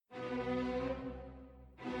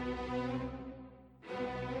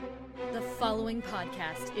following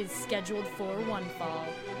podcast is scheduled for one fall.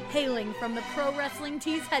 Hailing from the Pro Wrestling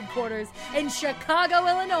Tees headquarters in Chicago,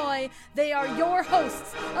 Illinois, they are your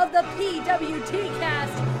hosts of the PWT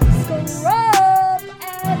cast, Scrub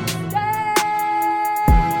and Stank!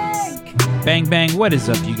 Bang, bang, what is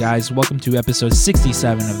up, you guys? Welcome to episode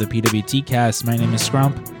 67 of the PWT cast. My name is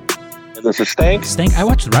Scrump. And this is Stank. Stank, I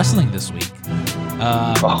watched wrestling this week.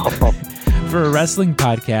 For a wrestling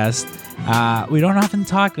podcast, we don't often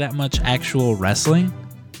talk that much actual wrestling.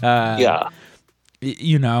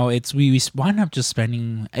 You know, it's we wind up just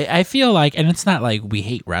spending. I feel like, and it's not like we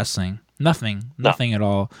hate wrestling. Nothing at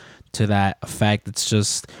all to that effect. It's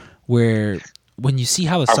just where when you see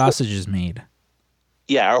how the sausage is made.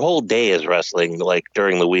 Yeah, our whole day is wrestling, like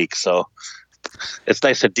during the week, so it's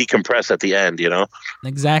nice to decompress at the end, you know?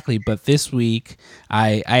 Exactly, but this week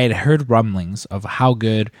I had heard rumblings of how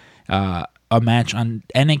good a match on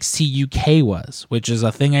NXT UK was, which is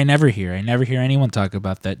a thing I never hear. I never hear anyone talk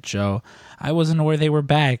about that show. I wasn't aware they were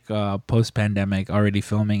back post-pandemic, already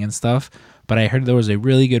filming and stuff, but I heard there was a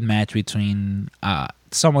really good match between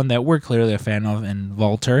someone that we're clearly a fan of in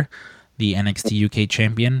Walter, the NXT UK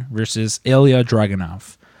champion, versus Ilya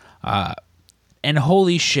Dragunov. And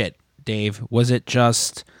holy shit, Dave, was it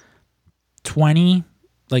just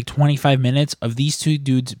 25 minutes of these two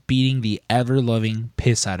dudes beating the ever-loving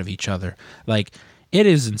piss out of each other. Like, it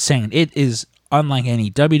is insane. It is unlike any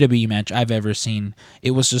WWE match I've ever seen.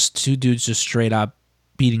 It was just two dudes just straight up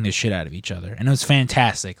beating the shit out of each other. And it was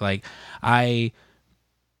fantastic. Like, I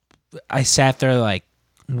sat there, like,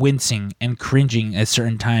 wincing and cringing at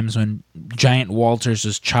certain times when Giant Walter's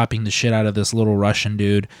just chopping the shit out of this little Russian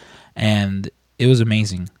dude. And it was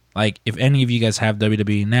amazing. Like, if any of you guys have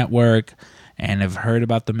WWE Network and have heard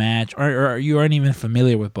about the match, or you aren't even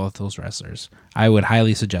familiar with both those wrestlers, I would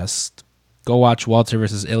highly suggest go watch Walter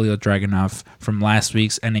versus Ilya Dragunov from last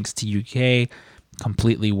week's NXT UK.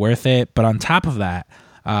 Completely worth it. But on top of that,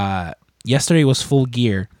 yesterday was Full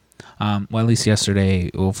Gear. Well, at least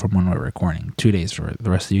yesterday, from when we're recording, 2 days for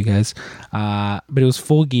the rest of you guys. But it was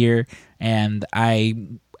Full Gear, and I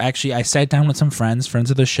sat down with some friends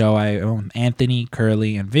of the show. Anthony,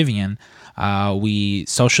 Curly, and Vivian. We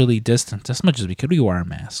socially distanced as much as we could. We wore our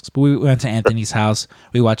masks, but we went to Anthony's house.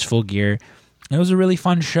 We watched Full Gear. It was a really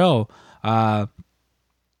fun show.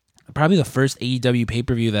 Probably the first AEW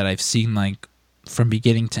pay-per-view that I've seen like from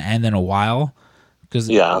beginning to end in a while. Because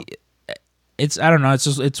it's I don't know.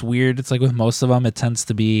 It's weird. It's like with most of them, it tends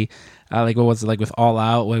to be like what was it like with All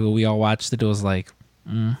Out? When we all watched it, it was like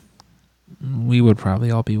we would probably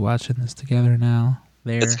all be watching this together now.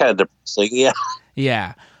 It's kind of depressing, yeah.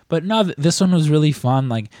 Yeah. But no, this one was really fun.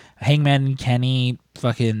 Like, Hangman and Kenny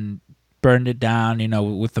fucking burned it down, you know,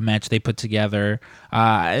 with the match they put together.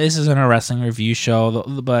 This isn't a wrestling review show,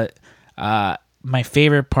 but my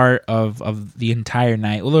favorite part of the entire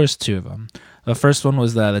night, well, there's two of them. The first one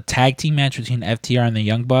was the tag team match between FTR and the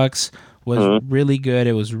Young Bucks. Was really good.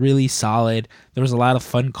 It was really solid. There was a lot of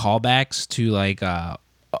fun callbacks to, like,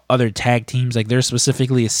 other tag teams. Like, there's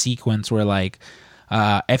specifically a sequence where, like,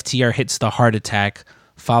 FTR hits the heart attack,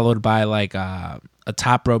 followed by like a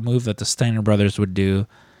top rope move that the Steiner brothers would do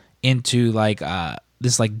into like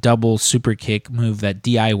this like double super kick move that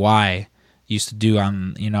DIY used to do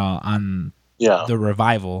on the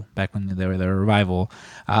Revival back when they were the Revival,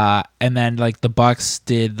 and then like the Bucks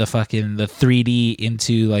did the 3D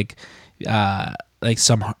into like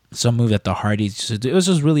some move that the Hardys used to do. It was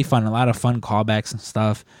just really fun, a lot of fun callbacks and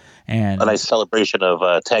stuff, and a nice celebration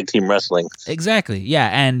of tag team wrestling. Exactly, yeah,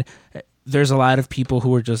 and there's a lot of people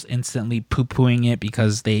who are just instantly poo-pooing it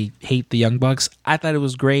because they hate the Young Bucks. I thought it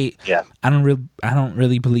was great. Yeah. I don't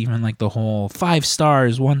really believe in like the whole 5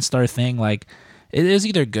 stars, 1-star thing. Like, it is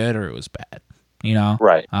either good or it was bad. You know?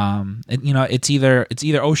 Right. It's either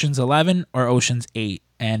Ocean's 11 or Ocean's 8,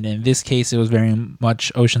 and in this case, it was very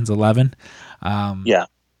much Ocean's 11. Yeah.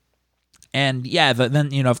 And yeah,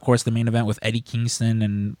 then of course, the main event with Eddie Kingston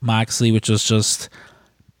and Moxley, which was just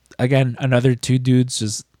again another two dudes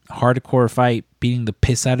just hardcore fight, beating the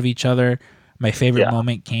piss out of each other. My favorite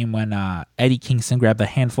moment came when Eddie Kingston grabbed a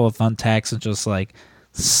handful of thumbtacks and just like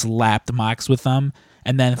slapped Mox with them.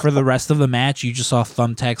 And then for the rest of the match, you just saw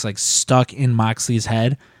thumbtacks like stuck in Moxley's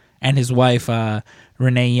head. And his wife,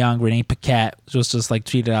 Renee Paquette, was just like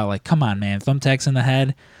tweeted out like, "Come on, man, thumbtacks in the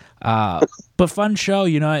head." But fun show,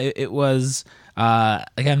 you know. It was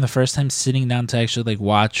again the first time sitting down to actually like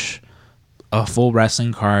watch a full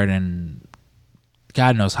wrestling card and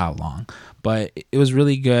God knows how long, but it was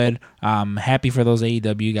really good. Happy for those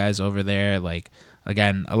AEW guys over there. Like,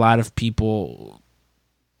 again, a lot of people,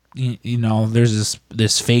 you know, there's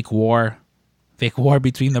this fake war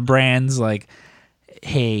between the brands. Like,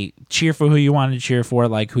 hey, cheer for who you want to cheer for,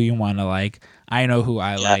 like who you want to like. I know who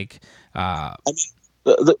I like. I mean,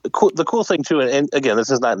 the cool thing too, and again, this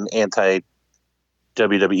is not an anti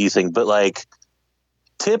WWE thing, but like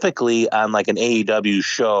typically on like an AEW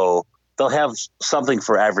show, they'll have something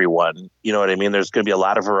for everyone. You know what I mean? There's going to be a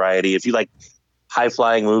lot of variety. If you like high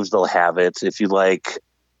flying moves, they'll have it. If you like,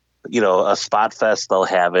 a spot fest, they'll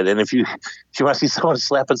have it. And if you want to see someone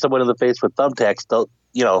slapping someone in the face with thumbtacks, they'll,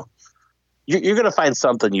 you're going to find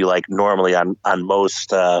something you like normally on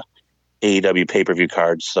most AEW pay-per-view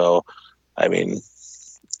cards. So, I mean,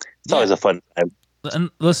 it's always a fun time.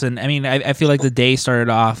 And listen, I mean, I feel like the day started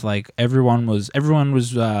off like everyone was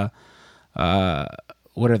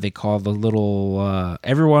what are they called? The little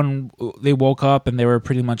everyone, they woke up and they were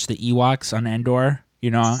pretty much the Ewoks on Endor,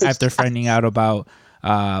 after finding out about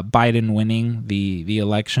Biden winning the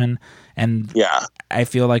election. And yeah, I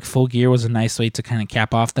feel like Full Gear was a nice way to kind of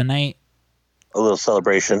cap off the night. A little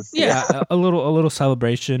celebration. Yeah, a little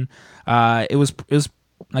celebration. It was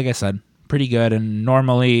like I said, pretty good. And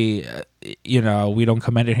normally, we don't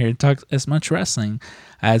come in here and talk as much wrestling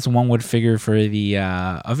as one would figure for the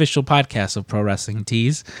official podcast of Pro Wrestling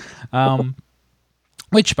Tees.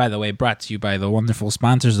 Which, by the way, brought to you by the wonderful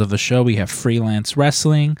sponsors of the show. We have Freelance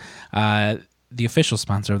Wrestling, the official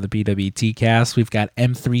sponsor of the BWT cast. We've got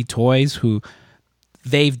M3 Toys, who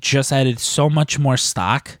they've just added so much more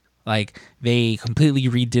stock. Like, they completely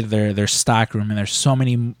redid their stock room, and there's so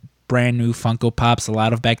many brand new Funko Pops, a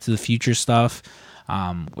lot of Back to the Future stuff.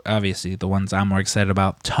 Obviously, the ones I'm more excited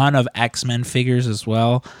about. Ton of X-Men figures as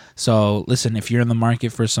well. So, listen, if you're in the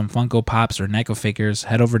market for some Funko Pops or NECA figures,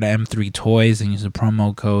 head over to M3 Toys and use the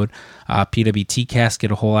promo code PWTcast.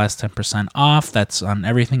 Get a whole ass 10% off. That's on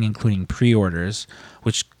everything, including pre-orders,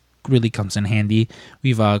 which really comes in handy.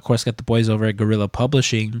 We've, of course, got the boys over at Gorilla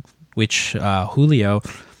Publishing, which Julio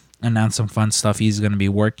announced some fun stuff he's going to be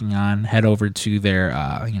working on. Head over to their,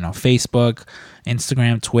 Facebook,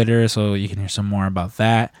 Instagram, Twitter, so you can hear some more about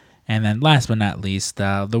that. And then last but not least,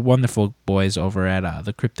 the wonderful boys over at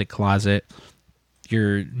the Cryptic Closet,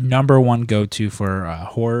 your number one go-to for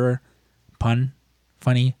horror,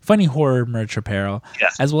 funny horror merch apparel,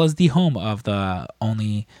 as well as the home of the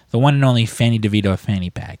one and only Fanny DeVito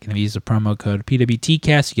fanny pack. And if you use the promo code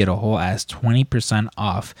PWTcast, you get a whole ass 20%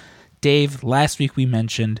 off. Dave, last week we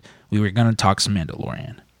mentioned we were going to talk some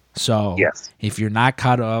Mandalorian. So if you're not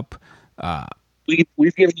caught up,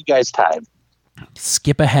 we've given you guys time.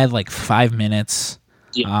 Skip ahead like 5 minutes.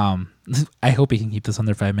 Yeah. I hope we can keep this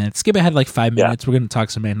under 5 minutes. Skip ahead like 5 minutes. We're going to talk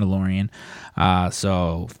some Mandalorian.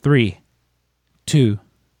 So 3, 2,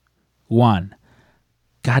 1.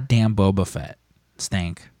 Goddamn Boba Fett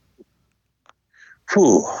stank.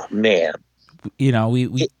 Whew, man.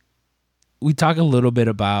 We talk a little bit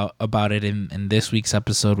about it in this week's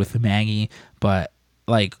episode with Maggie, but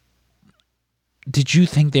like, did you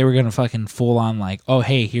think they were gonna fucking full on like, oh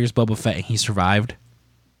hey, here's Boba Fett and he survived?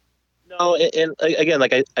 No, and again,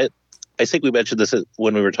 like I think we mentioned this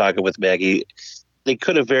when we were talking with Maggie. They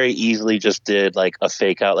could have very easily just did like a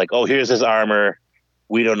fake out, like, oh, here's his armor.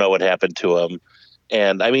 We don't know what happened to him,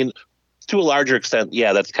 and I mean, to a larger extent,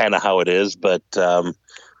 yeah, that's kind of how it is, but.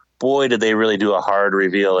 Boy, did they really do a hard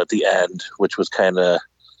reveal at the end, which was kind of,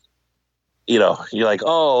 you're like,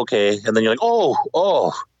 oh, okay. And then you're like,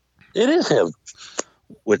 oh, it is him,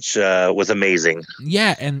 which was amazing.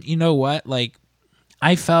 Yeah, and you know what? Like,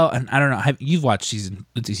 I felt, and I don't know, you've watched season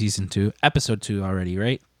 2, episode 2 already,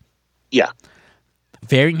 right? Yeah.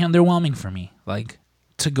 Very underwhelming for me. Like,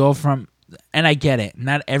 to go from, and I get it,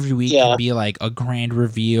 not every week can be like a grand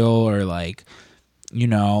reveal or like,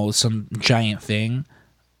 some giant thing.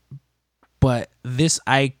 But this,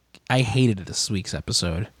 I hated this week's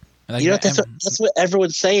episode. Like, that's what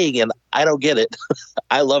everyone's saying, and I don't get it.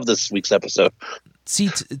 I love this week's episode. See,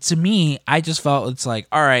 to me, I just felt it's like,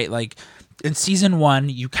 all right, like in season 1,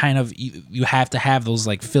 you kind of you have to have those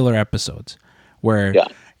like filler episodes where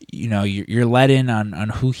you're let in on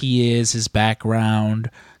who he is, his background,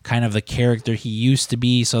 kind of the character he used to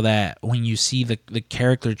be, so that when you see the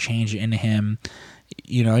character change in him.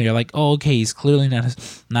 You're like, oh, okay, he's clearly not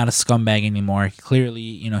a scumbag anymore. Clearly,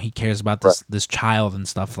 he cares about this child and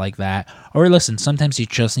stuff like that. Or listen, sometimes you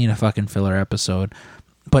just need a fucking filler episode.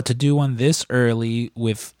 But to do one this early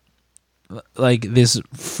with like this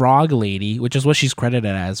frog lady, which is what she's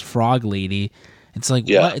credited as, frog lady, it's like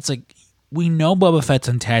what? It's like, we know Boba Fett's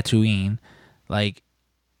on Tatooine. Like,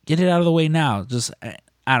 get it out of the way now. Just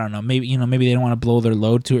I don't know. Maybe maybe they don't want to blow their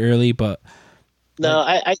load too early, but. No,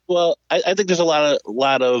 I think there's a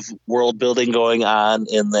lot of world building going on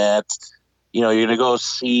in that, you're gonna go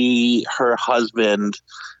see her husband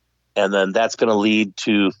and then that's going to lead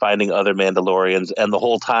to finding other Mandalorians, and the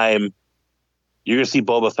whole time you're going to see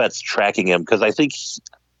Boba Fett's tracking him, because I think,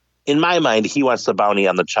 in my mind, he wants the bounty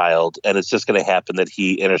on the child, and it's just going to happen that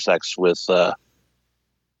he intersects with, the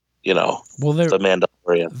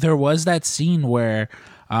Mandalorian. There was that scene where,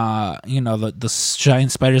 the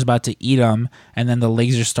giant spider's about to eat him, and then the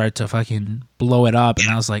lasers start to fucking blow it up, and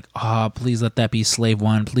I was like, oh, please let that be Slave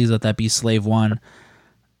One. Please let that be Slave One.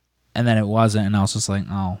 And then it wasn't, and I was just like,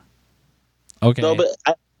 oh, okay. No, but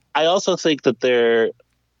I also think that they're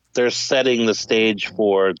setting the stage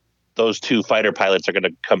for those two fighter pilots are going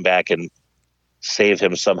to come back and save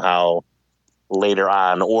him somehow later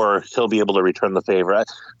on, or he'll be able to return the favor.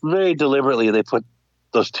 Very deliberately, they put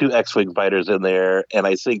those two X-Wing fighters in there, and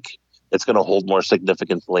I think it's going to hold more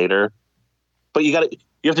significance later. But you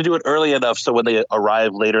have to do it early enough so when they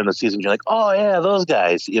arrive later in the season, you're like, oh yeah, those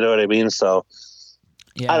guys. You know what I mean? So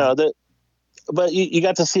yeah. I don't know. But you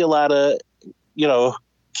got to see a lot of,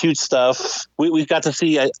 cute stuff. We got to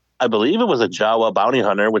see, I believe it was a Jawa bounty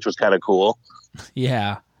hunter, which was kind of cool.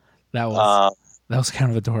 Yeah, that was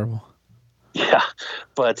kind of adorable. Yeah,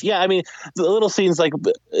 but yeah, I mean, the little scenes, like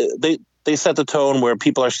they set the tone where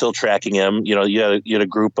people are still tracking him. You had a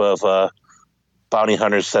group of bounty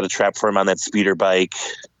hunters set a trap for him on that speeder bike,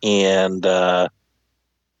 and I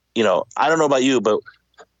don't know about you, but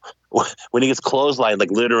when he gets clotheslined,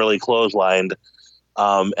 like literally clotheslined,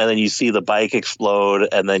 and then you see the bike explode,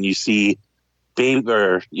 and then you see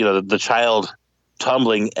the child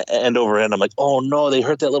tumbling end over end. I'm like, oh no, they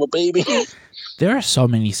hurt that little baby. There are so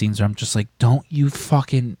many scenes where I'm just like, don't hurt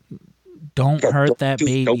that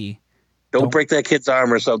baby. Don't break that kid's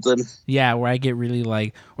arm or something. Yeah, where I get really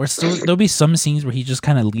like, or still there'll be some scenes where he just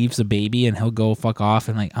kind of leaves the baby and he'll go fuck off,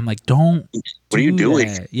 and like I'm like, don't. What are you doing?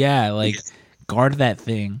 That. Yeah, like guard that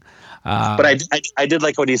thing. But I did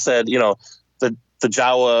like what he said. The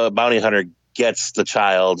Jawa bounty hunter gets the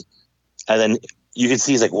child, and then you can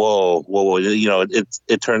see he's like, whoa.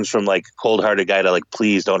 It turns from like cold-hearted guy to like,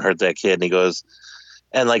 please don't hurt that kid. And he goes,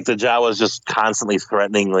 and like the Jawa's just constantly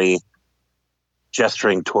threateningly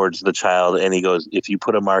gesturing towards the child, and he goes, if you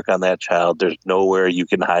put a mark on that child, there's nowhere you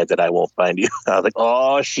can hide that I won't find you. I was like,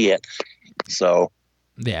 oh shit. So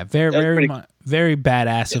yeah, very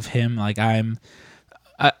badass of him. Like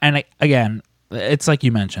again, it's like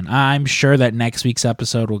you mentioned, I'm sure that next week's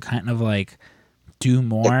episode will kind of like do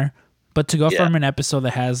more, but to go from an episode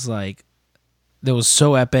that has like, that was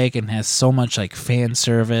so epic and has so much like fan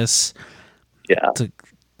service, to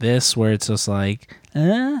this where it's just like,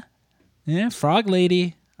 frog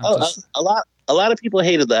lady. A lot of people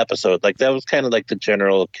hated the episode. Like that was kind of like the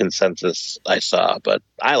general consensus I saw, but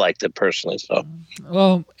I liked it personally. So,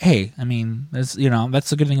 well, hey, I mean, that's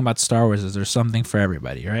the good thing about Star Wars is there's something for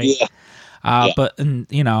everybody, right? Yeah. But and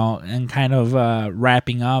kind of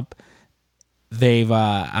wrapping up, they've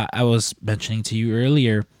I was mentioning to you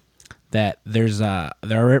earlier that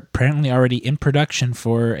they're apparently already in production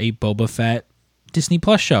for a Boba Fett Disney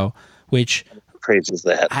Plus show, which praises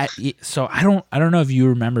that. I don't know if you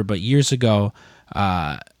remember, but years ago,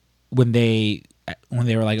 when they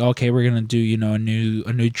were like, okay, we're gonna do a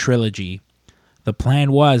new trilogy. The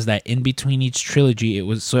plan was that in between each trilogy, it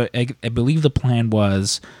was I believe the plan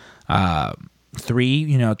was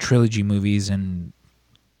 3 trilogy movies, and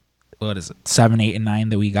what is it, 7, 8, and 9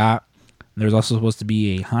 that we got. There was also supposed to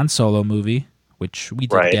be a Han Solo movie, which we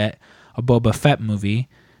did get, a Boba Fett movie,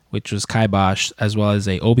 which was kiboshed, as well as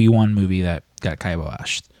a Obi-Wan movie that got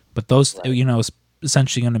kiboshed. But those, is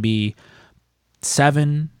essentially going to be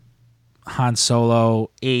 7 Han Solo,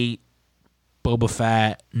 8 Boba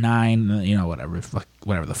Fett, 9,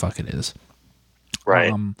 whatever the fuck it is.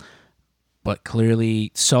 Right. But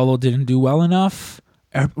clearly Solo didn't do well enough.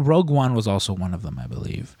 Rogue One was also one of them, I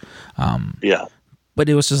believe. Yeah. But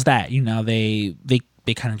it was just that,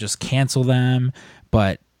 they kind of just cancel them,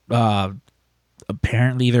 but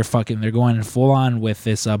apparently they're going full on with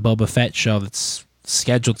this Boba Fett show that's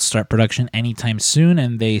scheduled to start production anytime soon,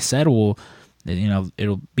 and they said, well,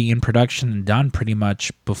 it'll be in production and done pretty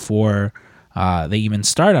much before they even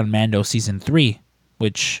start on Mando season 3,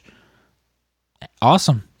 which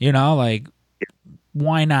awesome, like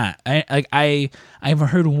why not? I've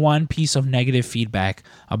heard one piece of negative feedback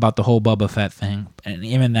about the whole Boba Fett thing, and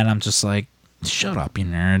even then I'm just like, shut up, you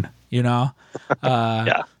nerd,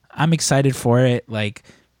 Yeah. I'm excited for it. Like,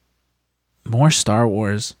 more Star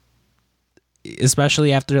Wars,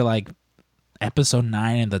 especially after like episode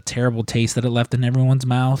 9 and the terrible taste that it left in everyone's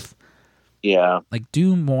mouth. Yeah. Like,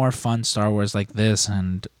 do more fun Star Wars like this,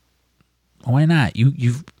 and why not?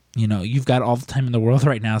 You've got all the time in the world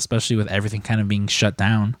right now, especially with everything kind of being shut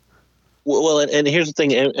down. Well, and here's the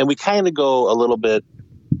thing, and we kind of go a little bit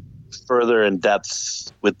further in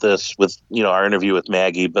depth with this, with our interview with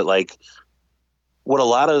Maggie, but like what a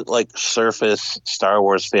lot of like surface Star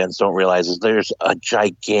Wars fans don't realize is there's a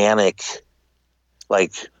gigantic,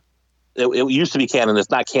 like it used to be canon. It's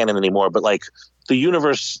not canon anymore, but like the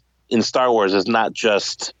universe in Star Wars is not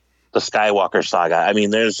just the Skywalker saga. I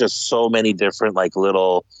mean, there's just so many different like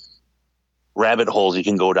little rabbit holes you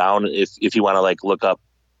can go down if you want to like look up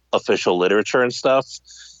official literature and stuff.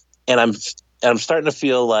 And I'm starting to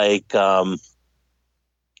feel like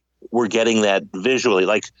we're getting that visually,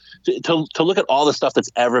 like to look at all the stuff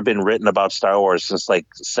that's ever been written about Star Wars since like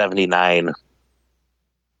 79.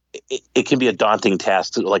 It can be a daunting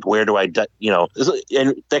task to like, where do I, and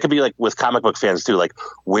that could be like with comic book fans too. Like,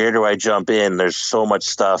 where do I jump in? There's so much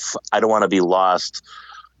stuff. I don't want to be lost.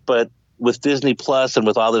 But with Disney Plus and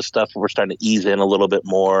with all this stuff, we're starting to ease in a little bit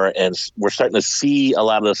more, and we're starting to see a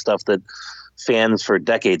lot of the stuff that fans for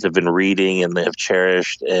decades have been reading and they have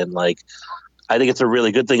cherished. And like, I think it's a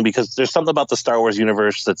really good thing because there's something about the Star Wars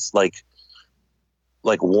universe that's like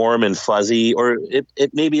warm and fuzzy, or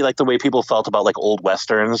it may be like the way people felt about like old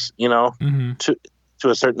Westerns, to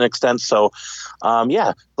a certain extent. So,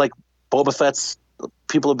 like Boba Fett's,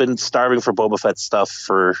 people have been starving for Boba Fett stuff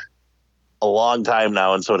for a long time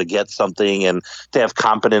now. And so to get something and to have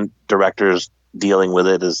competent directors dealing with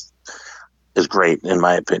it is great in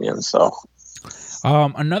my opinion. So,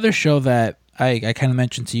 another show that I kind of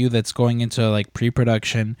mentioned to you that's going into like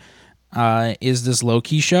pre-production, is this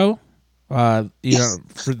Loki show. For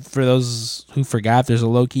those who forgot, there's a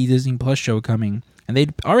Loki Disney Plus show coming, and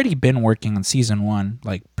they'd already been working on season 1,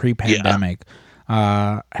 like pre-pandemic.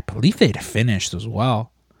 I believe they'd finished as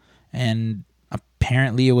well, and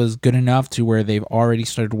apparently it was good enough to where they've already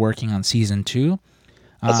started working on season 2.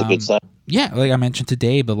 That's a good sign. Yeah, like I mentioned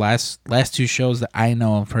today, the last 2 shows that I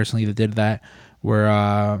know of personally that did that were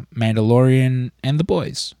Mandalorian and The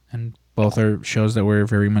Boys, and both are shows that we're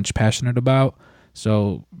very much passionate about.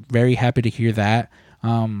 So very happy to hear that.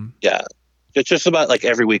 Yeah, it's just about like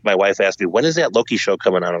every week my wife asks me, when is that Loki show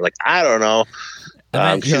coming on? I'm like, I don't know.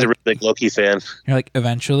 She's a really big Loki fan. You're like,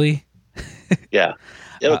 eventually? Yeah,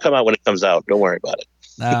 it'll come out when it comes out. Don't worry about it.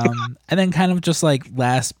 And then kind of just like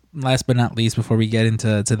last but not least, before we get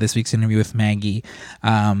into this week's interview with Maggie,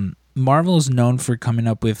 Marvel is known for coming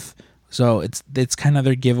up with, so it's kind of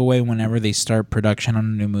their giveaway whenever they start production on a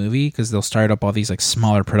new movie, because they'll start up all these like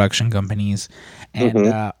smaller production companies,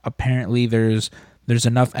 and apparently there's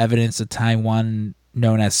enough evidence to tie one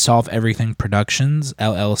known as Solve Everything Productions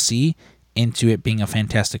LLC into it being a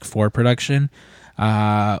Fantastic Four production,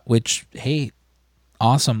 which, hey,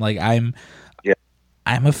 awesome. Like I'm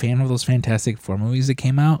a fan of those Fantastic Four movies that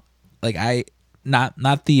came out. Like not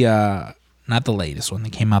the latest one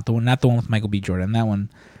that came out, not the one with Michael B. Jordan. That one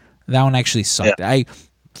actually sucked. Yeah.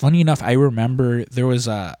 Funny enough, I remember there was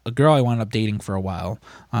a girl I wound up dating for a while.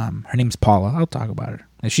 Her name's Paula. I'll talk about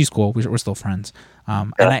her. She's cool. We're still friends.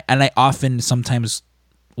 And I often sometimes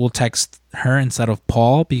will text her instead of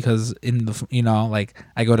Paul, because in the like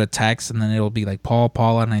I go to text and then it'll be like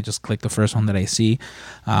Paula, and I just click the first one that I see.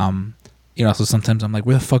 So sometimes I'm like,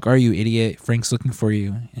 where the fuck are you, idiot? Frank's looking for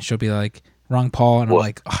you. And she'll be like, wrong Paul. And I'm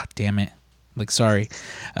like, oh, damn it. Like, sorry.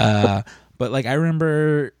 But like, I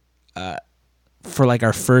remember for like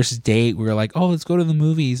our first date, we were like, oh, let's go to the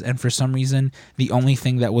movies. And for some reason, the only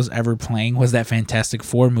thing that was ever playing was that Fantastic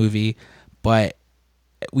Four movie. But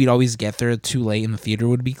we'd always get there too late and the theater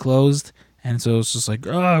would be closed. And so it's just like,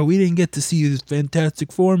 oh, we didn't get to see this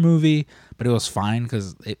Fantastic Four movie. But it was fine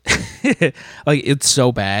because like it's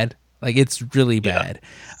so bad. Like, it's really bad.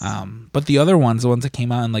 But the other ones, the ones that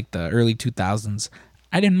came out in like the early 2000s,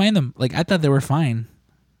 I didn't mind them. Like, I thought they were fine.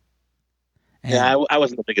 And I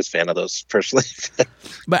wasn't the biggest fan of those personally.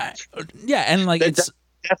 But yeah, and like it's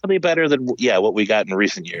definitely better than what we got in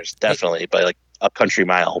recent years. Definitely by like a country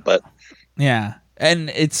mile. But yeah, and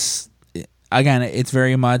it's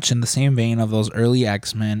very much in the same vein of those early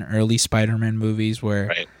X-Men, early Spider-Man movies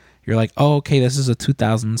where you're like, oh, okay, this is a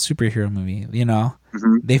 2000 superhero movie.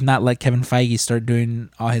 They've not let Kevin Feige start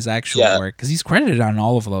doing all his actual work, because he's credited on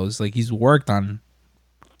all of those. Like, he's worked on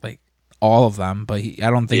like all of them, but I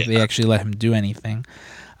don't think they actually let him do anything.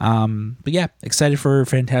 But yeah, excited for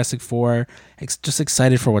Fantastic Four. Just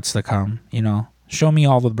excited for what's to come. Show me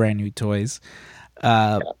all the brand new toys.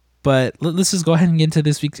 But let's just go ahead and get into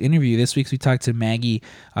this week's interview. This week we talked to Maggie,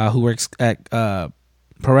 who works at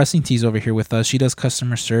Pro Wrestling Tees over here with us. She does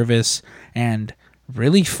customer service, and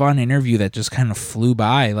really fun interview that just kind of flew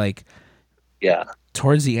by. Like,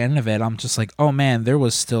 towards the end of it, I'm just like, oh man, there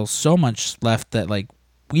was still so much left that like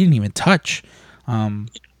we didn't even touch.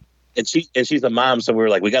 and she's a mom, so we were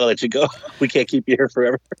like, we got to let you go. We can't keep you here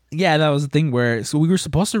forever. Yeah, that was the thing where so we were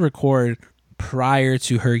supposed to record prior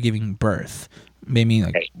to her giving birth, maybe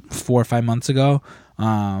like 4 or 5 months ago.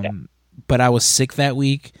 But I was sick that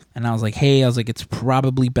week, and I was like, hey, it's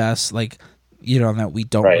probably best, like, that we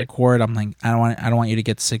don't record. I'm like, I don't want you to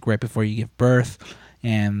get sick right before you give birth.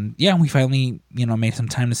 And yeah, we finally, made some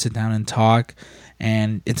time to sit down and talk.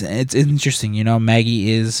 And it's interesting,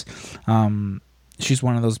 Maggie is, she's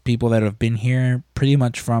one of those people that have been here pretty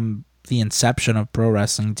much from the inception of Pro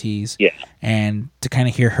Wrestling Tees. Yeah. And to kind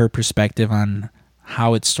of hear her perspective on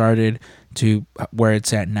how it started to where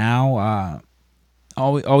it's at now,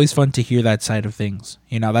 always fun to hear that side of things.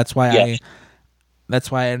 That's why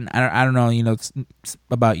and I don't know, it's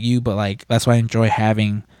about you, but like that's why I enjoy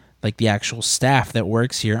having like the actual staff that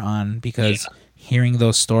works here on, because hearing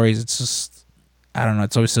those stories, it's just, I don't know,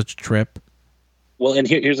 it's always such a trip. Well, and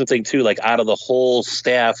here's the thing too, like out of the whole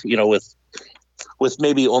staff, with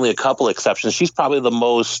maybe only a couple exceptions, she's probably the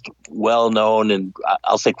most well-known and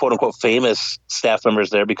I'll say quote unquote famous staff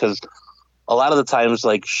members there, because a lot of the times,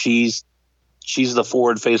 like she's the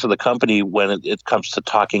forward face of the company when it comes to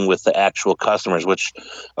talking with the actual customers, which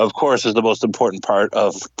of course is the most important part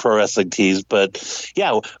of Pro Wrestling Tees. But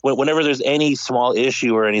yeah, whenever there's any small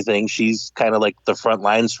issue or anything, she's kind of like the front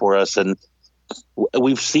lines for us. And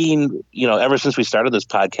we've seen, ever since we started this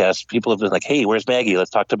podcast, people have been like, hey, where's Maggie?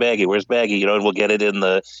 Let's talk to Maggie. Where's Maggie? And we'll get it in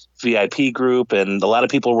the VIP group. And a lot of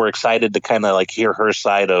people were excited to kind of like hear her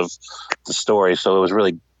side of the story. So it was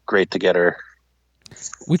really great to get her.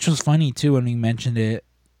 Which was funny too when we mentioned it,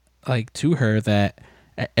 like to her, that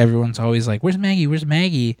everyone's always like, "Where's Maggie? Where's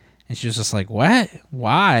Maggie?" And she was just like, "What?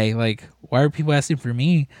 Why? Like, why are people asking for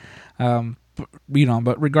me?"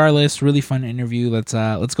 But regardless, really fun interview. Let's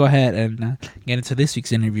go ahead and get into this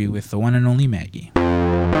week's interview with the one and only Maggie.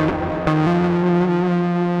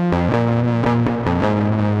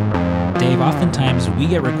 Dave, oftentimes we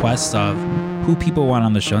get requests of who people want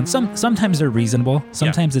on the show, and sometimes they're reasonable.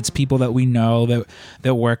 Sometimes it's people that we know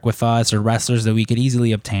that work with us, or wrestlers that we could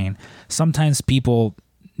easily obtain. Sometimes people,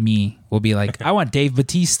 me, will be like, I want Dave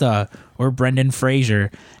Batista or Brendan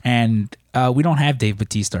Fraser, and we don't have Dave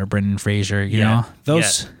Batista or Brendan Fraser. You know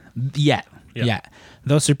those yet.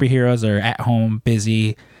 Those superheroes are at home,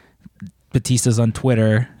 busy. Batista's on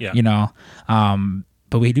Twitter.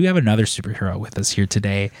 But we do have another superhero with us here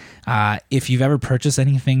today. If you've ever purchased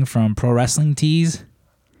anything from Pro Wrestling Tees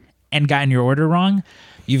and gotten your order wrong,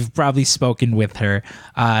 you've probably spoken with her.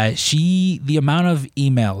 The amount of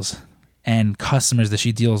emails and customers that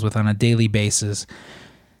she deals with on a daily basis,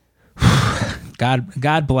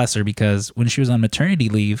 God bless her, because when she was on maternity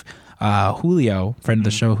leave, Julio, friend of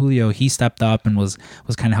the show, Julio, he stepped up and was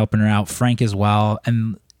kind of helping her out. Frank as well.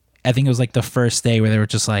 And I think it was like the first day where they were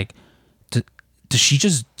just like, does she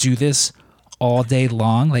just do this all day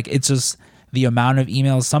long? Like, it's just the amount of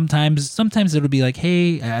emails. Sometimes it'll be like,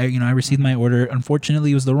 hey, I received my order.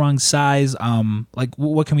 Unfortunately, it was the wrong size. Like,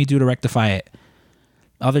 what can we do to rectify it?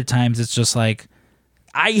 Other times it's just like,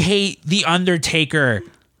 I hate The Undertaker,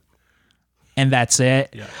 and that's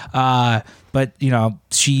it. But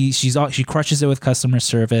she crushes it with customer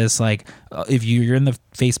service. Like, if you're in the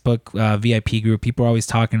Facebook VIP group, people are always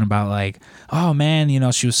talking about like, oh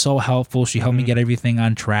man, she was so helpful. She helped me get everything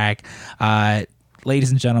on track.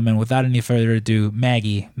 Ladies and gentlemen, without any further ado,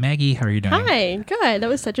 Maggie, how are you doing? Hi, good. That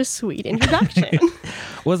was such a sweet introduction.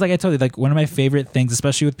 Well, it's like I told you, like one of my favorite things,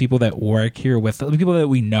 especially with people that work here, with the people that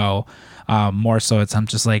we know, more so, I'm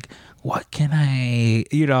just like, what can I,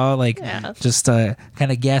 just to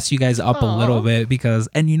kind of gas you guys up a little bit, because,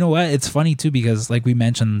 and you know what, it's funny too, because like we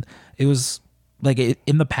mentioned, it was like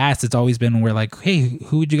in the past, it's always been where like, hey,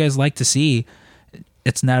 who would you guys like to see?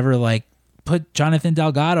 It's never like, put Jonathan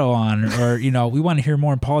Delgado on, or, we want to hear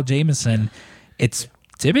more Paul Jameson. It's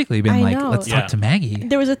typically been let's talk to Maggie.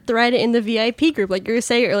 There was a thread in the VIP group, like you were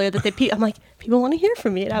saying earlier, that I'm like, people want to hear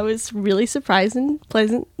from me, and I was really surprised and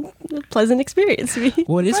pleasant experience.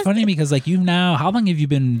 Well, it is funny because like how long have you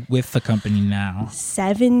been with the company now?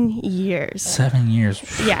 7 years. 7 years.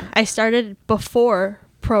 Yeah, I started before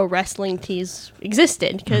Pro Wrestling Tees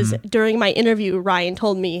existed, because during my interview, Ryan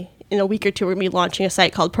told me in a week or two we're going to be launching a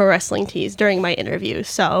site called Pro Wrestling Tees during my interview.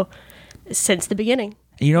 So since the beginning.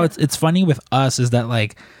 It's funny with us is that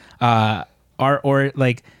like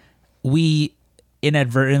we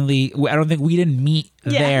inadvertently, I don't think we didn't meet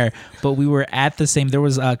there, but we were at the same, there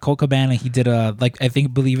was Colt Cabana, he did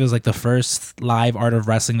believe it was like the first live Art of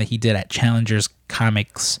Wrestling that he did at Challengers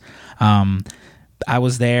Comics. I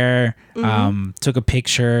was there, took a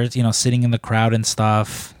picture, sitting in the crowd and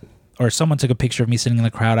stuff, or someone took a picture of me sitting in the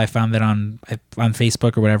crowd. I found that on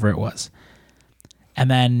Facebook or whatever it was. And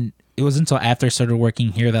then it wasn't until after I started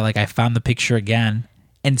working here that like I found the picture again,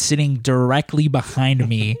 and sitting directly behind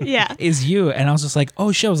me Yeah. is you. And I was just like,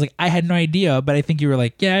 oh shit. I was like, I had no idea, but I think you were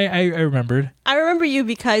like, yeah, I remembered. I remember you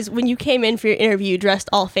because when you came in for your interview, you dressed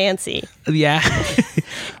all fancy. Yeah.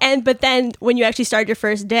 But then when you actually started your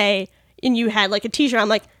first day and you had like a t-shirt, I'm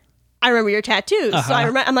like, I remember your tattoos. So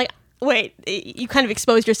I'm like, wait, you kind of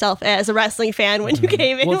exposed yourself as a wrestling fan when you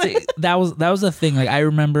came in. Well, that was the thing. Like I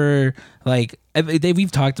remember, like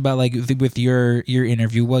we've talked about like with your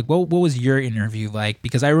interview. Like what was your interview like?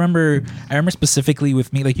 Because I remember specifically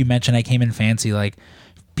with me, like you mentioned, I came in fancy. Like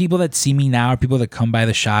people that see me now, or people that come by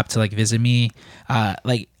the shop to like visit me,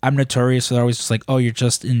 like I'm notorious. So they're always just like, oh, you're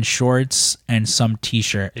just in shorts and some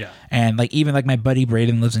t-shirt. Yeah. And like even like my buddy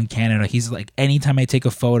Braden lives in Canada. He's like, anytime I take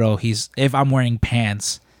a photo, if I'm wearing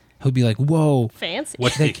pants, he'll be like, whoa. Fancy.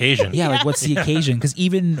 What's the occasion? Yeah, like what's the occasion? Because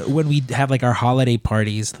even when we have like our holiday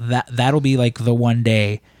parties, that'll be like the one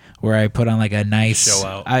day where I put on like a nice Show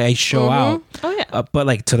out. I show out. Oh, yeah. But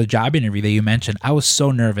like to the job interview that you mentioned, I was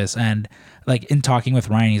so nervous, and like in talking with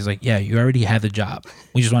Ryan, he's like, yeah, you already had the job.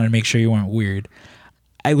 We just wanted to make sure you weren't weird.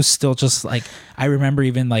 I was still just like, I remember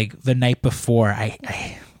even like the night before,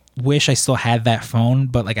 I wish I still had that phone,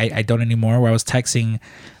 but like I don't anymore, where I was texting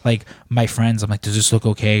like my friends. I'm like, does this look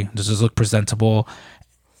okay? Does this look presentable?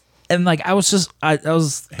 And like I was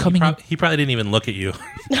coming He probably didn't even look at you.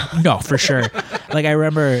 no, for sure. Like I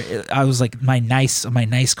remember I was like my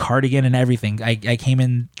nice cardigan and everything. I came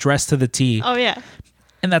in dressed to the T. Oh, yeah.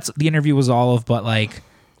 And that's the interview was all of, but like,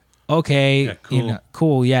 okay, Yeah, cool.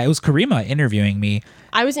 Cool. Yeah, it was Karima interviewing me.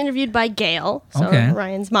 I was interviewed by Gail, so Okay.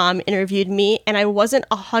 Ryan's mom interviewed me, and I wasn't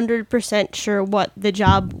 100% sure what the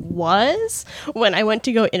job was when I went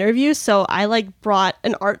to go interview, so I like brought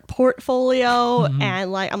an art portfolio,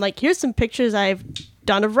 and like I'm like, here's some pictures I've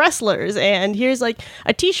done of wrestlers, and here's like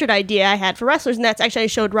a t-shirt idea I had for wrestlers, and that's actually, I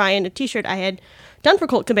showed Ryan a t-shirt I had done for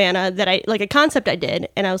Colt Cabana that I, like a concept I did,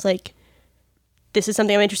 and I was like, this is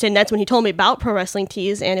something I'm interested in. That's when he told me about Pro Wrestling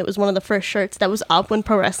Tees, and it was one of the first shirts that was up when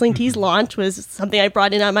Pro Wrestling Tees launched, was something I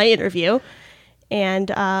brought in on my interview. And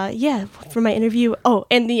yeah, for my interview. Oh,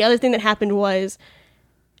 and the other thing that happened was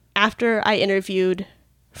after I interviewed,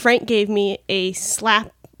 Frank gave me a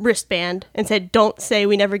slap wristband and said, don't say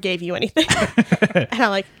we never gave you anything. And I'm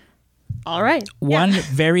like, all right. One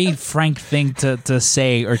very frank thing to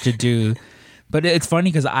say or to do. But it's funny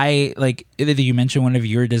because I, like, you mentioned one of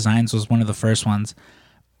your designs was one of the first ones.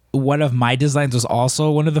 One of my designs was also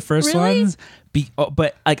one of the first Really? ones.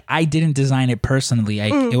 But, like, I didn't design it personally.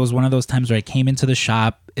 It was one of those times where I came into the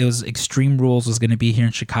shop. It was Extreme Rules was going to be here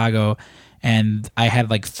in Chicago. And I had,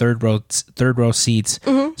 like, third row seats.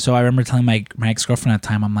 So I remember telling my ex-girlfriend at the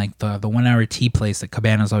time, I'm like, the 1 hour tea place that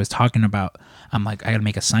Cabana's always talking about, I'm like, I got to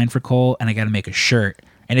make a sign for Cole and I got to make a shirt.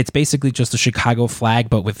 And it's basically just a Chicago flag,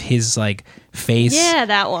 but with his like face. Yeah,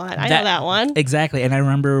 that one. I know that one. Exactly. And I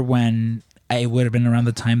remember when it would have been around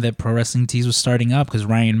the time that Pro Wrestling Tees was starting up, because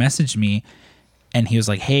Ryan messaged me and he was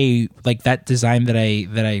like, hey, like that design that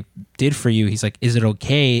I did for you, he's like, is it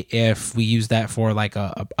okay if we use that for like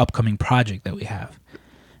a upcoming project that we have?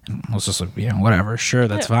 And I was just like, yeah, whatever. Sure,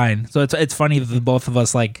 that's fine. So it's funny that the both of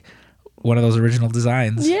us like one of those original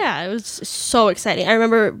designs. Yeah, it was so exciting. I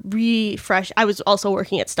remember I was also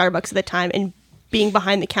working at Starbucks at the time and being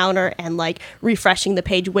behind the counter and like refreshing the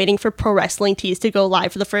page, waiting for Pro Wrestling Tees to go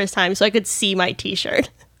live for the first time so I could see my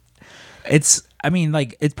t-shirt. It's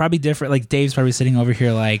probably different. Like Dave's probably sitting over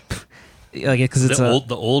here like because it's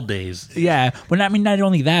the old days. Yeah. Well, I mean, not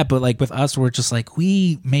only that, but like with us, we're just like,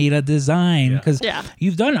 we made a design, because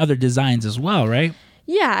you've done other designs as well, right?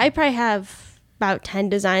 Yeah, I probably have about 10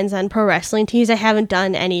 designs on Pro Wrestling Tees. I haven't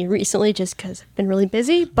done any recently just because I've been really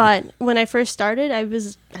busy. But when I first started, I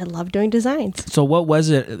love doing designs. So what was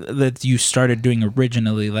it that you started doing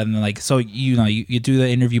originally? And like, so you do the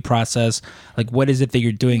interview process. Like, what is it that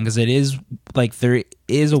you're doing? Because it is like there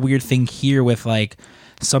is a weird thing here with like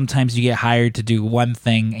sometimes you get hired to do one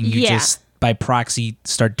thing and you just by proxy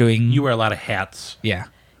start doing. You wear a lot of hats. Yeah.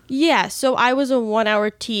 Yeah, so I was a 1 hour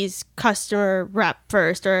tease customer rep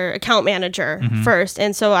first, or account manager first.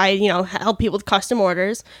 And so I, help people with custom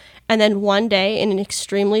orders. And then one day, in an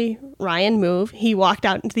extremely Ryan move, he walked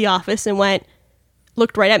out into the office and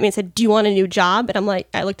looked right at me and said, do you want a new job? And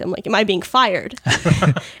I looked at him like, am I being fired?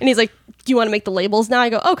 And he's like, do you want to make the labels now? I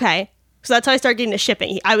go, okay. So that's how I started getting to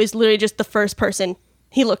shipping. I was literally just the first person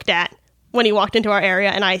he looked at when he walked into our area,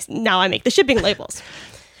 and now I make the shipping labels.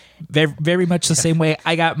 Very, very much the same way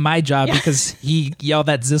I got my job because he yelled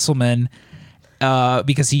at Zisselman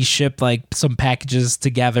because he shipped like some packages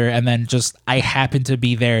together, and then just I happened to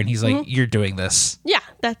be there and he's like, you're doing this. Yeah,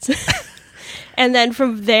 that's And then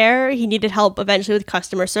from there, he needed help eventually with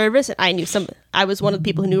customer service. And I was one of the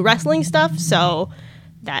people who knew wrestling stuff. So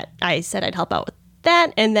that I said I'd help out with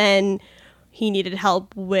that. And then he needed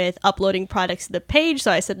help with uploading products to the page.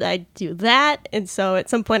 So I said I'd do that. And so at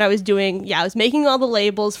some point I was making all the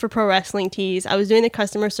labels for Pro Wrestling Tees. I was doing the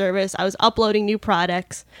customer service. I was uploading new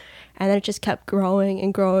products. And then it just kept growing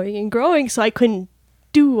and growing and growing. So I couldn't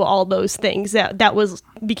do all those things. That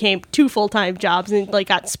became 2 full-time jobs and like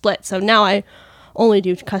got split. So now I only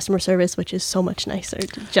do customer service, which is so much nicer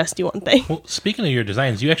to just do one thing. Well, speaking of your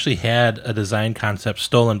designs, you actually had a design concept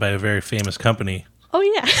stolen by a very famous company. Oh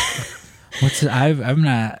yeah. What's it? I'm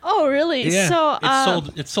not. Oh really? Yeah. So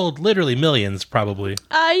It sold literally millions, probably.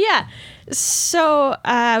 yeah. So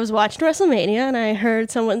I was watching WrestleMania and I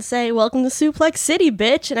heard someone say, "Welcome to Suplex City,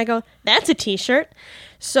 bitch," and I go, "That's a T-shirt."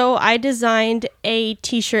 So I designed a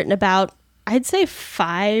T-shirt in about, I'd say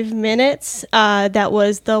 5 minutes. That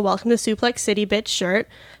was the Welcome to Suplex City bitch shirt.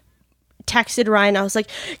 Texted Ryan. I was like,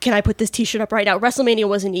 "Can I put this T-shirt up right now?" WrestleMania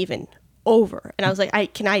wasn't even over, and I was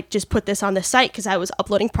like, "Can I just put this on the site?" Because I was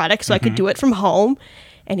uploading products, so I could do it from home.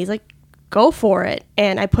 And he's like, "Go for it."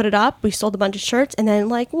 And I put it up. We sold a bunch of shirts, and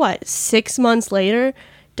then 6 months later,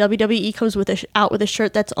 WWE comes out with a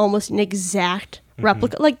shirt that's almost an exact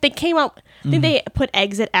replica. Like they came out. I think they put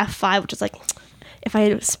Exit F5, which is like, if I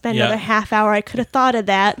had spent another half hour, I could have thought of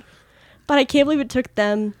that. But I can't believe it took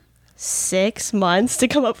them 6 months to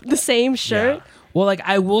come up with the same shirt. Yeah. Well,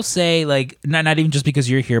 I will say, not even just because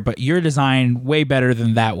you're here, but your design way better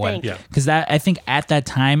than that one. Thank you. Yeah. Because I think at that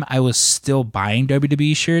time I was still buying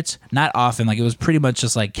WWE shirts, not often. It was pretty much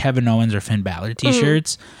just like Kevin Owens or Finn Balor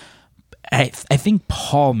T-shirts. I think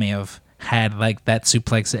Paul may have had that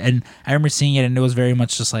suplex, and I remember seeing it, and it was very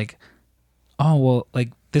much just like, oh well,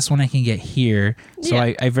 this one I can get here, so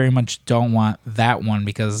Yeah. I very much don't want that one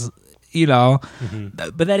because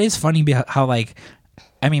But that is funny how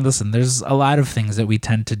listen, there's a lot of things that we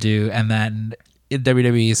tend to do, and then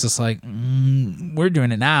WWE is just like, we're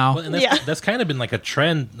doing it now. Well, and that's kind of been like a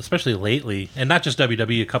trend, especially lately, and not just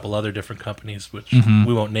WWE, a couple other different companies, which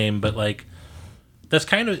we won't name, but that's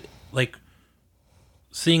kind of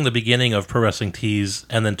seeing the beginning of Pro Wrestling Tees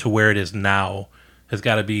and then to where it is now has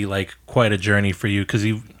got to be quite a journey for you because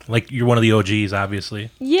you're one of the OGs, obviously.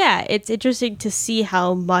 Yeah, it's interesting to see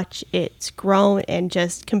how much it's grown and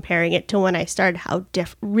just comparing it to when I started, how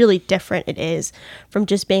really different it is from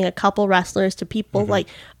just being a couple wrestlers to people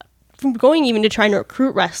from going even to trying to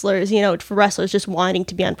recruit wrestlers, for wrestlers just wanting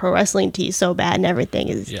to be on Pro Wrestling Tees so bad and everything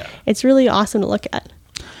it's really awesome to look at.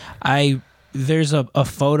 There's a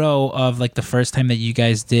photo of the first time that you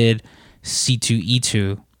guys did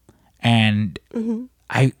C2E2, and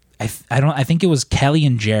I think it was Kelly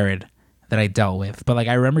and Jared that I dealt with, but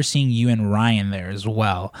I remember seeing you and Ryan there as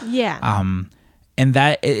well. Yeah. And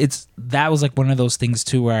that was one of those things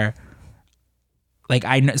too where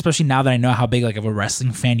especially now that I know how big of a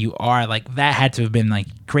wrestling fan you are, that had to have been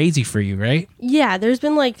crazy for you, right? Yeah, there's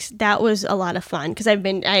been that was a lot of fun because I'd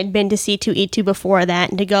been to C2E2 before that,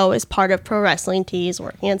 and to go as part of Pro Wrestling Tees,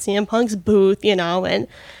 working at CM Punk's booth, and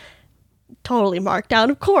totally marked out,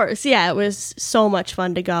 of course. Yeah, it was so much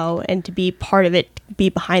fun to go and to be part of it, be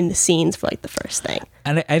behind the scenes for the first thing.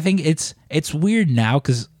 And I think it's weird now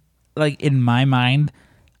because in my mind,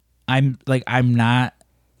 I'm not.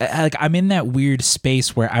 I'm in that weird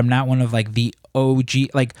space where I'm not one of the OG.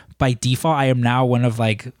 By default, I am now one of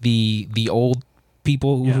the old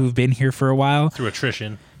people who've been here for a while Through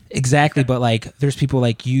attrition. Exactly, but there's people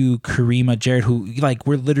like you, Karima, Jared, who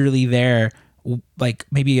were literally there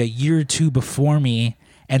maybe a year or two before me,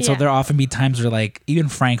 and so there often be times where even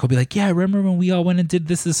Frank will be like, "Yeah, I remember when we all went and did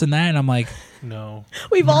this and that," and I'm like, No.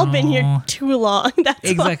 We've all been here too long.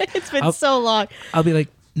 That's why it's been so long. I'll be like,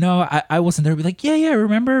 no, I wasn't there. I'll be like, yeah,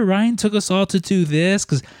 remember Ryan took us all to do this?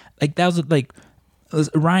 Because that was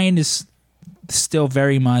Ryan is still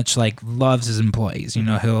very much loves his employees.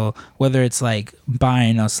 He'll, whether it's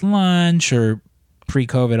buying us lunch or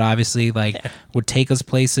pre-COVID, obviously, would take us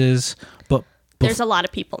places. But There's a lot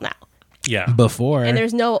of people now. Yeah. Before. And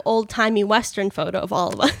there's no old-timey Western photo of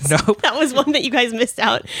all of us. Nope. That was one that you guys missed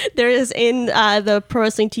out. There is in the Pro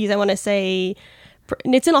Wrestling Tees, I want to say,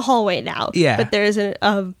 and it's in a hallway now. Yeah. But there's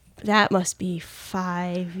that must be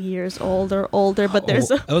 5 years old or older, but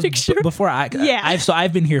there's a picture. Before I've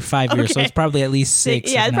been here 5 years, so Okay. it's probably at least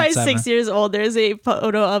 6. Yeah, if it's not probably 7. 6 years old. There's a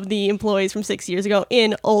photo of the employees from 6 years ago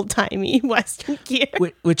in old-timey Western gear.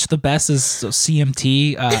 Which the best is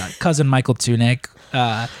CMT, cousin Michael Tunick,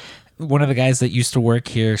 one of the guys that used to work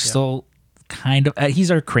here, still kind of, he's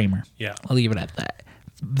our Kramer. Yeah. I'll leave it at that.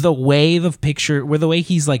 The way the way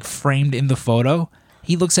he's framed in the photo,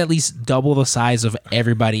 he looks at least double the size of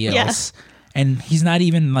everybody else. and he's not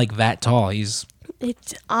even like that tall. He's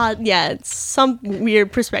It's odd. Yeah, it's some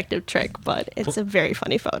weird perspective trick, but it's a very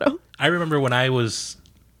funny photo. I remember when I was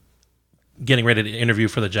getting ready to interview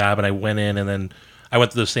for the job, and I went in, and then I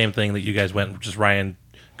went through the same thing that you guys went, just Ryan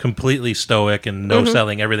completely stoic and no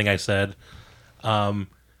selling everything I said.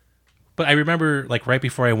 But I remember, like, right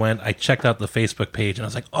before I went, I checked out the Facebook page, and I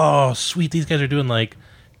was like, oh, sweet, these guys are doing, like,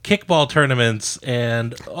 kickball tournaments,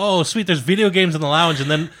 and, oh, sweet, there's video games in the lounge.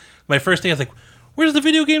 And then my first day, I was like, where's the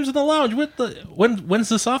video games in the lounge? When's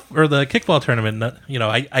this off? Or the kickball tournament? You know,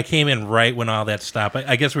 I came in right when all that stopped.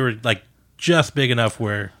 I guess we were, like, just big enough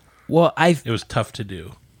where it was tough to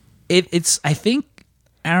do. It's I think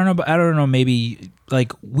I don't know, maybe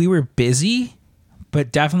like we were busy,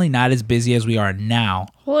 but definitely not as busy as we are now.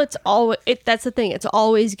 Well, that's the thing. It's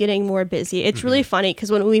always getting more busy. It's really funny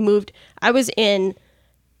because when we moved, I was in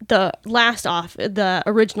the last office, the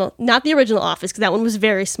original, not the original office, because that one was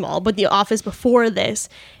very small, but the office before this.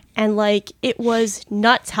 And like, it was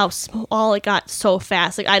nuts how small it got so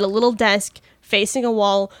fast. Like, I had a little desk facing a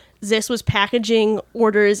wall. This was packaging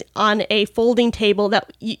orders on a folding table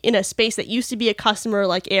that in a space that used to be a customer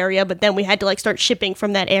like area, but then we had to like start shipping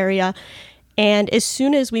from that area. And as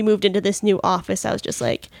soon as we moved into this new office, I was just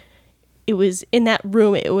like, it was in that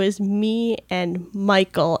room, it was me and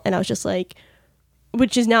Michael, and I was just like,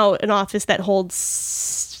 which is now an office that holds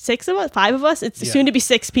 5 of us. It's soon to be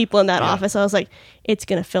 6 people in that office. I was like, it's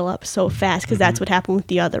gonna fill up so fast because that's what happened with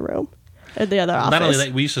the other room. The other office. Not only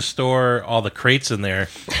that, we used to store all the crates in there,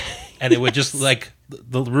 and it would just like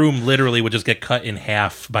the room literally would just get cut in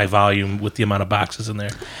half by volume with the amount of boxes in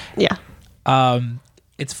there. Yeah.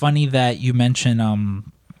 It's funny that you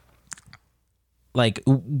mention like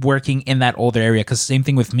working in that older area, because same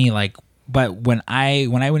thing with me. Like, but when I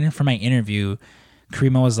went in for my interview,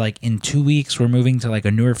 Karima was like, in 2 weeks we're moving to like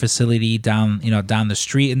a newer facility down the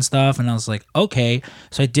street and stuff. And I was like, okay.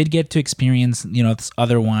 So I did get to experience, this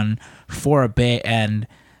other one for a bit. And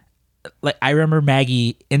like, I remember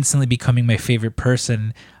Maggie instantly becoming my favorite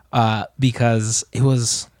person because it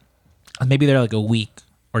was maybe there like a week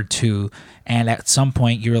or two. And at some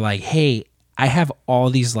point you were like, hey, I have all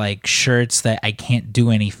these like shirts that I can't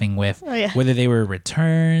do anything with, whether they were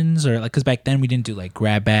returns or like, because back then we didn't do like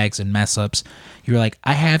grab bags and mess ups. You were like,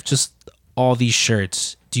 I have just all these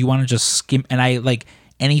shirts. Do you want to just skim? And I like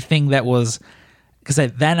anything that was, because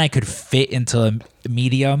then I could fit into a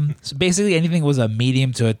medium. So basically anything was a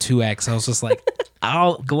medium to a 2X. I was just like,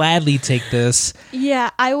 I'll gladly take this.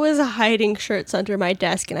 Yeah, I was hiding shirts under my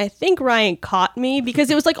desk, and I think Ryan caught me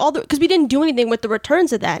because it was like because we didn't do anything with the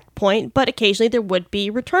returns at that point, but occasionally there would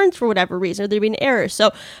be returns for whatever reason, or there'd be an error.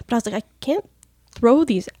 So, but I was like, I can't throw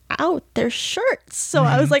these out. They're shirts. So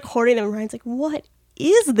I was like hoarding them, and Ryan's like, what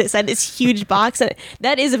is this? I had this huge box, and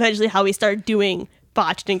that is eventually how we started doing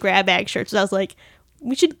botched and grab bag shirts. So I was like,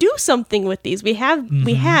 we should do something with these. We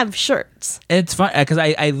have shirts. It's fun because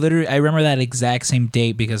I remember that exact same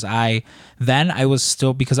date because I was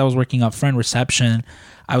still, because I was working up front reception,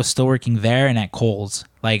 I was still working there and at Kohl's.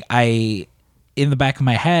 Like in the back of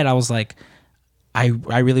my head, I was like, I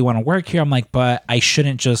really want to work here. I'm like, but I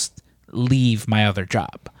shouldn't just leave my other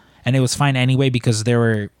job. And it was fine anyway because they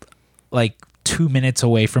were like 2 minutes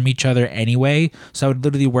away from each other anyway. So I would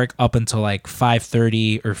literally work up until like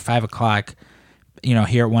 5:30 or 5 o'clock.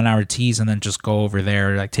 Here at 1 hour teas, and then just go over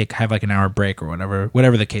there, like have like an hour break or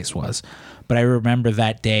whatever the case was. But I remember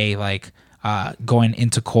that day, like going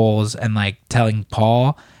into Kohl's and like telling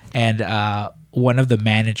Paul and one of the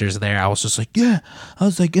managers there, I was just like, yeah. I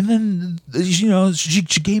was like, and then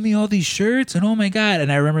she gave me all these shirts, and oh my god.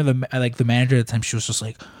 And I remember the manager at the time, she was just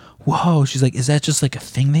like, whoa, she's like, is that just like a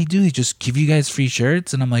thing they do? They just give you guys free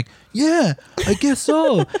shirts? And I'm like, yeah, I guess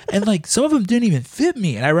so. And like some of them didn't even fit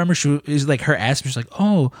me. And I remember she was like, her asked me, she's like,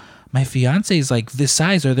 oh, my fiance is like this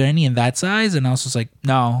size. Are there any in that size? And I was just like,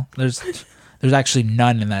 no, there's actually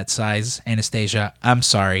none in that size, Anastasia. I'm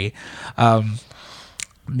sorry.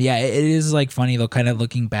 Yeah, it is like funny though, kind of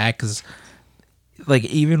looking back, because like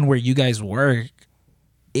even where you guys work,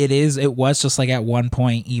 it was just like at one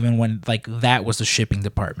point, even when like that was the shipping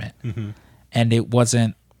department, and it was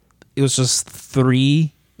just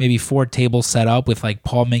 3, maybe 4 tables set up with like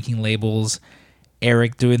Paul making labels,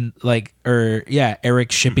 Eric doing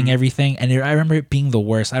Eric shipping everything. And I remember it being the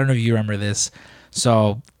worst. I don't know if you remember this.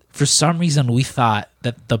 So for some reason we thought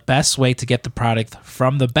that the best way to get the product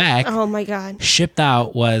from the back, oh my god, shipped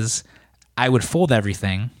out was I would fold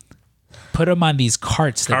everything, put them on these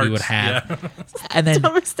carts that we would have, and then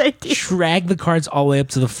drag the carts all the way up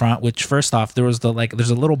to the front, which first off, there's a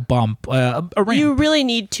little bump, a ramp. You really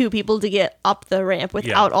need 2 people to get up the ramp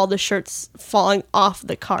without all the shirts falling off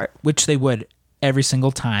the cart. Which they would every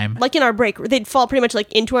single time. Like in our break, they'd fall pretty much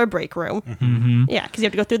like into our break room. Mm-hmm. Yeah, because you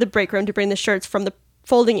have to go through the break room to bring the shirts from the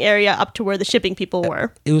folding area up to where the shipping people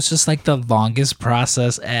were. It was just like the longest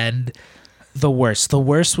process and the worst. The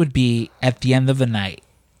worst would be at the end of the night.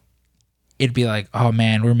 It'd be like, oh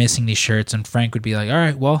man, we're missing these shirts, and Frank would be like, all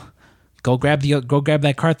right, well, go grab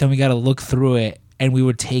that cart. Then we got to look through it, and we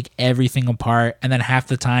would take everything apart, and then half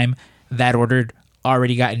the time that ordered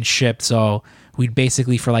already gotten shipped, so we'd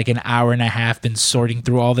basically for like an hour and a half been sorting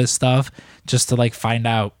through all this stuff just to like find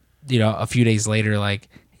out, a few days later, like,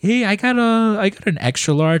 hey, I got an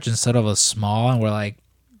extra large instead of a small, and we're like,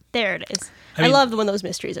 there it is. I mean, I love when those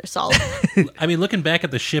mysteries are solved. I mean, looking back at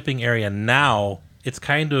the shipping area now, it's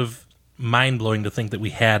kind of mind-blowing to think that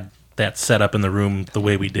we had that set up in the room the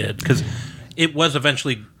way we did, because it was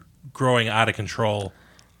eventually growing out of control.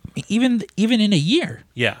 even in a year.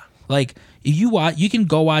 Yeah. Like you can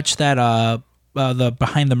go watch that the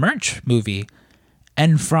Behind the Merch movie,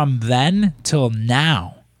 and from then till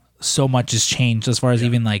now, so much has changed as far as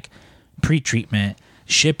even like pre-treatment,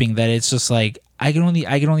 shipping, that it's just like I can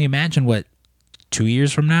only imagine what 2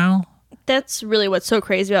 years from now. That's really what's so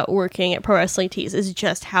crazy about working at Pro Wrestling Tees is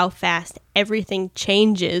just how fast everything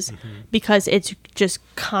changes because it's just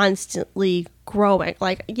constantly growing.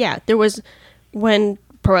 Like, yeah, there was when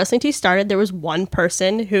Pro Wrestling Tees started, there was one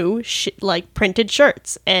person who printed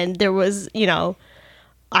shirts, and there was,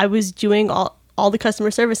 I was doing all the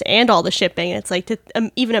customer service and all the shipping. It's like to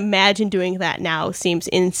even imagine doing that now seems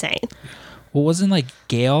insane. Well, wasn't like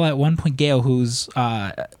Gail at one point? Gail, who's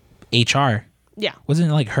HR. Yeah. Wasn't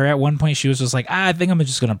it like her at one point? She was just like, I think I'm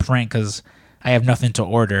just gonna print because I have nothing to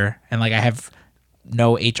order and like I have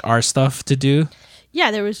no HR stuff to do.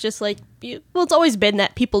 Yeah, there was just like, well, it's always been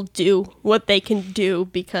that people do what they can do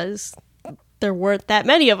because there weren't that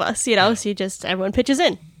many of us, so everyone pitches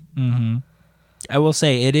in. Mm-hmm. I will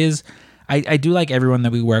say it is. I do like everyone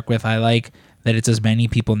that we work with. I like that it's as many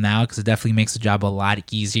people now because it definitely makes the job a lot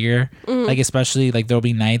easier. Like especially like there'll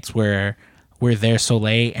be nights where we're there so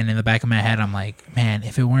late, and in the back of my head, I'm like, man,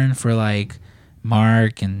 if it weren't for like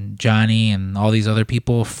Mark and Johnny and all these other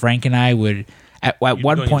people, Frank and I would at one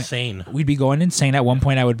point insane. We'd be going insane. At one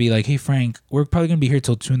point, I would be like, hey Frank, we're probably gonna be here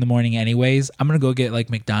till 2 a.m. anyways. I'm gonna go get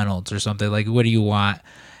like McDonald's or something. Like, what do you want?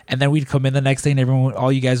 And then we'd come in the next day, and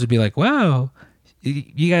all you guys would be like, wow,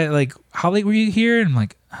 you got like, how late were you here? And I'm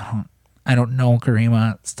like, I don't know,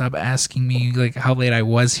 Karima. Stop asking me like how late I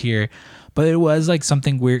was here. But it was like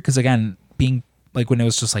something weird because again, being like when it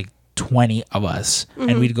was just like 20 of us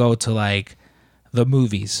and we'd go to like the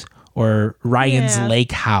movies or Ryan's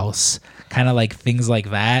Lake House, kind of like things like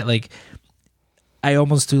that. Like I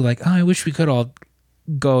almost do like, I wish we could all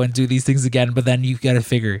go and do these things again. But then you got to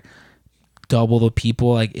figure double the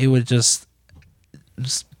people. Like it would just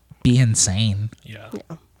be insane. Yeah.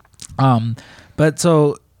 But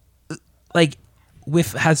so like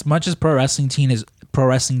with as much as Pro Wrestling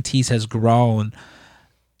Tees has grown,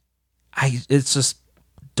 it's just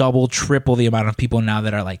double, triple the amount of people now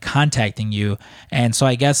that are like contacting you. And so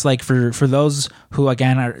I guess like for those who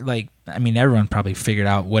again are like, I mean, everyone probably figured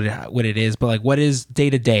out what it is, but like what is day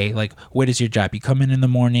to day? Like what is your job? You come in the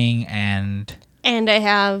morning and I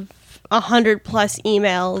have 100+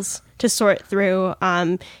 emails to sort through,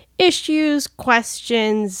 issues,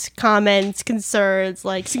 questions, comments, concerns,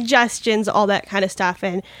 like suggestions, all that kind of stuff.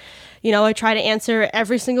 And I try to answer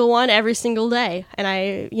every single one every single day.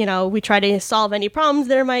 And we try to solve any problems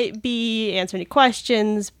there might be, answer any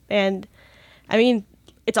questions. And I mean,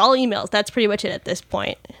 it's all emails. That's pretty much it at this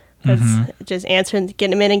point. It's just answering,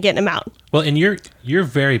 getting them in and getting them out. Well, and you're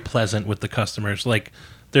very pleasant with the customers. Like,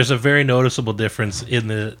 there's a very noticeable difference in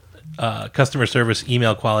the customer service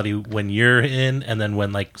email quality when you're in and then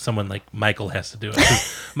when like someone like Michael has to do it.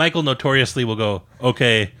 'Cause Michael notoriously will go,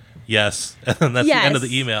 okay, yes, and then that's the end of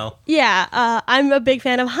the email. Yeah, I'm a big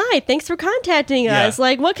fan of, hi, thanks for contacting us.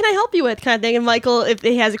 Like, what can I help you with kind of thing. And Michael, if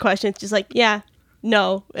he has a question, it's just like, yeah,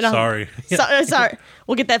 no. And sorry. Sorry.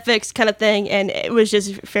 We'll get that fixed kind of thing. And it was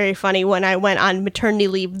just very funny when I went on maternity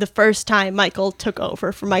leave the first time Michael took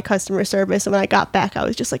over for my customer service. And when I got back, I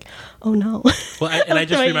was just like, oh no. Well,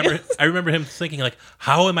 I remember him thinking like,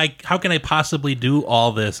 how can I possibly do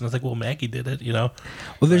all this? And I was like, well, Maggie did it, Well,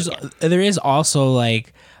 there is also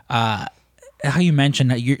like, how you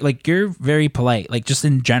mentioned that you're very polite, like just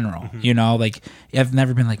in general, like I've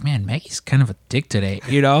never been like, man, Maggie's kind of a dick today,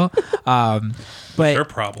 but her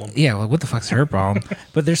problem. Yeah, well, what the fuck's her problem?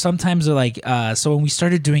 But there's sometimes like, so when we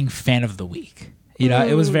started doing Fan of the Week,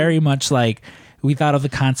 it was very much like we thought of the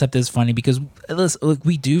concept as funny because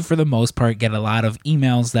we do for the most part get a lot of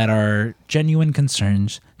emails that are genuine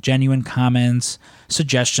concerns, genuine comments,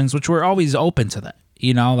 suggestions, which we're always open to that,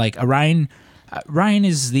 like Orion. Ryan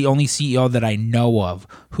is the only CEO that I know of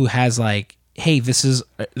who has like, hey, this is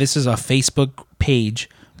a Facebook page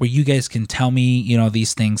where you guys can tell me, you know,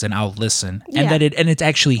 these things and I'll listen. Yeah. And it's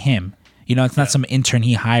actually him. You know, it's not some intern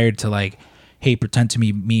he hired to like, hey, pretend to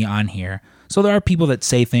be me on here. So there are people that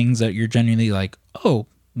say things that you're genuinely like, oh,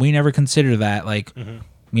 we never considered that. Like,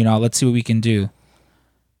 you know, let's see what we can do.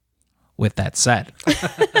 With that said,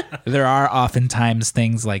 there are oftentimes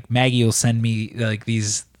things like Maggie will send me like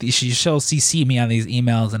she'll CC me on these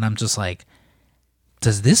emails, and I'm just like,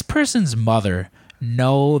 does this person's mother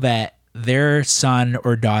know that their son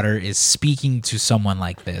or daughter is speaking to someone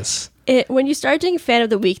like this? When you started doing Fan of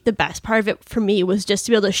the Week, the best part of it for me was just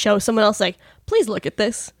to be able to show someone else, like, please look at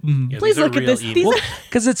this. Yeah, Please these are look at real this. emails. These are,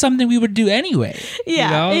 Because it's something we would do anyway. yeah,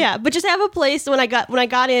 you know? yeah. But just have a place when I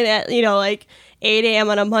got in at, you know, like 8 a.m.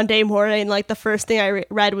 on a Monday morning, like the first thing I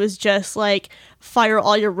read was just like, fire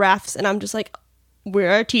all your refs. And I'm just like,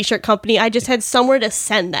 we're a t-shirt company. I just had somewhere to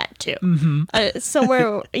send that to.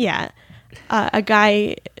 Somewhere, yeah. A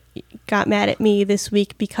guy got mad at me this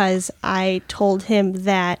week because I told him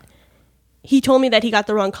that he told me that he got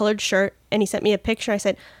the wrong colored shirt, and he sent me a picture. I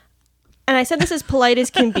said this as polite as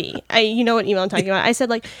can be. You know what email I'm talking about. I said,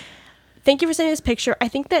 like, thank you for sending this picture. I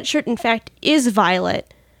think that shirt, in fact, is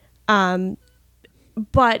violet.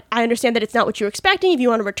 But I understand that it's not what you were expecting. If you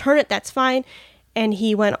want to return it, that's fine. And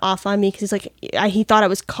he went off on me because he's like, he thought I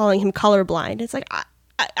was calling him colorblind. It's like,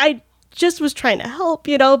 I just was trying to help,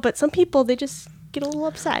 you know, but some people, they just get a little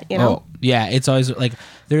upset, you know? Oh, yeah. It's always like,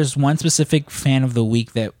 there's one specific Fan of the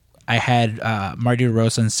Week that I had Marty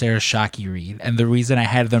DeRosa and Sarah Shockey read. And the reason I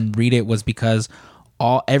had them read it was because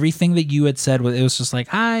everything that you had said, it was just like,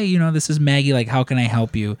 hi, you know, this is Maggie. Like, how can I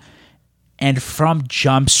help you? And from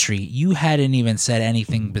Jump Street, you hadn't even said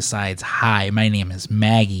anything besides, hi, my name is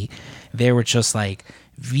Maggie. They were just like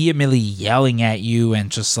vehemently yelling at you and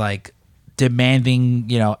just like demanding,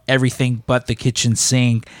 you know, everything but the kitchen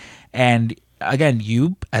sink. And again,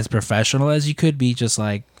 you, as professional as you could be, just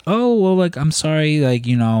like, oh, well, like, I'm sorry, like,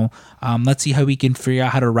 you know, let's see how we can figure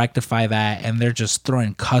out how to rectify that. And they're just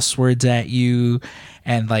throwing cuss words at you.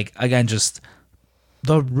 And like, again, just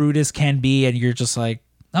the rudest can be. And you're just like,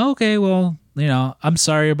 oh, okay, well, you know, I'm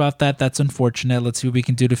sorry about that. That's unfortunate. Let's see what we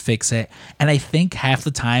can do to fix it. And I think half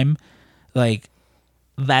the time, like,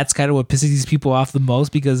 that's kind of what pisses these people off the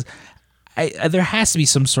most, because there has to be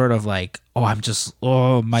some sort of like,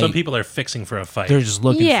 some people are fixing for a fight. They're just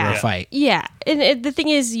looking for a fight. Yeah. And the thing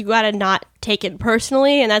is, you got to not take it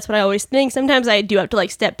personally. And that's what I always think. Sometimes I do have to like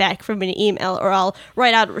step back from an email, or I'll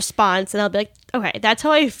write out a response and I'll be like, okay, that's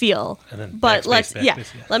how I feel. And then but backspace.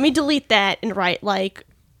 let me delete that and write like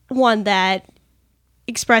one that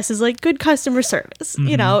expresses like good customer service,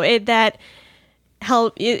 you know, that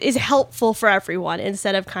is helpful for everyone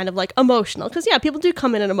instead of kind of like emotional. Because yeah, people do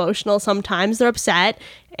come in and emotional sometimes. They're upset,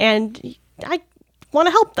 and I want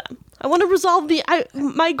to help them. I want to resolve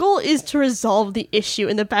my goal is to resolve the issue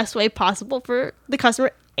in the best way possible for the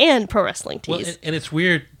customer and Pro Wrestling Tees. Well, and it's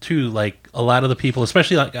weird too, like a lot of the people,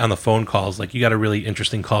 especially like on the phone calls, like you got a really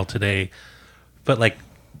interesting call today, but like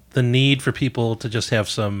the need for people to just have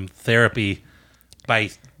some therapy by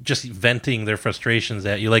just venting their frustrations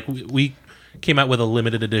at you. Like we came out with a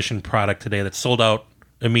limited edition product today that sold out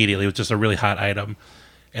immediately. It was just a really hot item.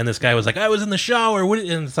 And this guy was like, I was in the shower.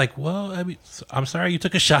 And it's like, well, I mean, I'm sorry you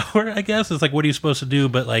took a shower, I guess. It's like, what are you supposed to do?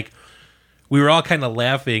 But like, we were all kind of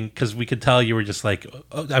laughing because we could tell you were just like,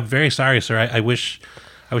 oh, I'm very sorry, sir. I wish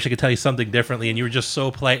I could tell you something differently. And you were just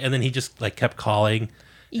so polite. And then he just like kept calling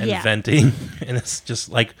and venting. And it's just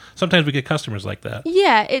like, sometimes we get customers like that.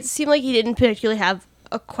 Yeah, it seemed like he didn't particularly have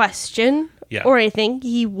a question or anything.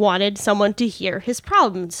 He wanted someone to hear his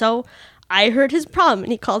problem. So I heard his problem,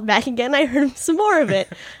 and he called back again. I heard some more of it.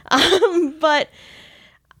 But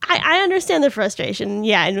I understand the frustration.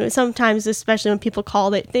 Yeah, and sometimes, especially when people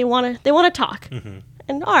call, they want to talk. Mm-hmm.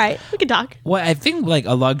 And all right, we can talk. Well, I think like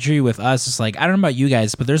a luxury with us is like, I don't know about you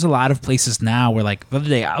guys, but there's a lot of places now where like the other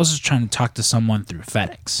day I was just trying to talk to someone through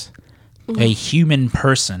FedEx, a human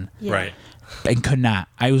person, right? And could not.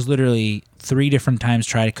 I was literally 3 different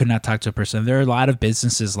times could not talk to a person. There are a lot of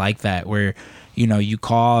businesses like that where, you know, you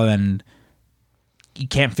call and you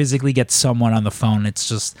can't physically get someone on the phone. It's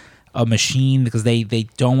just a machine because they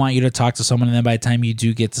don't want you to talk to someone, and then by the time you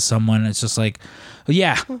do get to someone, it's just like, fuck,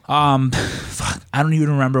 I don't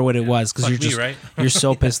even remember what it was because you're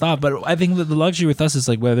so pissed off. But I think that the luxury with us is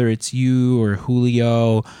like whether it's you or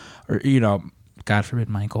Julio or, you know, God forbid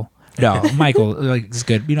Michael. No, Michael, like, it's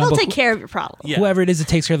good. You know, he'll take care of your problem. Yeah. Whoever it is that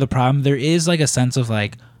takes care of the problem, there is like a sense of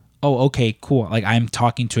like, oh, okay, cool. Like I'm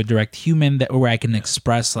talking to a direct human where I can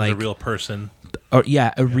express like a real person. or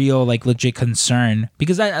a real like legit concern,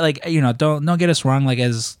 because I like, don't get us wrong, like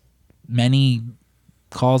as many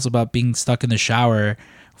calls about being stuck in the shower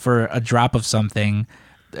for a drop of something,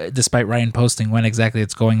 despite Ryan posting when exactly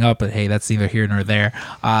it's going up, but hey, that's neither here nor there.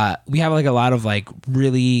 We have like a lot of like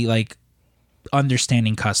really like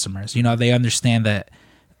understanding customers. They understand that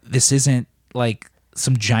this isn't like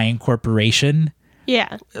some giant corporation.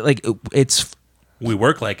 Yeah. Like we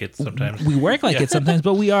work like it sometimes. We work like it sometimes,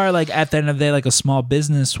 but we are like at the end of the day like a small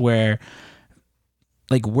business where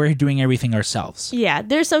like we're doing everything ourselves. Yeah,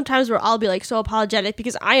 there's some times where I'll be like so apologetic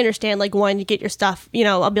because I understand like wanting to get your stuff,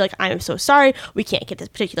 I'll be like, I'm so sorry, we can't get this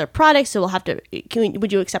particular product, so we'll have to,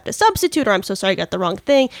 would you accept a substitute, or I'm so sorry I got the wrong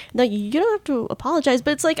thing. No, you don't have to apologize,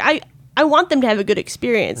 but it's like I want them to have a good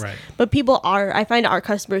experience. Right. But I find our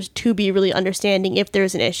customers to be really understanding if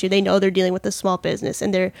there's an issue. They know they're dealing with a small business,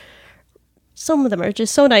 and some of them are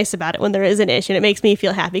just so nice about it when there is an issue, and it makes me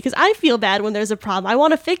feel happy because I feel bad when there's a problem. I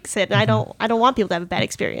want to fix it, and I don't want people to have a bad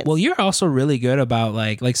experience. Well, you're also really good about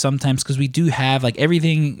like sometimes, because we do have like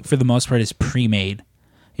everything for the most part is pre-made.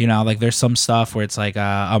 Like there's some stuff where it's like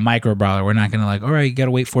a micro brawler. We're not gonna like, all right, you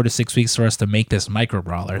gotta wait 4 to 6 weeks for us to make this micro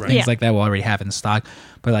brawler. Right. Things like that we'll already have in stock.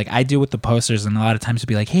 But like I deal with the posters, and a lot of times it'll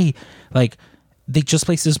be like, hey, like they just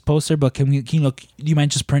placed this poster, but can do you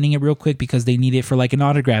mind just printing it real quick because they need it for like an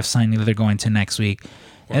autograph signing that they're going to next week.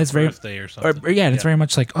 Or and it's very birthday or something. and it's very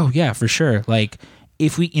much like, oh yeah, for sure. Like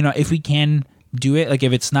if we can do it, like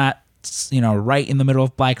if it's not right in the middle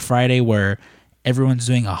of Black Friday where everyone's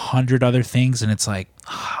doing 100 other things and it's like,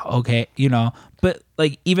 okay, but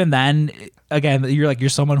like even then, again, you're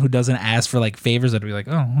someone who doesn't ask for like favors. I'd be like,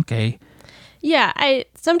 oh, okay. Yeah,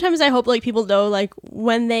 sometimes I hope like people know like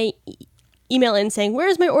when they email in saying,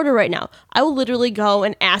 where's my order right now? I will literally go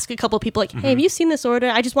and ask a couple people like, hey, have you seen this order?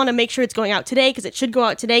 I just want to make sure it's going out today because it should go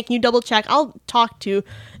out today. Can you double check? I'll talk to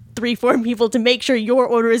 3-4 people to make sure your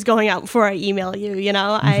order is going out before I email you.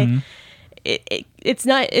 It's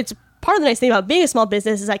part of the nice thing about being a small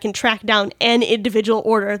business is I can track down an individual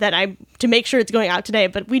order to make sure it's going out today.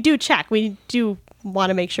 But we do check. We do want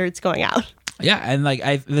to make sure it's going out. Yeah, and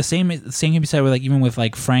like the same can be said with like even with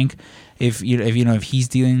like Frank, if he's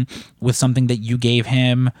dealing with something that you gave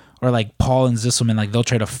him, or like Paul and Zisselman, like they'll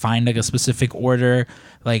try to find like a specific order.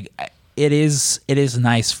 Like it is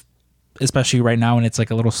nice, especially right now when it's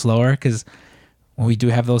like a little slower, because when we do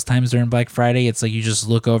have those times during Black Friday, it's like you just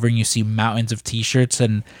look over and you see mountains of T-shirts,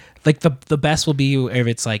 and like the best will be if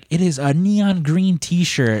it's like it is a neon green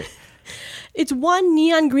T-shirt. It's one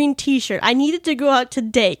neon green T-shirt. I need it to go out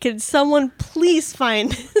today. Could someone please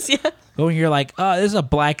find this? Yeah. But when you're like, oh, this is a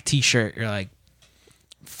black T-shirt, you're like,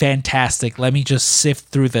 fantastic. Let me just sift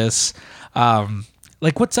through this.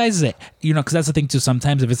 Like, what size is it? Because that's the thing too.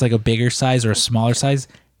 Sometimes if it's like a bigger size or a smaller size,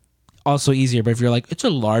 also easier. But if you're like, it's a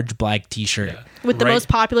large black T-shirt with the most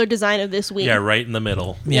popular design of this week. Yeah, right in the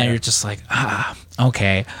middle. Yeah, you're just like,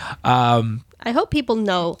 okay. I hope people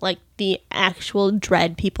know like the actual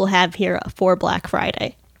dread people have here for Black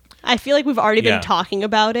Friday. I feel like we've already been talking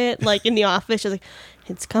about it, like in the office, just like,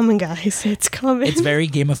 it's coming, guys, it's coming. It's very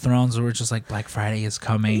Game of Thrones, where we're just like, Black Friday is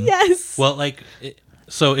coming. Yes. Well, like,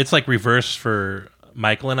 so it's like reverse for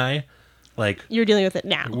Michael and I. Like, you're dealing with it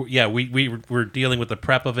now. Yeah, we're dealing with the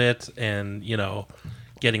prep of it, and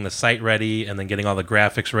getting the site ready, and then getting all the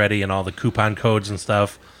graphics ready, and all the coupon codes and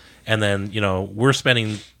stuff. And then, we're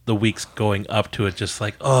spending the weeks going up to it just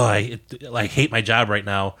like, oh, I hate my job right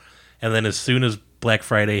now. And then as soon as Black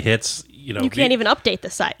Friday hits, you can't even update the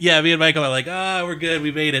site. Yeah, me and Michael are like, we're good.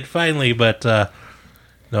 We made it finally. But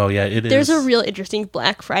no, yeah, it is. There's a real interesting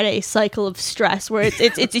Black Friday cycle of stress where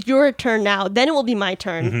it's your turn now. Then it will be my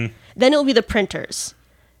turn. Mm-hmm. Then it will be the printers.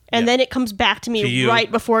 And then it comes back to me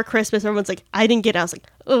right before Christmas. Everyone's like, I didn't get it. I was like,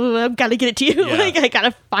 oh, I've got to get it to you. Yeah. Like, I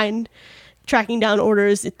got to tracking down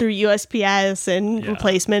orders through USPS and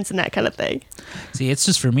replacements and that kind of thing. See, it's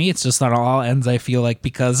just for me, it's just on all ends. I feel like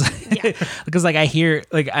because like I hear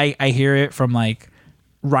it from like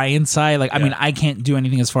Ryan's side. Like I mean, I can't do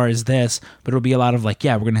anything as far as this, but it'll be a lot of like,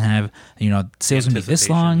 we're gonna have sales gonna be this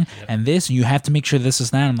long and this, and you have to make sure this is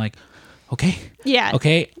that. I'm like, okay,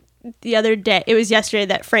 The other day, it was yesterday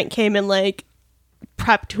that Frank came and like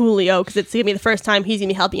prepped Julio because it's gonna be the first time he's gonna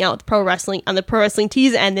be helping out with pro wrestling on the Pro Wrestling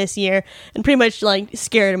Tees end this year, and pretty much like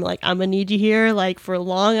scared him like, I'm gonna need you here like for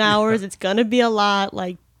long hours. It's gonna be a lot.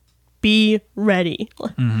 Like, be ready.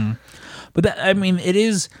 Mm-hmm. But that, I mean, it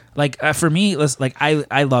is like for me, like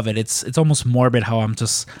I love it. It's almost morbid how I'm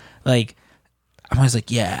just like, I'm always like,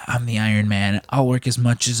 yeah, I'm the Iron Man. I'll work as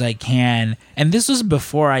much as I can. And this was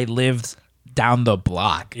before I lived down the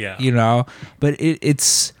block. But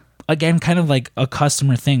it's again kind of like a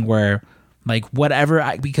customer thing where like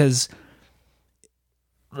whatever because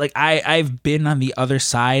like I've been on the other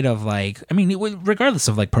side of like, I mean, regardless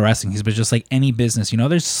of like pro wrestling, but just like any business, you know,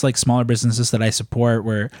 there's just like smaller businesses that I support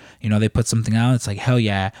where, you know, they put something out. It's like, hell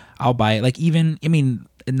yeah, I'll buy it. Like even, I mean,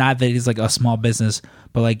 not that he's like a small business,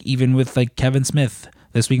 but like even with like Kevin Smith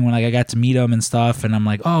this week when like I got to meet him and stuff, and I'm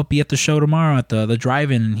like, oh, I'll be at the show tomorrow at the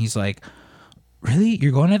drive-in, and he's like, really?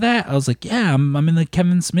 You're going to that? I was like, yeah, I'm in the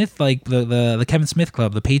Kevin Smith, like the Kevin Smith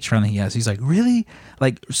Club, the Patreon that he has. He's like, really?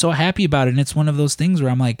 Like, so happy about it. And it's one of those things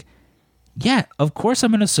where I'm like, yeah, of course I'm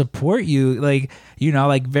going to support you. Like, you know,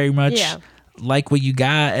 like very much like what you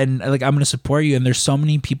got. And like, I'm going to support you. And there's so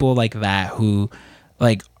many people like that who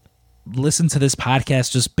like listen to this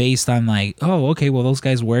podcast just based on like, oh, okay, well, those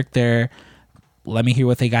guys work there. Let me hear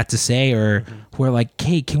what they got to say. Or who are like,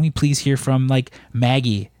 hey, can we please hear from like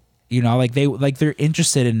Maggie? You know, like they're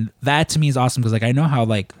interested in that. To me is awesome because like I know how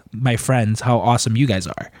like my friends, how awesome you guys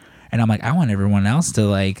are, and I'm like, I want everyone else to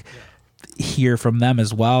like hear from them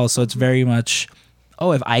as well. So it's very much,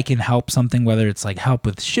 oh, if I can help something, whether it's like help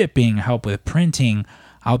with shipping, help with printing,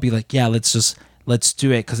 I'll be like, yeah, let's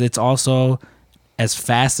do it, because it's also as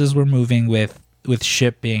fast as we're moving with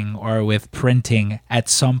shipping or with printing. At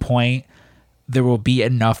some point, there will be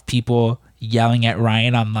enough people yelling at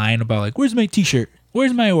Ryan online about like, where's my T-shirt?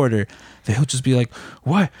 Where's my order? They'll just be like,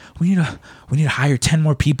 what? We need to hire 10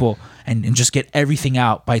 more people and just get everything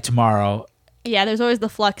out by tomorrow. Yeah, there's always the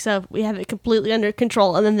flux of we have it completely under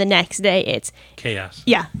control, and then the next day it's chaos.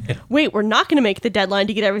 Yeah. Wait, we're not going to make the deadline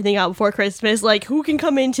to get everything out before Christmas. Like, who can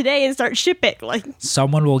come in today and start shipping? Like,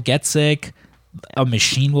 someone will get sick, a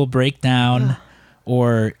machine will break down,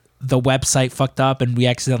 or the website fucked up and we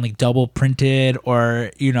accidentally double printed,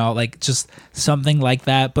 or, you know, like just something like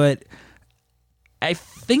that. But I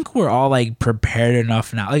think we're all like prepared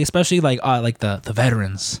enough now, like especially like the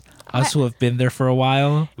veterans, us who have been there for a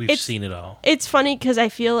while. We've seen it all. It's funny because I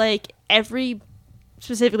feel like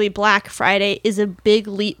specifically Black Friday is a big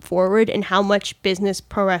leap forward in how much business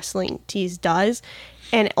Pro Wrestling Tees does.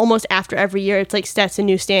 And almost after every year, it's like sets a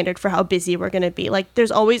new standard for how busy we're going to be. Like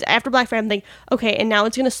there's always, after Black Friday, I'm thinking, okay, and now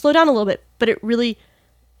it's going to slow down a little bit, but it really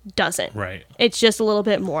doesn't. Right. It's just a little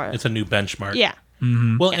bit more. It's a new benchmark. Yeah.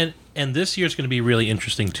 Mm-hmm. Well, and this year's going to be really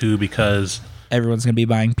interesting too, because everyone's going to be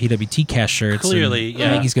buying PWT Cast shirts. Clearly,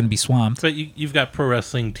 yeah. Maggie's going to be swamped. But you've got Pro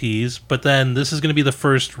Wrestling Tees, but then this is going to be the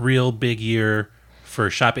first real big year for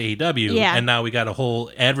Shop AEW, and now we got a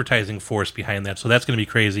whole advertising force behind that, so that's going to be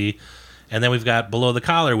crazy. And then we've got Below the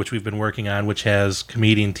Collar, which we've been working on, which has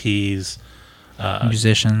comedian tees,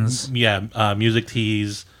 musicians, music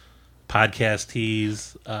tees, podcast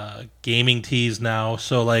tees, gaming tees now.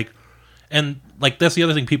 So like, and like that's the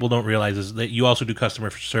other thing people don't realize is that you also do customer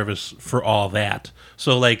service for all that.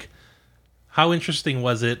 So like, how interesting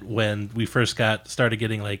was it when we first started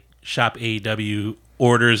getting like Shop AEW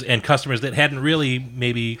orders and customers that hadn't really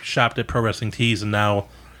maybe shopped at Pro Wrestling Tees, and now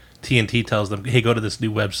TNT tells them, hey, go to this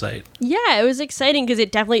new website. Yeah, it was exciting because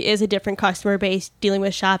it definitely is a different customer base dealing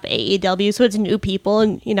with Shop AEW, so it's new people,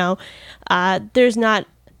 and, you know, there's not,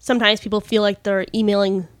 sometimes people feel like they're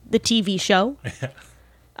emailing the TV show.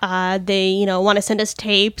 They, you know, want to send us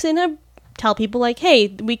tapes, and tell people, like, hey,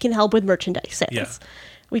 we can help with merchandise sales. Yeah.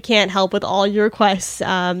 We can't help with all your requests,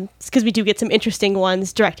 because we do get some interesting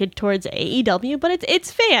ones directed towards AEW, but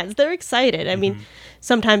it's fans. They're excited. I mean,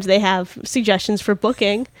 sometimes they have suggestions for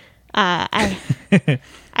booking. I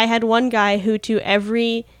had one guy who, to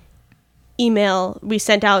every email we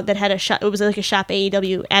sent out that had it was like a Shop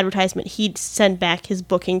AEW advertisement, he'd send back his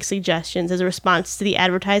booking suggestions as a response to the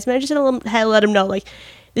advertisement. I just had to let him know, like,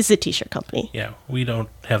 this is a t-shirt company. Yeah, we don't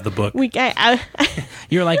have the book.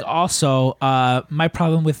 You're like, also, my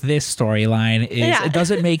problem with this storyline is it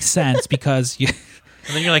doesn't make sense because you...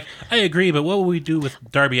 And then you're like, I agree, but what will we do with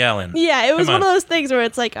Darby Allin? Yeah, it was one of those things where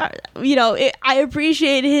it's like, you know, I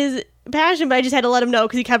appreciate his passion, but I just had to let him know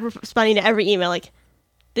because he kept responding to every email like,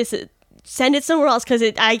 send it somewhere else because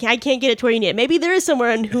I can't get it to where you need it. Maybe there is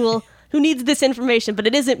someone who needs this information, but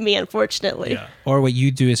it isn't me, unfortunately. Yeah. Or what you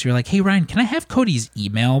do is you're like, hey, Ryan, can I have Cody's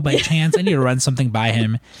email by chance? I need to run something by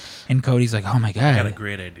him. And Cody's like, oh my God. I got a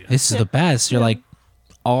great idea. This is the best. You're like,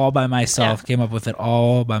 all by myself. Came up with it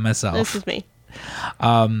all by myself. This is me.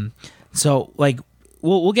 So like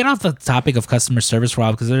we'll get off the topic of customer service for a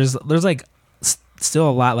while, because there's like still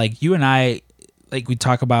a lot, like you and I, like we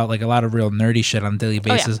talk about like a lot of real nerdy shit on a daily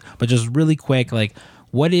basis. But just really quick, like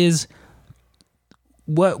what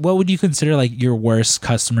would you consider like your worst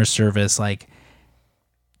customer service like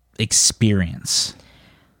experience?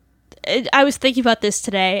 I was thinking about this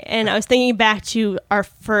today, and I was thinking back to our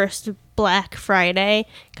first Black Friday,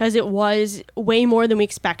 because it was way more than we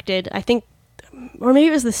expected. I think, or maybe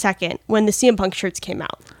it was the second, when the CM Punk shirts came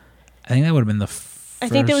out. I think that would have been the I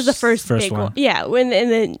think that was the first big one. one. Yeah, and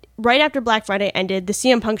then right after Black Friday ended, the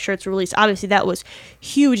CM Punk shirts were released. Obviously, that was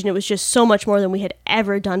huge, and it was just so much more than we had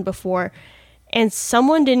ever done before. And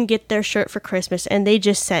someone didn't get their shirt for Christmas, and they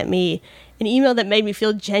just sent me an email that made me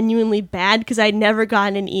feel genuinely bad because I'd never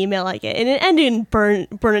gotten an email like it, and it ended in burn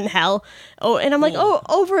in hell. Oh, and I'm like,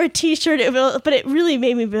 over a T-shirt, but it really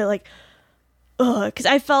made me feel like, ugh, because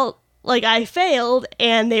I felt like I failed,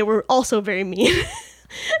 and they were also very mean.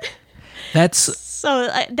 So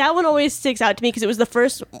that one always sticks out to me because it was the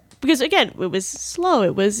first. Because again, it was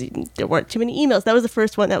slow. There weren't too many emails. That was the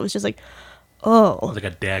first one that was just like, oh, It was like a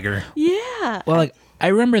dagger. yeah. Well, like I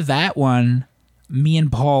remember that one. Me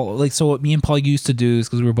and Paul, like, so what me and Paul used to do is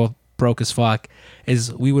because we were both broke as fuck,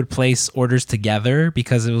 is we would place orders together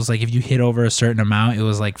because it was like if you hit over a certain amount, it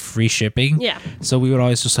was like free shipping. Yeah. So we would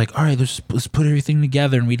always just like, all right, let's put everything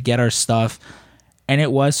together, and we'd get our stuff, and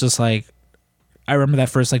it was just like, I remember that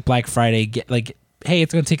first like Black Friday, like, hey,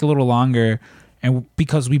 it's gonna take a little longer, and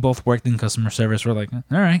because we both worked in customer service, we're like, all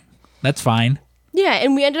right, that's fine. Yeah,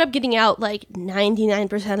 and we ended up getting out like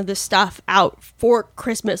 99% of the stuff out for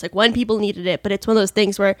Christmas, like when people needed it. But it's one of those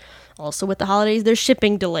things where also with the holidays, there's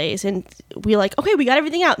shipping delays. And we like, okay, we got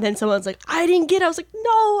everything out. And then someone's like, I didn't get it. I was like,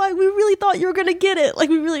 no, we really thought you were going to get it. Like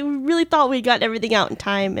we really thought we got everything out in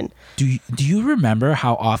time. And Do you remember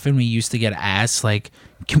how often we used to get asked, like,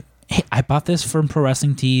 hey, I bought this from Pro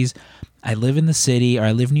Wrestling Tees. I live in the city, or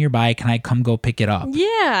I live nearby. Can I come go pick it up?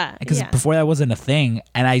 yeah. Because yeah. before that wasn't a thing.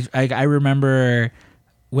 And I remember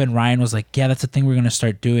when Ryan was like, yeah, that's the thing we're going to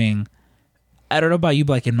start doing. I don't know about you,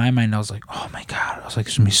 but like in my mind, I was like, oh my God. I was like,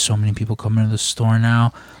 there's going to be so many people coming to the store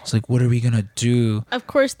now. I was like, what are we going to do? Of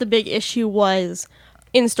course, the big issue was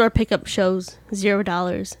in-store pickup shows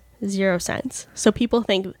 $0, 0 cents. So people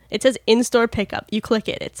think it says in-store pickup. You click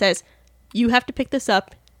it. It says you have to pick this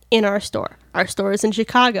up in our store. Our store is in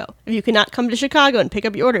Chicago. If you cannot come to Chicago and pick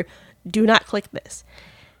up your order, do not click this.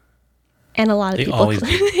 And a lot of They people always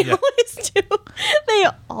click. do. They Yeah. always do. They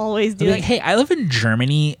always do. Like, Like, hey, I live in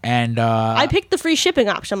Germany, and I picked the free shipping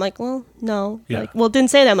option. I'm like, well, no. Yeah. Like, well, it didn't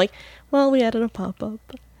say that. I'm like, well, we added a pop-up.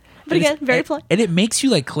 But again, very polite. and it makes you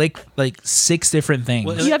like click like 6 different things.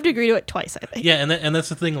 Well, You have to agree to it twice, I think. Yeah, and that's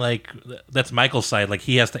the thing. Like, that's Michael's side. Like,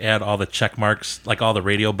 he has to add all the check marks, like all the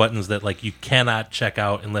radio buttons that like you cannot check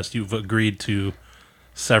out unless you've agreed to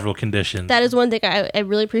several conditions. That is one thing I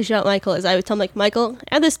really appreciate about Michael is I would tell him, like, Michael,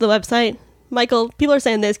 add this to the website. Michael, people are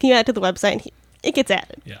saying this. Can you add it to the website? And it gets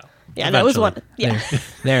added. yeah, Yeah, that was one. Eventually. Yeah.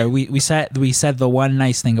 There, we said the one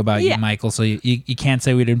nice thing about Yeah. you, Michael. So you can't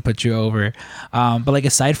say we didn't put you over. But like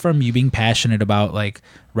aside from you being passionate about like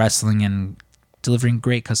wrestling and delivering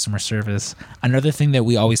great customer service, another thing that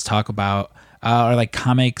we always talk about are like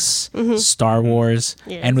comics, Star Wars,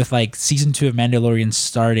 Yes. and with like season 2 of Mandalorian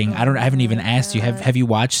starting. I haven't even asked you. Have you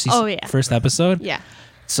watched Oh, yeah. first episode? Yeah.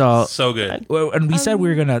 So. So good. Well, and we said we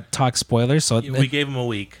were gonna talk spoilers, so We gave him a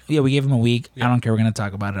week. yeah, we gave him a week. I don't care. We're gonna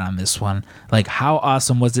talk about it on this one. Like, how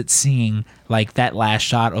awesome was it seeing like that last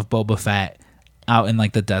shot of Boba Fett out in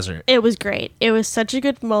like the desert? It was great. It was such a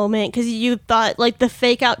good moment because you thought, like, the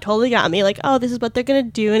fake out totally got me. Like, oh, this is what they're going to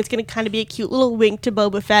do, and it's going to kind of be a cute little wink to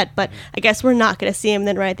Boba Fett, but I guess we're not going to see him. And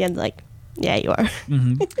then right at the end, like, yeah, you are.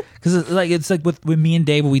 Because like it's like with me and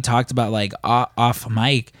Dave, we talked about like off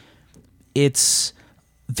mic. It's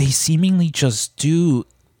they seemingly just do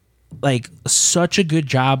like such a good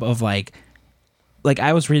job of like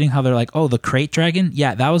I was reading how they're like, oh, the crate dragon,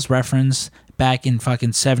 yeah, that was referenced back in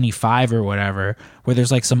fucking 75 or whatever, where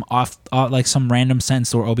there's like some like some random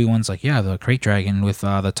sentence where Obi-Wan's like, yeah, the crate dragon with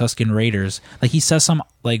the Tusken Raiders, like he says some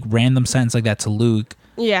like random sentence like that to Luke.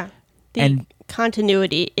 Yeah. The And-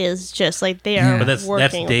 continuity is just like they Yeah. are But that's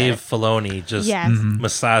working with Dave it. Filoni just Yes.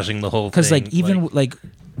 massaging the whole thing. Because like even like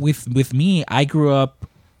with me, I grew up.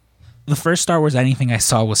 The first Star Wars anything I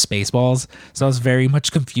saw was Spaceballs, so I was very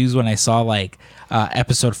much confused when I saw like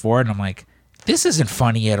Episode 4, and I'm like, this isn't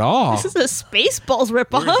funny at all. This is a Spaceballs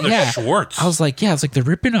ripoff. Where's the Yeah. Schwartz? I was like, yeah, it's like they're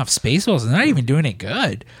ripping off Spaceballs and they're not even doing it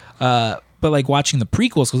good. But like watching the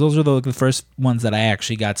prequels, because those are the first ones that I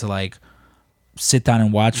actually got to like sit down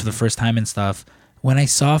and watch for the first time and stuff. When I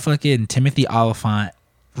saw fucking Timothy Oliphant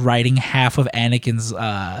writing half of Anakin's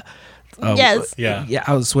Yes. Yeah. yeah,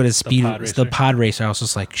 I was with his speed, pod the racer. pod racer. I was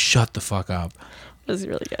just like, shut the fuck up. It was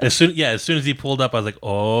really good. as soon as he pulled up, I was like,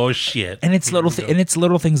 oh shit. And it's little and it's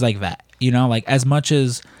little things like that, you know, like as much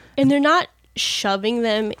as And they're not shoving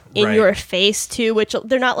them in Right. your face too, which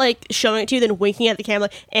they're not like showing it to you then winking at the camera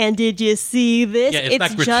like, and did you see this? yeah, it's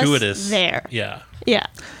not gratuitous. Just there. Yeah. Yeah.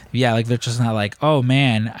 yeah, like they're just not like, oh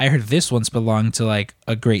man, I heard this once belonged to like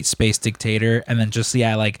a great space dictator, and then just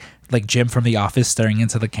like Jim from The Office staring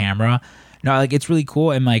into the camera. No, like it's really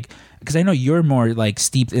cool, and like because I know you're more like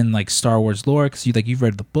steeped in like Star Wars lore because you've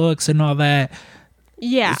read the books and all that.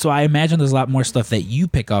 Yeah. So I imagine there's a lot more stuff that you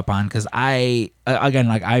pick up on because I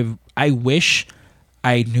wish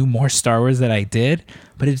I knew more Star Wars than I did,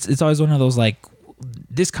 but it's always one of those like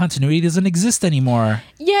this continuity doesn't exist anymore.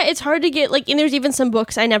 Yeah, it's hard to get like, and there's even some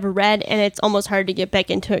books I never read, and it's almost hard to get back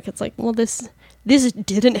into it. It's like, well, this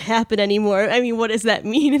didn't happen anymore. I mean, what does that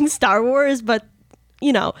mean in Star Wars? But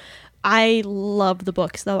I love the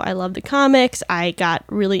books though. I love the comics. I got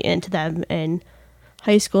really into them in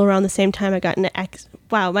high school around the same time I got into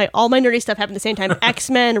all my nerdy stuff happened at the same time.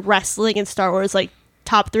 X-Men, wrestling, and Star Wars, like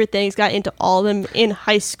top 3 things. Got into all of them in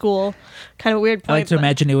high school. Kind of a weird point. I like to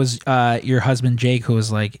imagine it was your husband Jake who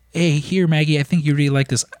was like, "Hey, here, Maggie, I think you really like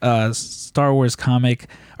this Star Wars comic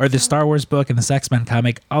or the Star Wars book and this X-Men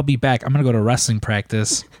comic. I'll be back. I'm gonna go to wrestling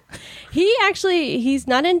practice." He's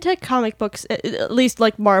not into comic books, at least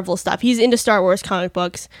like Marvel stuff. He's into Star Wars comic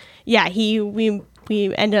books. Yeah, we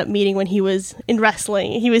ended up meeting when he was in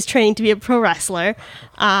wrestling. He was training to be a pro wrestler.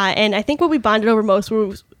 And I think what we bonded over most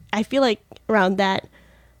was, I feel like around that,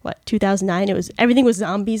 2009, everything was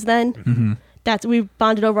zombies then. Mm-hmm. We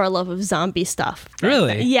bonded over our love of zombie stuff.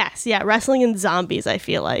 Really? Yes, yeah, wrestling and zombies, I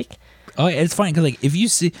feel like. Oh, it's funny because like if you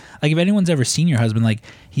see, like if anyone's ever seen your husband, like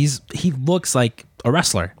he looks like a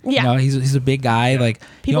wrestler. Yeah, he's a big guy. Like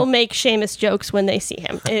people make Sheamus jokes when they see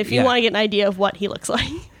him. If you want to get an idea of what he looks like.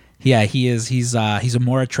 Yeah, he is. He's a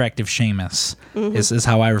more attractive Sheamus. Mm-hmm. Is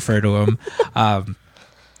how I refer to him.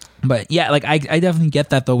 But yeah, like I definitely get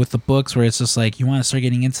that though with the books where it's just like you want to start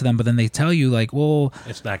getting into them, but then they tell you like, well,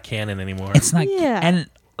 it's not canon anymore. It's not. Yeah. And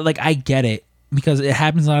like I get it because it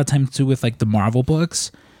happens a lot of times too with like the Marvel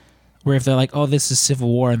books, where if they're like, oh, this is Civil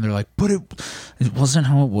War, and they're like, but it wasn't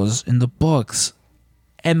how it was in the books,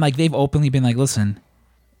 and like they've openly been like, listen,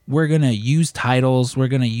 we're gonna use titles, we're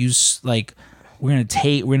gonna use like. We're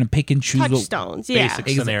gonna pick and choose touchstones, basic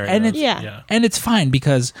scenarios, and it's fine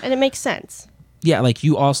because it makes sense. Yeah, like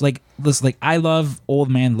you also like listen, like I love Old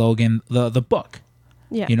Man Logan, the book.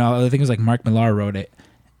 Yeah, I think it was like Mark Millar wrote it,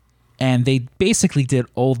 and they basically did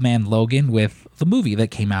Old Man Logan with the movie that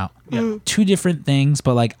came out. Yeah. 2 different things,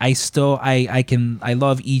 but like I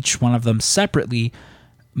love each one of them separately,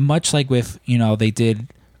 much like with they did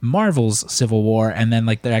Marvel's Civil War and then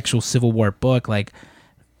like the actual Civil War book, like.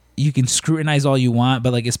 You can scrutinize all you want,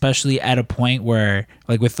 but like especially at a point where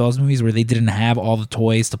like with those movies where they didn't have all the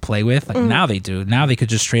toys to play with, like now they do. Now they could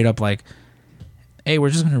just straight up like, hey,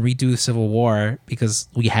 we're just gonna redo the Civil War because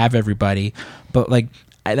we have everybody. But like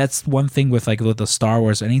that's one thing with like with the Star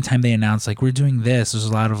Wars. Anytime they announce like we're doing this, there's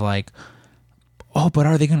a lot of like, oh, but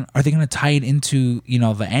are they gonna tie it into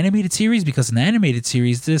the animated series because in the animated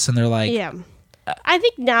series this, and they're like, yeah. I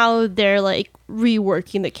think now they're like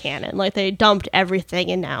reworking the canon. Like they dumped everything,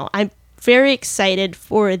 and now I'm very excited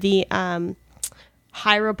for the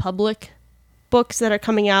High Republic books that are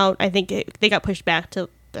coming out. I think they got pushed back to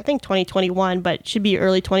 2021, but it should be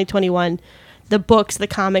early 2021. The books, the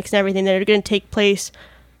comics, and everything that are going to take place,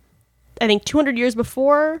 I think 200 years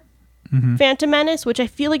before Phantom Menace, which I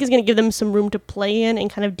feel like is going to give them some room to play in and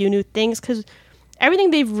kind of do new things because everything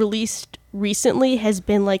they've released recently has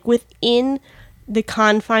been like within the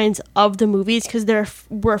confines of the movies because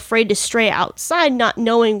we're afraid to stray outside, not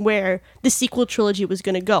knowing where the sequel trilogy was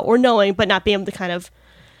going to go, or knowing but not being able to kind of.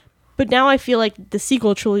 But now I feel like the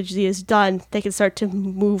sequel trilogy is done. They can start to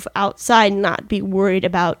move outside and not be worried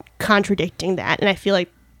about contradicting that, and I feel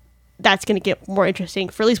like that's going to get more interesting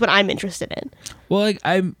for at least what I'm interested in. Well, like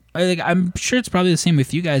I'm sure it's probably the same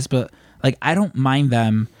with you guys, but like I don't mind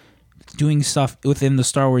them doing stuff within the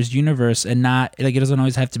Star Wars universe and not like it doesn't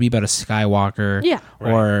always have to be about a Skywalker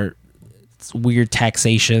or weird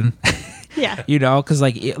taxation. Yeah. Because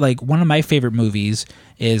like one of my favorite movies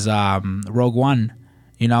is Rogue One.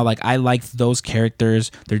 Like I like those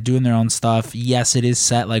characters. They're doing their own stuff. Yes, it is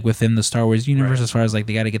set like within the Star Wars universe as far as like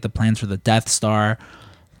they got to get the plans for the Death Star.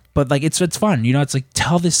 But like it's fun. It's like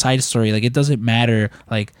tell this side story. Like it doesn't matter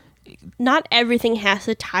like not everything has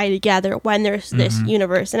to tie together when there's this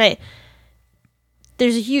universe, and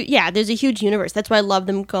there's a huge universe. That's why I love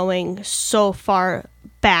them going so far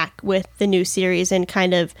back with the new series and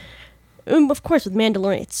kind of course with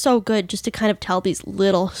Mandalorian. It's so good just to kind of tell these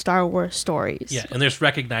little Star Wars stories. Yeah, and there's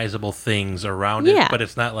recognizable things around it, but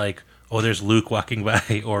it's not like, oh, there's Luke walking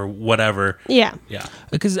by or whatever. Yeah.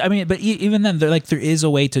 Because I mean, but even then, there is a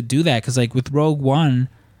way to do that. Because like with Rogue One,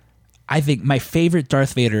 I think my favorite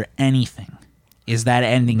Darth Vader anything is that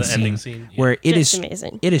ending scene where it is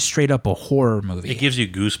amazing. It is straight up a horror movie. It gives you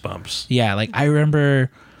goosebumps. Yeah, like I remember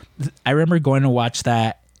going to watch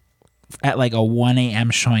that at like a 1 a.m.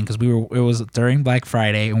 showing because it was during Black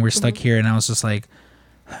Friday and we're stuck here, and I was just like,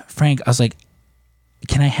 Frank, I was like,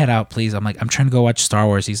 can I head out, please? I'm like, I'm trying to go watch Star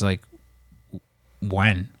Wars. He's like,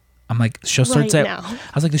 when? I'm like, the show starts Right at. now.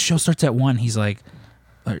 I was like, the show starts at 1. He's like,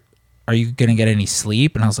 are you gonna get any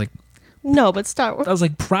sleep? And I was like, No, but Star Wars. I was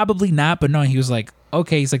like, probably not, but no. He was like,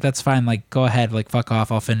 okay. He's like, that's fine. Like, go ahead. Like, fuck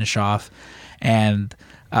off. I'll finish off. And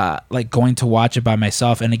like going to watch it by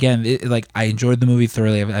myself. And again, like I enjoyed the movie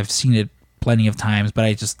thoroughly. I've seen it plenty of times, but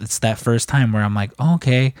it's that first time where I'm like, oh,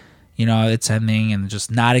 okay, you know, it's ending, and just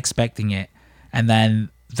not expecting it. And then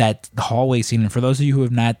that hallway scene. And for those of you who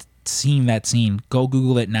have not seen that scene, go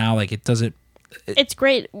Google it now. Like it doesn't. It's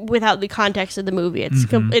great without the context of the movie. It's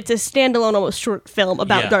it's a standalone, almost short film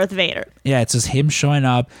about Yeah. Darth Vader. Yeah, it's just him showing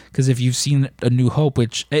up. Because if you've seen A New Hope,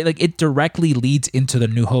 which it directly leads into the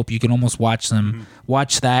New Hope, you can almost watch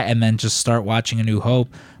that and then just start watching A New Hope.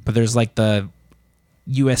 But there's like the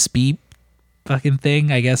USB fucking thing,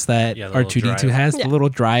 I guess, that Yeah, the little R2D2 drive. has, Yeah. the little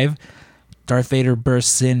drive. Darth Vader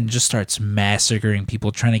bursts in and just starts massacring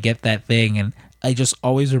people trying to get that thing. And I just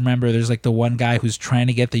always remember there's like the one guy who's trying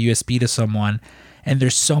to get the USB to someone, and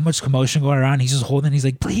there's so much commotion going around. He's just holding. He's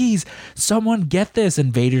like, "Please, someone get this!"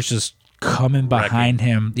 And Vader's just coming behind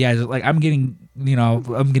him. Yeah, just like I'm getting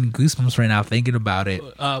goosebumps right now thinking about it.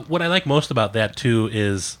 What I like most about that too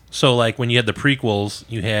is so like when you had the prequels,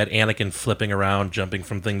 you had Anakin flipping around, jumping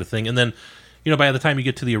from thing to thing, and then by the time you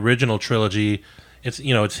get to the original trilogy, it's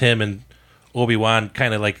him and Obi-Wan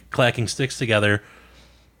kind of like clacking sticks together,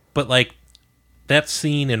 but like that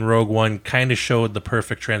scene in Rogue One kind of showed the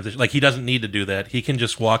perfect transition. Like he doesn't need to do that; he can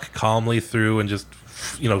just walk calmly through and just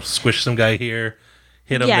squish some guy here,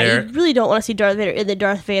 hit him there, You really don't want to see Darth Vader in the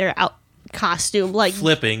Darth Vader out costume, like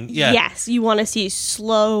flipping. Yeah, Yes, you want to see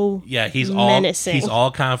slow. yeah. menacing. He's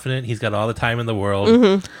all confident. He's got all the time in the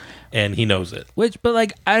world, and he knows it. But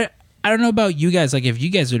like I don't know about you guys. Like if you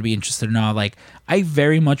guys would be interested or not. Like I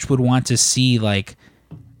very much would want to see like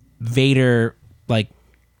Vader like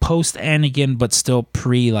post Anakin, but still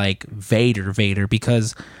pre like Vader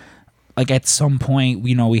because like at some point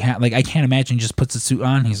we have like I can't imagine he just puts the suit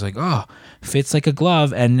on. He's like, oh, fits like a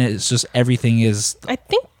glove, and it's just everything is I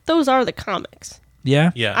think those are the comics.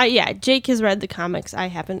 yeah. Yeah, Jake has read the comics. I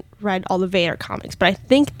haven't read all the Vader comics, but I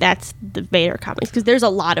think that's the Vader comics because there's a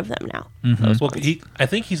lot of them now. Those Well, ones. I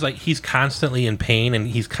think he's constantly in pain, and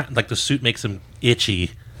he's like the suit makes him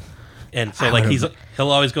itchy, and so like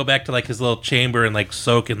he'll always go back to like his little chamber and like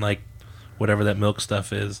soak in like whatever that milk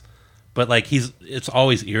stuff is, but like it's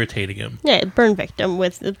always irritating him. Yeah, burn victim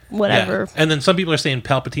with whatever. Yeah. And then some people are saying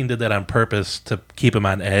Palpatine did that on purpose to keep him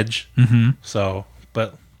on edge. Mm-hmm. So,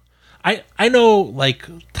 but I know like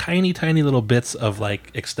tiny little bits of like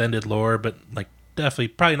extended lore, but like definitely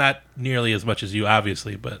probably not nearly as much as you,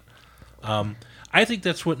 obviously, but I think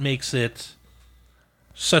that's what makes it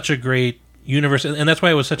such a great universe, and that's why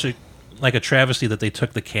it was such a travesty that they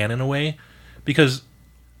took the canon away, because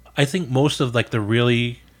I think most of like the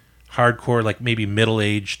really hardcore, like maybe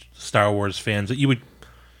middle-aged Star Wars fans that you would,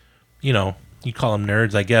 you call them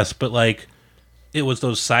nerds, I guess, but like it was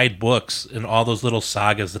those side books and all those little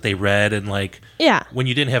sagas that they read, and like Yeah. when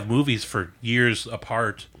you didn't have movies for years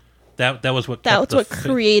apart, that was what kept That's what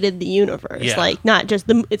created the universe. Yeah. Like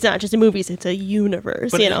it's not just a movies, it's a universe,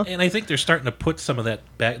 But, you know. and I think they're starting to put some of that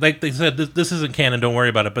back. Like they said, this isn't canon, don't worry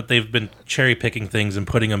about it. But they've been cherry picking things and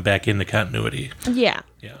putting them back into continuity. Yeah.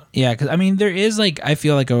 Yeah, Yeah, because I mean, there is like I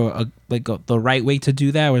feel like the right way to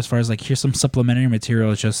do that, as far as like here's some supplementary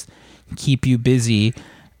material, just keep you busy,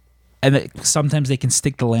 and sometimes they can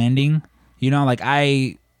stick the landing. Like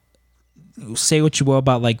I say what you will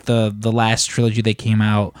about like the last trilogy that came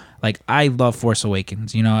out. Like I love Force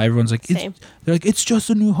Awakens. Everyone's like, Same. they're like it's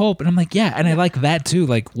just A New Hope, and I'm like, yeah, and I like that too.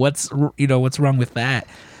 Like what's wrong with that?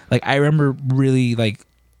 Like I remember really like,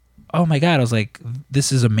 oh my god, I was like,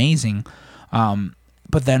 this is amazing.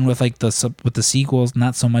 But then with like with the sequels,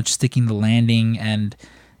 not so much sticking the landing, and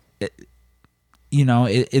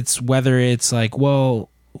it's whether it's like, well,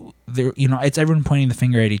 there, it's everyone pointing the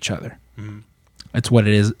finger at each other. It's what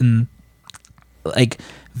it is, and like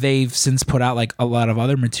they've since put out like a lot of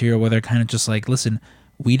other material where they're kind of just like, listen,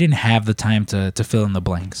 we didn't have the time to fill in the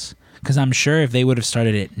blanks, because I'm sure if they would have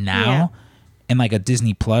started it now in like a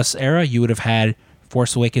Disney Plus era, you would have had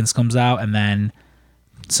Force Awakens comes out and then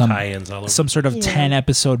tie-ins all over. some sort of 10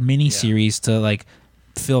 episode miniseries to like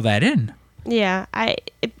fill that in. Yeah.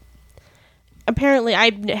 Apparently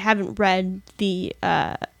I haven't read the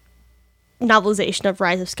novelization of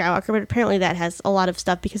Rise of Skywalker, but apparently that has a lot of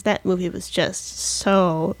stuff because that movie was just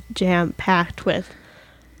so jam-packed with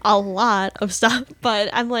a lot of stuff. But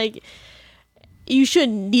I'm like, you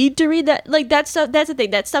shouldn't need to read that. Like that stuff. That's the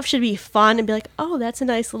thing. That stuff should be fun and be like, oh, that's a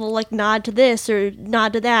nice little like nod to this or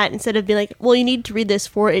nod to that, instead of being like, well, you need to read this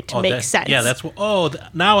for it to make sense. Yeah, that's what. Oh,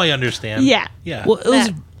 now I understand. Yeah. Yeah. Well,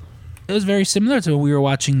 it was very similar to when we were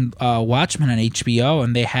watching Watchmen on HBO,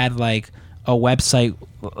 and they had like a website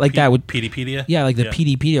like that with Peteypedia. Yeah, like the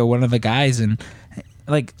Peteypedia, one of the guys, and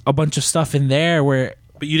like a bunch of stuff in there where.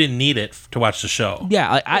 But you didn't need it to watch the show.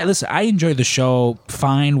 Yeah, I listen. I enjoyed the show,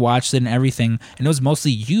 fine, watched it and everything, and it was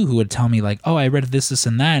mostly you who would tell me like, "Oh, I read this,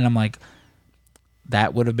 and that," and I'm like,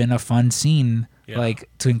 "That would have been a fun scene, like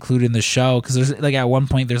to include in the show." Because there's like at one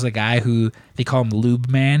point there's a guy who they call him Lube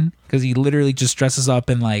Man because he literally just dresses up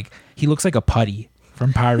and like he looks like a putty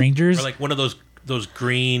from Power Rangers, or like one of those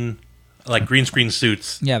green, like green screen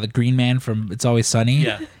suits. Yeah, the Green Man from It's Always Sunny.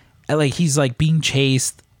 Yeah, and like he's like being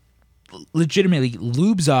chased. Legitimately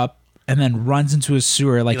lubes up and then runs into a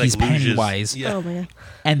sewer like he's Pennywise. Yeah. Oh my god!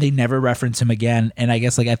 And they never reference him again. And I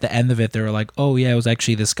guess like at the end of it, they were like, "Oh yeah, it was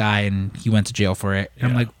actually this guy, and he went to jail for it." And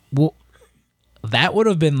I'm like, "Well, that would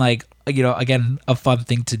have been like again a fun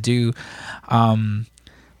thing to do."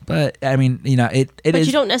 But I mean, it but is.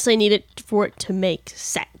 You don't necessarily need it for it to make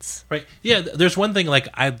sense, right? Yeah, there's one thing like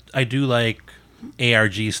I do like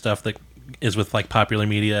ARG stuff that is with like popular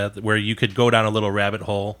media where you could go down a little rabbit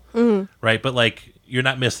hole, right? But like you're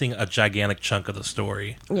not missing a gigantic chunk of the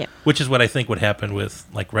story. Yeah, which is what I think would happen with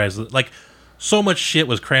like Rise of like so much shit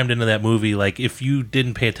was crammed into that movie. Like if you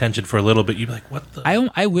didn't pay attention for a little bit, you'd be like, "What the?"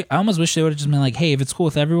 I almost wish they would have just been like, "Hey, if it's cool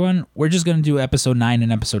with everyone, we're just gonna do episode 9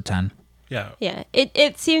 and episode 10." Yeah, yeah.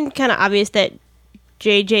 It seemed kind of obvious that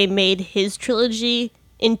JJ made his trilogy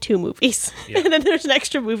in 2 movies, and then there's an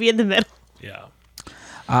extra movie in the middle.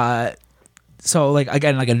 Yeah. So like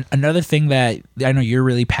again, like another thing that I know you're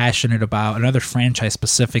really passionate about, another franchise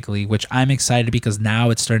specifically, which I'm excited because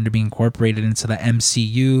now it's starting to be incorporated into the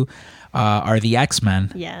MCU, are the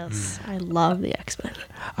X-Men. Yes, I love the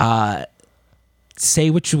X-Men.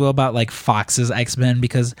 Say what you will about like Fox's X-Men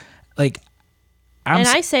because like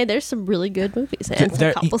I say there's some really good movies and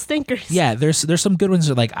a couple stinkers. Yeah, there's some good ones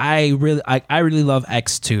that like I really love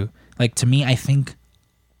X2. Like to me, I think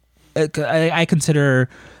I consider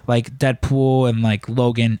like Deadpool and like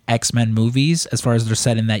Logan X-Men movies as far as they're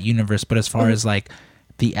set in that universe, but as far as like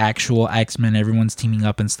the actual X-Men, everyone's teaming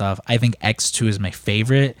up and stuff, I think X2 is my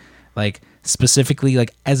favorite. Like specifically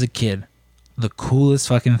like as a kid, the coolest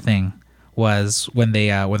fucking thing was when they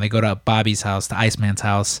go to Bobby's house, the Iceman's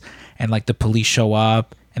house, and like the police show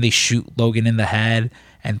up and they shoot Logan in the head,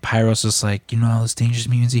 and Pyro's just like, all those dangerous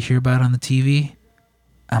mutants you hear about on the TV?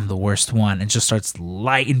 I'm the worst one, and just starts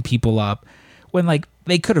lighting people up. When like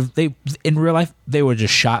they in real life they were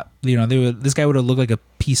just shot. This guy would have looked like a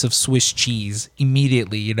piece of Swiss cheese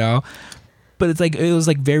immediately. But it's like it was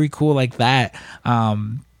like very cool like that.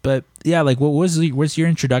 But yeah, like what's your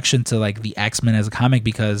introduction to like the X-Men as a comic?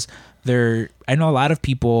 Because I know a lot of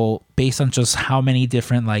people based on just how many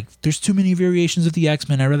different like there's too many variations of the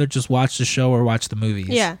X-Men. I'd rather just watch the show or watch the movies.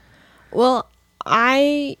 Yeah, well,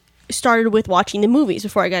 I started with watching the movies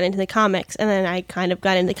before I got into the comics, and then I kind of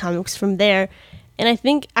got into comics from there. And I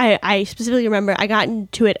think I specifically remember I got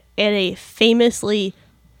into it at a famously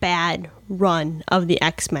bad run of the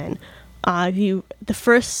X-Men. The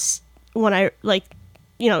first one I like,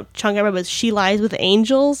 chunk I remember was She Lies with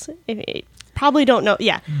Angels. Probably don't know.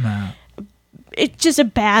 Yeah, Nah. It's just a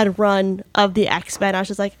bad run of the X-Men. I was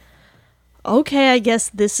just like, okay, I guess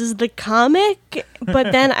this is the comic.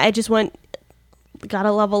 But then I just got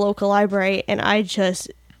a Love a Local library, and I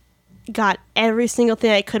just got every single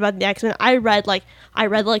thing I could about the X-Men. I read like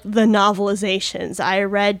the novelizations. I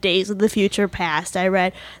read Days of the Future Past. I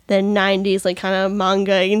read the 90s like kind of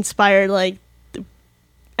manga inspired like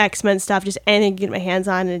X-Men stuff, just anything to get my hands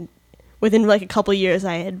on. And within like a couple years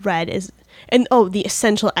I had read the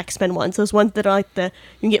Essential X-Men ones. Those ones that are like you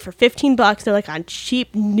can get for $15. They're like on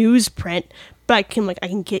cheap newsprint, but I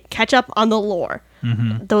can catch up on the lore.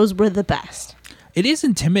 Mm-hmm. Those were the best. It is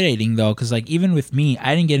intimidating though, because like even with me,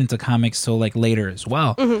 I didn't get into comics till like later as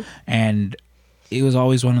well, and it was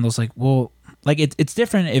always one of those like, well, like it's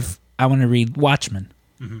different if I want to read Watchmen,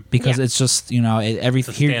 because it's just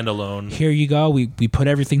everything standalone. Here you go, we put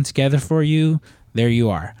everything together for you. There you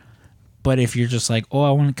are. But if you're just like, oh,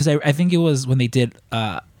 I want, because I think it was when they did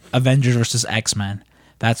Avengers versus X-Men,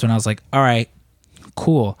 that's when I was like, all right,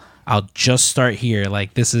 cool, I'll just start here.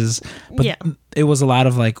 Like this is, but it was a lot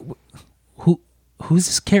of like, who's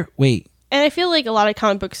this character? Wait. And I feel like a lot of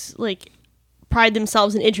comic books like pride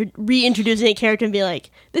themselves in reintroducing a character and be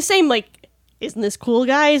like, the same like, isn't this cool,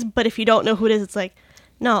 guys? But if you don't know who it is, it's like,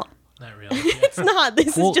 no. Not really. It's not.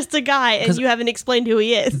 This is just a guy, and you haven't explained who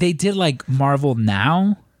he is. They did like Marvel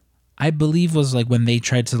Now. I believe was like when they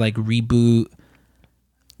tried to like reboot.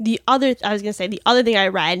 The other thing I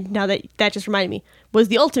read, now that just reminded me, was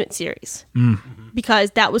the Ultimate series. Because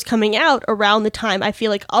that was coming out around the time, I feel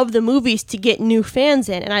like, of the movies to get new fans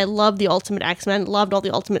in. And I loved the Ultimate X-Men, loved all the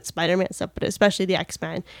Ultimate Spider-Man stuff, but especially the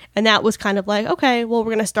X-Men. And that was kind of like, okay, well,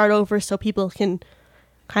 we're going to start over so people can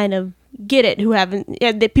kind of get it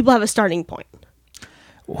that people have a starting point.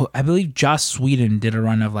 Well, I believe Joss Whedon did a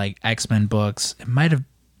run of like X-Men books. It might have.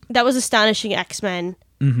 That was Astonishing X-Men.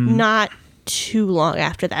 Not too long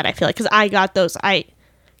after that, I feel like, because I got those.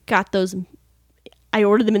 I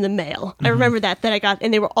ordered them in the mail. I remember that I got,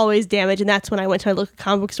 and they were always damaged, and that's when I went to my local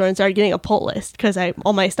comic book store and started getting a pull list because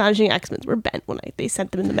all my Astonishing X-Men were bent when they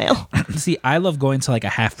sent them in the mail. See, I love going to like a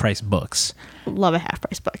half price books. Love a half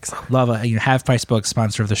price books. Love a half price book,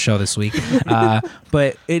 sponsor of the show this week.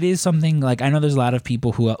 But it is something like, I know there's a lot of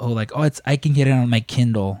people who like, oh, I can get it on my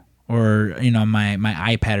Kindle or my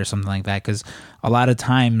iPad or something like that, because a lot of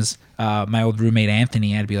times my old roommate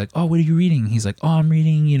Anthony, I'd be like, oh, what are you reading? He's like, oh, I'm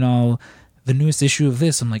reading the newest issue of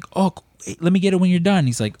this. I'm like, oh, wait, let me get it when you're done.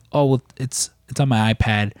 He's like, oh, well, it's on my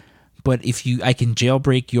iPad, but I can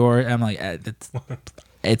jailbreak I'm like,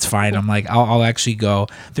 it's fine. I'm like, I'll actually go.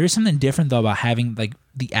 There is something different though about having like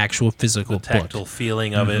the actual physical the tactile book.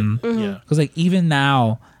 feeling of it. Yeah, because like even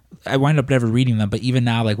now, I wind up never reading them, but even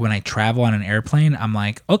now, like when I travel on an airplane, I'm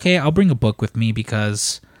like, okay, I'll bring a book with me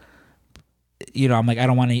because I'm like, I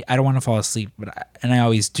don't want to fall asleep, and I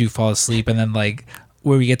always do fall asleep, and then like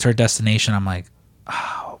where we get to our destination, I'm like,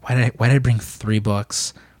 oh, why did I bring 3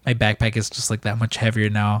 books? My backpack is just like that much heavier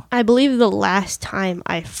now. I believe the last time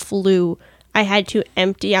I flew, I had to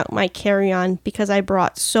empty out my carry-on because I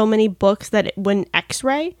brought so many books that it wouldn't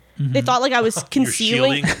X-ray. They thought like I was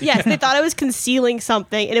concealing. Yes, they thought I was concealing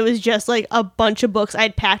something, and it was just like a bunch of books I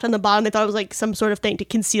had packed on the bottom. They thought it was like some sort of thing to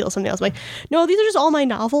conceal something else. I'm like, no, these are just all my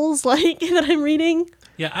novels, like that I'm reading.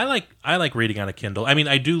 Yeah, I like reading on a Kindle. I mean,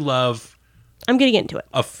 I do love. I'm getting into it.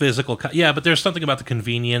 A physical, yeah, but there's something about the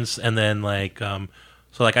convenience, and then like, so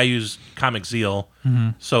like I use Comic Zeal,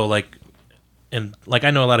 so like, and like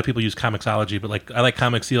I know a lot of people use Comixology, but like I like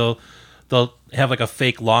Comic Zeal. They'll have like a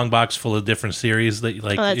fake long box full of different series that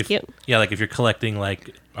like, that's cute. Yeah, like if you're collecting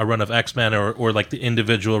like a run of X-Men or like the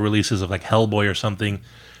individual releases of like Hellboy or something,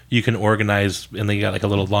 you can organize, and then you got like a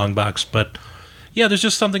little long box. But yeah, there's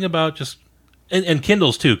just something about just and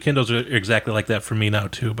Kindles too. Kindles are exactly like that for me now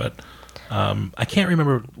too, but. I can't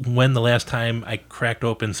remember when the last time I cracked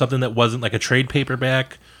open something that wasn't like a trade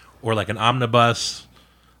paperback or like an omnibus,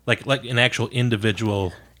 like an actual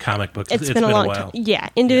individual comic book. It's been a long time. Yeah,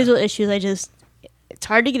 individual issues. It's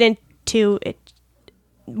hard to get into it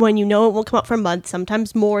when it won't come out for a month.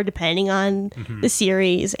 Sometimes more, depending on the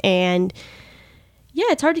series. And yeah,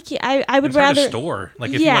 it's hard to keep. I would rather hard to store.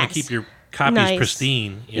 Like if you want to keep your copies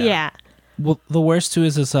pristine. Yeah. Well, the worst too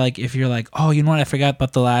is it's like if you're like, oh, you know what? I forgot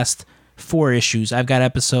about the last 4 issues. I've got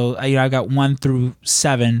I've got 1 through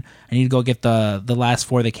 7. I need to go get the last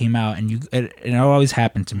 4 that came out, and it always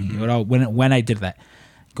happened to me. When I did that,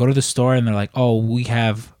 go to the store and they're like, oh, we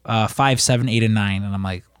have 5, 7, 8, and 9, and I'm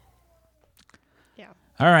like, yeah,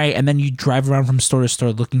 all right. And then you drive around from store to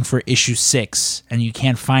store looking for issue 6, and you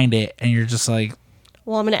can't find it, and you're just like,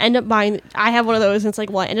 well, I'm going to end up buying. I have one of those, and it's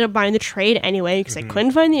like, well, I ended up buying the trade anyway because I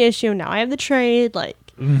couldn't find the issue. Now I have the trade, like.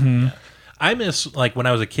 Mm-hmm. Yeah. I miss, like, when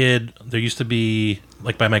I was a kid, there used to be,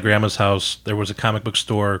 like, by my grandma's house, there was a comic book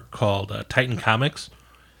store called Titan Comics.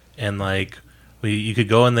 And, like, you could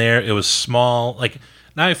go in there. It was small. Like,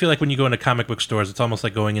 now I feel like when you go into comic book stores, it's almost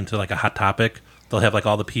like going into, like, a Hot Topic. They'll have, like,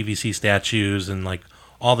 all the PVC statues and, like,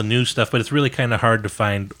 all the new stuff. But it's really kind of hard to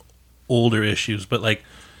find older issues. But, like,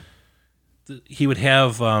 he would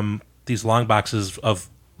have these long boxes of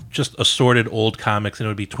just assorted old comics, and it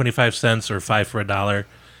would be 25 cents or 5 for $1.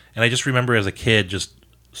 And I just remember as a kid just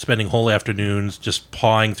spending whole afternoons just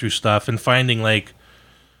pawing through stuff and finding, like,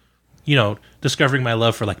 discovering my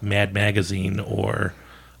love for, like, Mad Magazine, or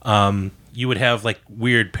you would have, like,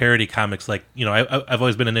 weird parody comics. Like, I've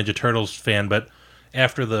always been a Ninja Turtles fan, but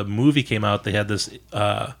after the movie came out, they had this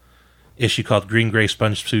issue called Green Gray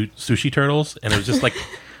Sponge Sushi Turtles, and it was just, like,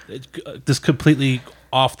 this completely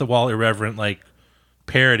off-the-wall, irreverent, like,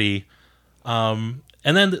 parody.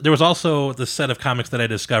 And then there was also the set of comics that I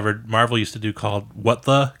discovered Marvel used to do called What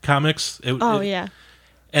the Comics. Yeah.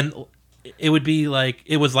 And it would be like,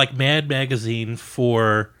 it was like Mad Magazine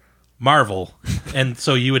for Marvel. And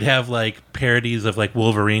so you would have like parodies of like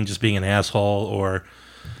Wolverine just being an asshole, or,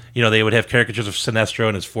 they would have caricatures of Sinestro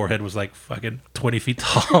and his forehead was like fucking 20 feet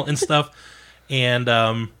tall and stuff. And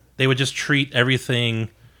they would just treat everything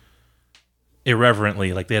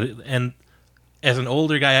irreverently. Like and as an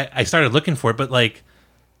older guy, I started looking for it, but like,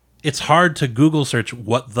 it's hard to Google search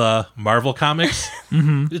what the Marvel comics.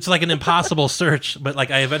 It's like an impossible search, but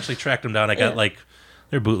like I eventually tracked them down. I got like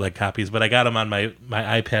they're bootleg copies, but I got them on my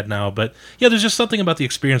iPad now. But yeah, there's just something about the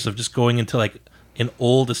experience of just going into like an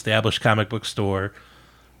old established comic book store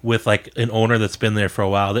with like an owner that's been there for a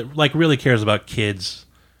while that like really cares about kids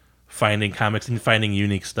finding comics and finding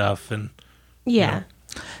unique stuff. And Yeah.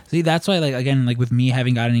 See, that's why, like, again, like with me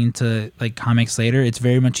having gotten into like comics later, it's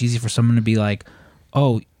very much easy for someone to be like,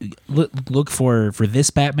 oh, look for this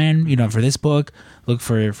Batman, for this book, look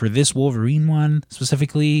for this Wolverine one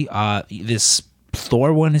specifically, this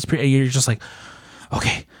Thor one is pretty. You're just like,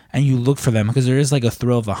 okay, and you look for them because there is like a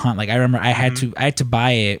thrill of the hunt. Like I remember I had to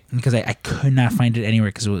buy it because I could not find it anywhere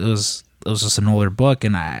because it was just an older book,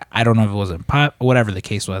 and I don't know if it was in pop, whatever the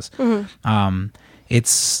case was.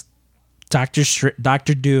 It's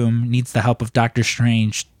Doctor Doom needs the help of Doctor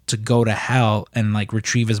Strange to go to hell and like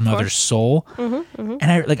retrieve his mother's soul.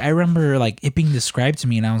 And I remember like it being described to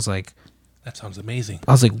me, and I was like, that sounds amazing.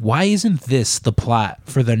 I was like, why isn't this the plot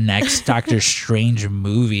for the next Doctor Strange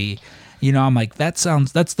movie? I'm like, that's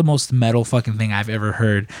the most metal fucking thing I've ever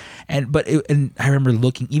heard. And I remember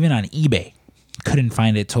looking even on eBay, couldn't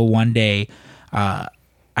find it till one day. I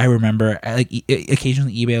remember like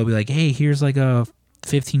occasionally eBay will be like, hey, here's like a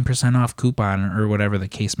 15% off coupon or whatever the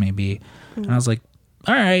case may be. And I was like,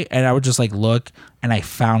 all right. And I would just like look, and I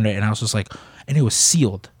found it, and I was just like, and it was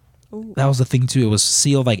sealed. Ooh. That was the thing too. It was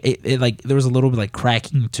sealed. Like it like there was a little bit like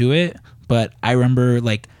cracking to it, but I remember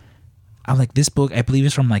like, I'm like, this book, I believe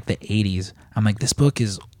it's from like the 80s. I'm like, this book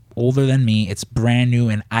is older than me. It's brand new,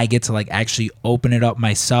 and I get to like actually open it up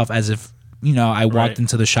myself as if, I walked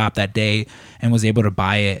into the shop that day and was able to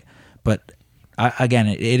buy it. But again,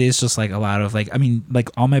 it is just like a lot of like, I mean, like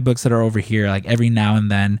all my books that are over here, like every now and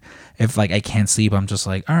then, if like I can't sleep, I'm just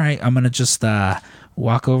like, all right, I'm going to just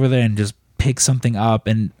walk over there and just pick something up.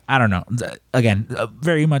 And I don't know, again,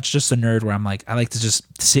 very much just a nerd where I'm like, I like to just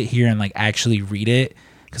sit here and like actually read it.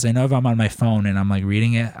 Because I know if I'm on my phone and I'm like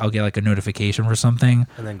reading it, I'll get like a notification for something.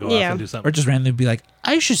 And then go off and do something. Or just randomly be like,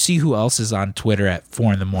 I should see who else is on Twitter at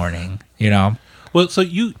 4 a.m, Well, so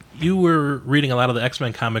you were reading a lot of the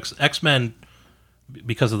X-Men comics. X-Men,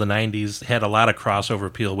 because of the 90s, had a lot of crossover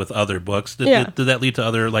appeal with other books. Did that lead to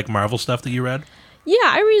other like Marvel stuff that you read? Yeah,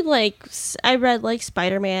 I read like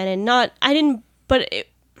Spider-Man, and but it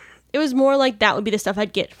was more like that would be the stuff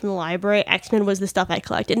I'd get from the library. X-Men was the stuff I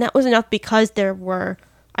collected, and that was enough because there were,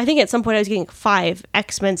 I think at some point I was getting 5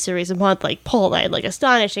 X-Men series a month, like pulled. I had like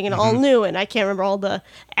Astonishing and All New, and I can't remember all the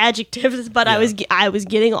adjectives, but I was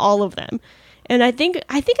getting all of them. And I think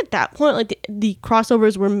at that point, like the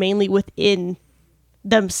crossovers were mainly within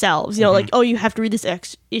themselves. Like, oh, you have to read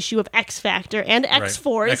this issue of X Factor and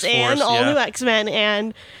X-Force and All New X-Men,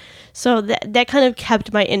 and so that kind of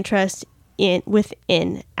kept my interest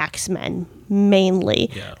within X-Men mainly.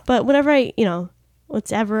 Yeah. But whenever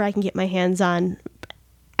whatever I can get my hands on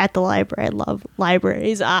at the library, I love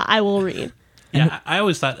libraries. I will read. Yeah, I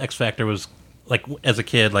always thought X Factor was like, as a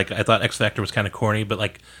kid, like I thought X Factor was kind of corny, but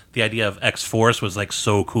like the idea of X-Force was like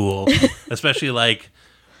so cool, especially like,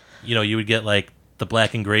 you would get like the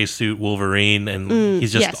black and gray suit Wolverine, and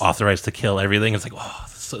he's just authorized to kill everything. It's like, oh,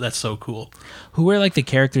 that's so cool. Who were like the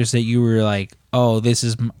characters that you were like, oh, this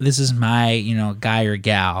is my guy or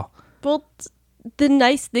gal? Well, the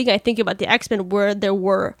nice thing I think about the X-Men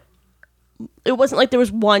it wasn't like there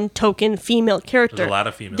was one token female character. There's a lot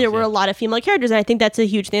of females. There were a lot of female characters, and I think that's a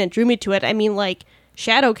huge thing that drew me to it. I mean, like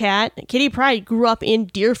Shadowcat, Kitty Pryde grew up in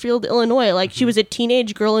Deerfield, Illinois. Like she was a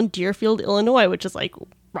teenage girl in Deerfield, Illinois, which is like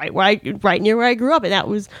right near where I grew up, and that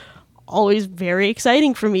was always very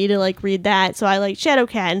exciting for me to like read that. So I like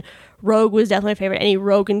Shadowcat, and Rogue was definitely my favorite. Any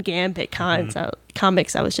Rogue and Gambit comics,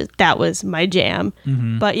 that was my jam.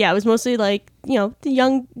 But yeah, it was mostly like the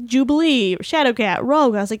young Jubilee, Shadowcat,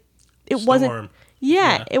 Rogue. I was like, it Storm.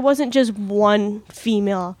 It wasn't just one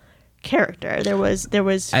female character. There was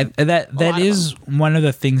that is one of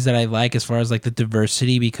the things that I like as far as like the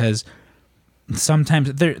diversity, because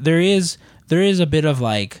sometimes there is a bit of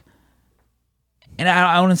like, and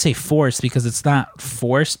I wouldn't say forced because it's not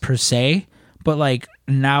forced per se, but like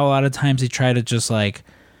now a lot of times they try to just like,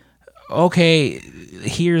 okay,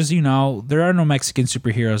 here's there are no Mexican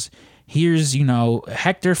superheroes. Here's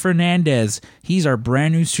Hector Fernandez. He's our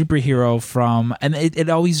brand new superhero from, and it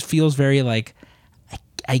always feels very like,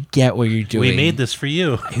 I get what you're doing. We made this for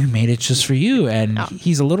you. We made it just for you, and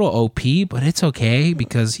he's a little OP, but it's okay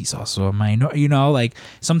because he's also a minor. Like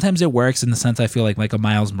sometimes it works in the sense I feel like a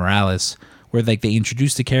Miles Morales, where like they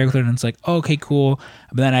introduce the character and it's like, oh, okay, cool.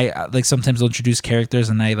 But then I like sometimes they'll introduce characters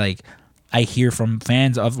and I hear from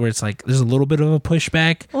fans of where it's like there's a little bit of a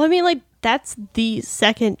pushback. Well, I mean, like that's the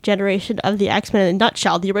second generation of the X-Men in a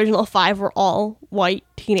nutshell. The original 5 were all white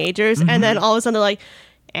teenagers, and then all of a sudden they're like,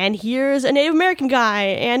 and here's a Native American guy,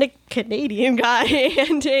 and a Canadian guy,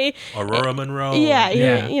 and Aurora Monroe. Yeah,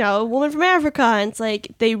 Yeah. you know, a woman from Africa. And it's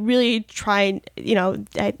like, they really try, you know,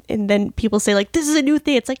 and then people say, like, this is a new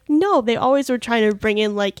thing. It's like, no, they always were trying to bring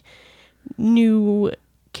in, like, new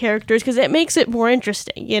characters, because it makes it more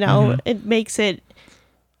interesting, you know? It makes it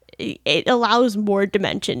allows more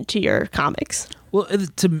dimension to your comics. Well,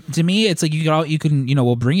 to me, it's like you can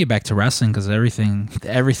we'll bring it back to wrestling because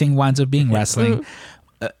everything winds up being wrestling.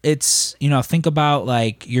 It's think about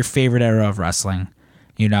like your favorite era of wrestling,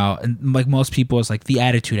 and like most people, it's like the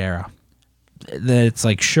Attitude Era. That it's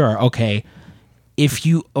like, sure, okay, if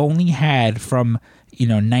you only had from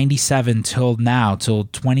 97 till now till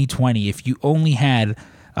 2020, if you only had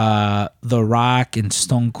The Rock and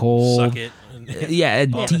Stone Cold, Suck it. yeah,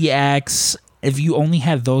 DX. If you only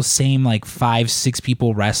had those same like 5-6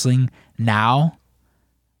 people wrestling now,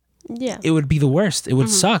 Yeah. it would be the worst. It would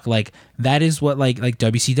suck. Like that is what like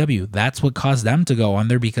WCW. That's what caused them to go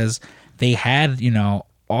under, because they had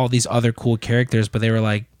all these other cool characters, but they were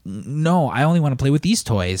like, no, I only want to play with these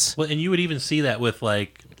toys. Well, and you would even see that with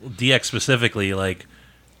like DX specifically. Like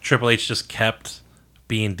Triple H just kept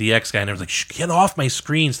being DX guy, and everyone's like, Shh, "Get off my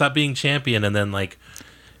screen! Stop being champion!" And then like,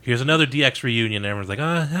 here's another DX reunion. And everyone's like,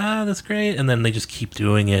 that's great. And then they just keep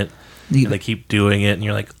doing it. And they keep doing it, and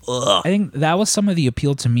you're like, ugh. I think that was some of the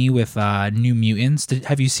appeal to me with New Mutants.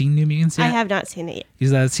 Have you seen New Mutants yet? I have not seen it yet.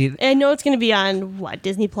 Is that see? I know it's going to be on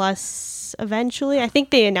Disney Plus eventually. I think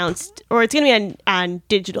they announced, or it's going to be on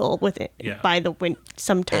digital with it by the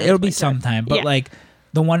sometime. It'll be sometime, but like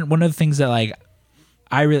the one of the things that like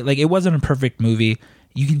I really like, it wasn't a perfect movie.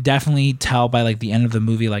 You can definitely tell by like the end of the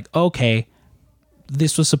movie, like, okay,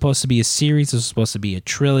 this was supposed to be a series. This was supposed to be a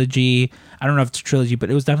trilogy. I don't know if it's a trilogy, but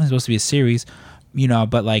it was definitely supposed to be a series,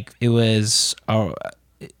 but like it was,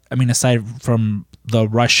 aside from the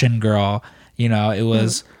Russian girl, it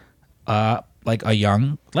was like a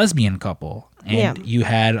young lesbian couple. And you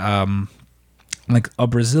had like a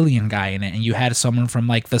Brazilian guy in it. And you had someone from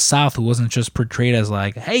like the South who wasn't just portrayed as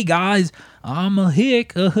like, hey guys, I'm a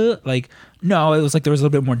hick. Like, no, it was like there was a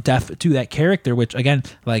little bit more depth to that character, which again,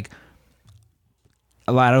 like,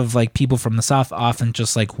 a lot of like people from the South often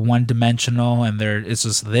just like one dimensional, and it's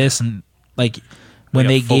just this, and like when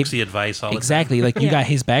they gave folksy advice all exactly the time. like you got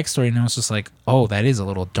his backstory, and I was just like, oh, that is a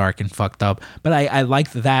little dark and fucked up. But I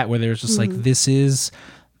liked that where there's just like, this is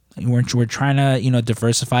we're trying to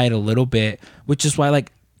diversify it a little bit, which is why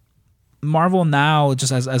like Marvel now,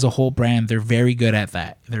 just as a whole brand, they're very good at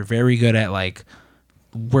that. They're very good at like,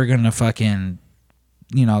 we're gonna fucking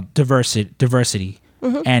diversity.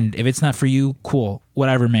 And if it's not for you, cool,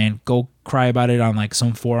 whatever, man. Go cry about it on like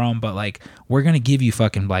some forum. But like, we're gonna give you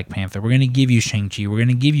fucking Black Panther. We're gonna give you Shang-Chi. We're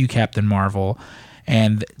gonna give you Captain Marvel,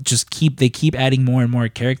 and they keep adding more and more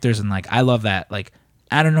characters. And like, I love that. Like,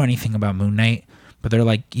 I don't know anything about Moon Knight, but they're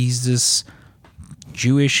like, he's this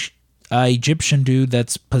Jewish Egyptian dude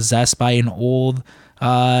that's possessed by an old,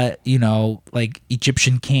 like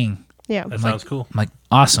Egyptian king. Yeah, That sounds cool. I'm like,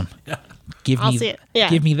 awesome. Yeah. I'll see it. Yeah.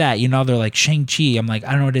 Give me that. They're like Shang-Chi. I'm like,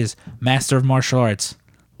 I don't know what it is. Master of martial arts.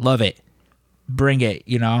 Love it. Bring it,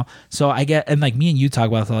 So I get, and like me and you talk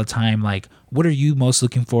about this all the time, like, what are you most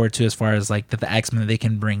looking forward to as far as like the X-Men that they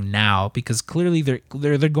can bring now? Because clearly they're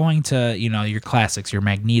going to, your classics, your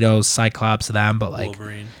Magnetos, Cyclops, them, but like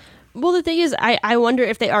Wolverine. Well, the thing is, I wonder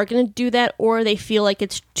if they are going to do that, or they feel like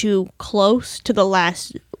it's too close to the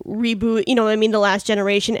last reboot, the last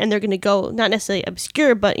generation, and they're going to go, not necessarily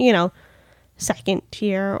obscure, but, second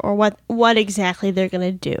tier, or what exactly they're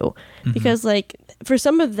going to do. Because, like, for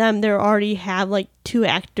some of them, there already have, like,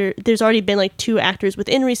 there's already been, like, 2 actors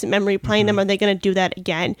within recent memory playing them. Are they going to do that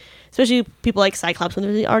again? Especially people like Cyclops, when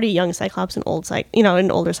there's already young Cyclops and old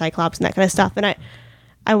and older Cyclops and that kind of stuff. And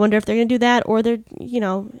I wonder if they're going to do that, or they're,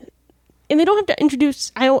 and they don't have to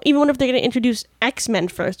introduce. I don't even wonder if they're going to introduce X-Men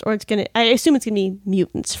first, or I assume it's going to be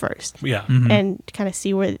mutants first. Yeah. And kind of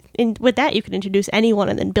see where. With that, you can introduce anyone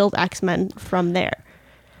and then build X-Men from there.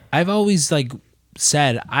 I've always like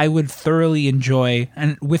said I would thoroughly enjoy,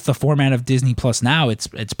 and with the format of Disney Plus now, it's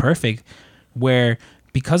perfect. Where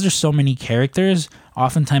because there's so many characters,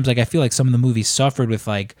 oftentimes like I feel like some of the movies suffered with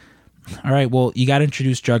like, all right, well you got to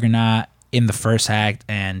introduce Juggernaut in the first act,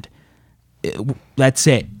 and that's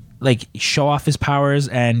it. Like, show off his powers,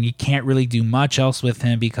 and you can't really do much else with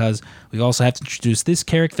him because we also have to introduce this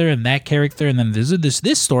character and that character, and then there's this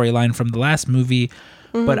storyline from the last movie.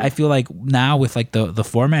 But I feel like now with like the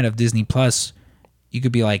format of Disney Plus, you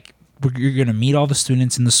could be like, you're gonna meet all the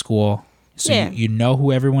students in the school, so you know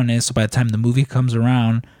who everyone is. So by the time the movie comes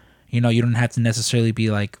around, You know, you don't have to necessarily be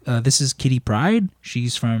like, this is Kitty Pryde.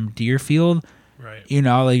 She's from Deerfield. Right. You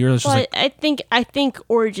know, like you're just Well, like, I think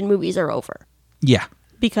origin movies are over yeah.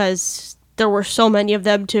 because there were so many of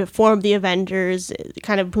them to form the Avengers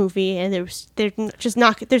kind of movie, and there's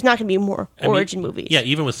not going to be more origin movies. Yeah,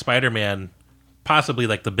 even with Spider-Man, possibly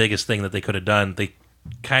like the biggest thing that they could have done, they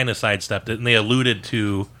kind of sidestepped it, and they alluded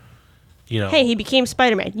to, you know, Hey, he became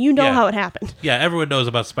Spider-Man. You know Yeah. how it happened. yeah, everyone knows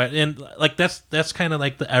about Spider, and like that's kind of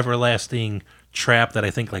like the everlasting trap that I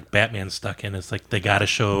think like Batman's stuck in. It's like they got to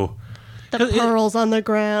show. The 'Cause pearls on the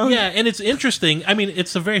ground. Yeah, and it's interesting. I mean,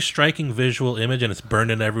 it's a very striking visual image, and it's burned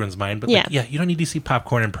into everyone's mind. But like, Yeah. you don't need to see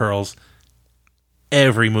popcorn and pearls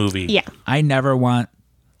every movie. Yeah. I never want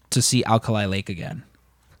to see Alkali Lake again.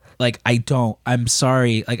 Like, I don't. I'm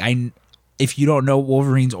sorry. Like, if you don't know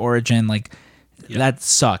Wolverine's origin, like, that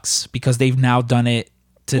sucks because they've now done it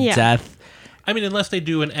to Yeah. death. I mean, unless they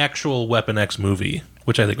do an actual Weapon X movie,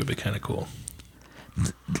 which I think would be kind of cool.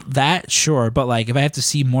 That, sure. But, like, if I have to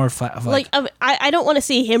see more, I don't want to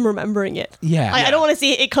see him remembering it. Yeah. I don't want to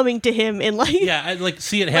see it coming to him in like. Yeah, I'd like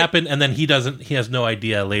see it happen, and then he has no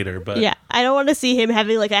idea later. But Yeah, I don't want to see him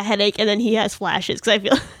having like a headache and then he has flashes because I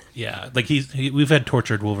feel. yeah, like we've had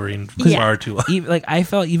tortured Wolverine Yeah. far too long. Like, I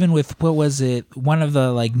felt even with, what was it, one of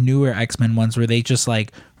the, like, newer X-Men ones where they just,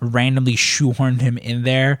 like, randomly shoehorned him in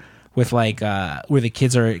there with, like, where the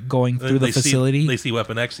kids are going through the facility. They see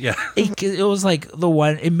Weapon X, yeah. It was like the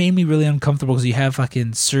one. It made me really uncomfortable because you have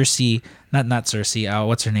fucking Cersei, not Cersei.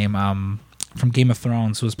 What's her name? From Game of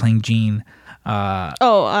Thrones, who was playing Jean.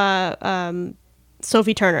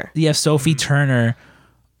 Sophie Turner. You have Sophie Turner,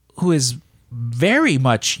 who is very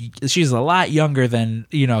much. She's a lot younger than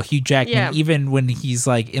Hugh Jackman, Yeah. even when he's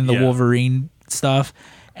like in the Yeah. Wolverine stuff.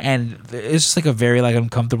 And it's just like a very like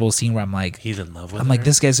uncomfortable scene where I'm like, He's in love with I'm her. like,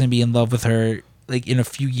 this guy's gonna be in love with her like in a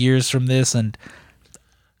few years from this, and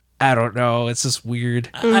I don't know. It's just weird.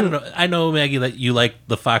 I don't know. I know, Maggie, that you like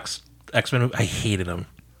the Fox X-Men movie. I hated them.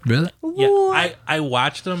 Really? Yeah, I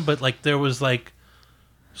watched them, but like there was like,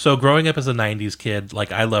 so growing up as a '90s kid,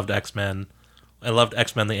 like I loved X-Men. I loved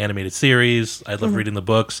X-Men the animated series. I loved reading the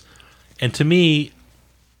books, and to me,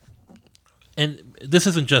 and this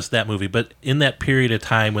isn't just that movie, but in that period of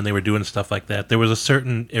time when they were doing stuff like that, there was a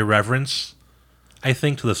certain irreverence, I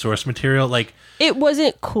think, to the source material. Like, It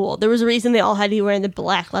wasn't cool. There was a reason they all had to be wearing the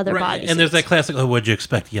black leather right, bodysuits. and there's that classic, "Oh, would you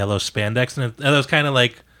expect yellow spandex?" And it was kind of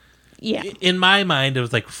like, Yeah. in my mind, it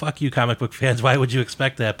was like, "Fuck you, comic book fans! Why would you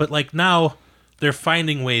expect that?" But like now, they're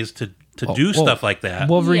finding ways to do well, stuff like that.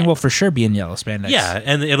 Wolverine Yeah. will for sure be in yellow spandex. Yeah,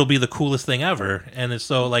 and it'll be the coolest thing ever. And it's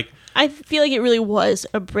so like, I feel like it really was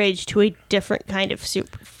a bridge to a different kind of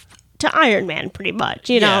super to Iron Man, pretty much.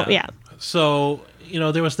 You know, yeah. So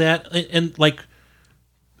there was that, and like,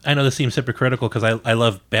 I know this seems hypocritical because I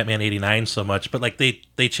love Batman '89 so much, but like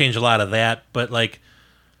they changed a lot of that, but like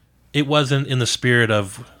it wasn't in the spirit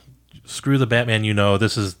of screw the Batman.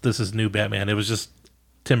 This is new Batman. It was just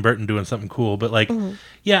Tim Burton doing something cool. But like,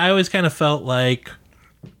 yeah, I always kind of felt like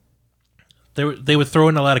they would throw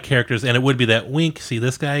in a lot of characters, and it would be that wink. See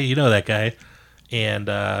this guy, that guy, and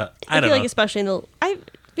I I don't feel know. like especially I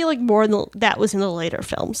feel like more than that was in the later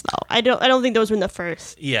films though. I don't think those were in the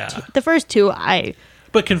first. Yeah. The first two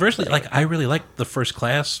But conversely, like I really liked the First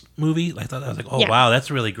Class movie. I thought that was like, oh Yeah. wow,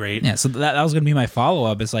 that's really great. Yeah, so that was gonna be my follow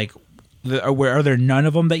up. It's like, are there none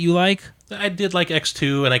of them that you like? I did like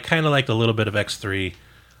X2, and I kind of liked a little bit of X3.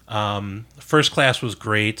 First Class was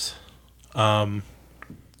great. I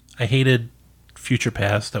hated Future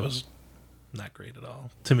Past. That was not great at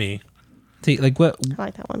all to me. See, like what? I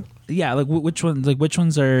like that one. Yeah, like which ones? Like which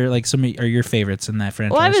ones are like are your favorites in that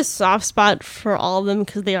franchise? Well, I have a soft spot for all of them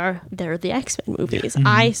because they're the X-Men movies.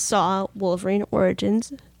 I saw Wolverine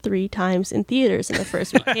Origins 3 times in theaters in the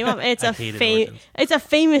first one came up. It's I hated Origins. it's a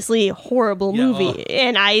famously horrible Yeah, movie,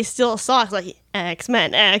 and I still saw it like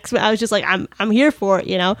X-Men. I was just like, I'm here for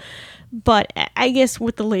it, But I guess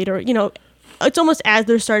with the later, it's almost as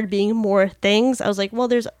there started being more things. I was like, well,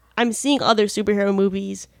 I'm seeing other superhero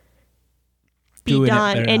movies be Doing it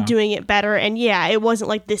done better and now. doing it better, and yeah, it wasn't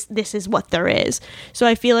like this is what there is. So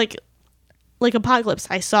I feel like Apocalypse,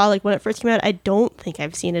 I saw like when it first came out. I don't think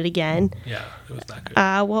I've seen it again. Yeah, it was not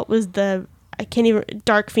good. What was I can't even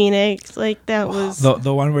Dark Phoenix, like that was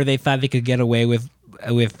the one where they thought they could get away with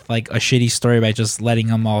like a shitty story by just letting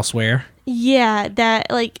them all swear. yeah, that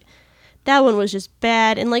one was just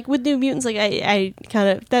bad. And like with New Mutants, like I kind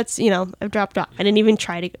of I've dropped off. I didn't even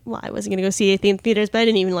try to. Well, I wasn't gonna go see it in theaters, but I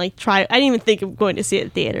didn't even try. I didn't even think of going to see it in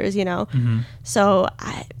theaters. Mm-hmm. So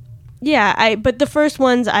Yeah, but the first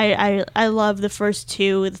ones I love the first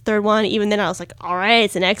two. The third one, even then I was like, all right,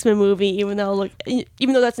 it's an X-Men movie, even though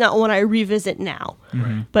that's not one I revisit now.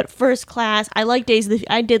 Mm-hmm. But First Class, I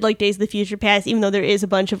did like Days of the Future Past, even though there is a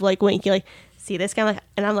bunch of like winky like, see this guy,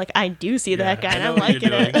 and I'm like, I do see that guy, and I'm liking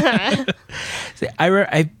it. See,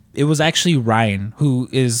 it was actually Ryan who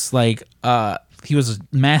is like he was a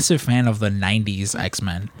massive fan of the 90s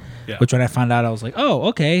X-Men, which when I found out I was like, oh,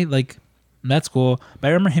 okay, like that's cool. But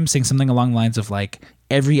I remember him saying something along the lines of like,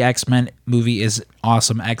 every X-Men movie is an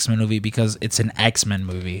awesome X-Men movie because it's an X-Men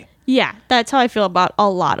movie. Yeah, that's how I feel about a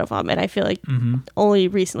lot of them, and I feel like only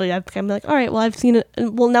recently I've kind of like, all right, well I've seen it,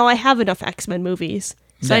 well now I have enough X-Men movies.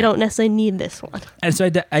 So I don't necessarily need this one. And so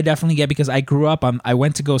I definitely get, because I grew up I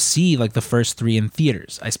went to go see like the first three in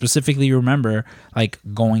theaters. I specifically remember like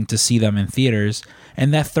going to see them in theaters.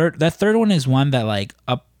 And that third one is one that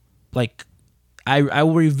I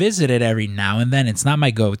will revisit it every now and then. It's not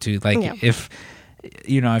my go-to. Like if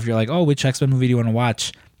you're like, oh, which X-Men movie do you want to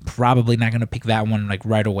watch? Probably not going to pick that one like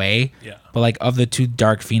right away. Yeah. But like of the two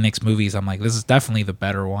Dark Phoenix movies, I'm like, this is definitely the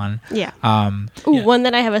better one. Yeah. One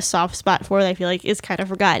that I have a soft spot for that I feel like is kind of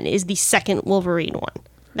forgotten is the second Wolverine one.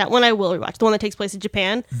 That one I will rewatch. The one that takes place in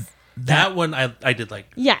Japan. That one I did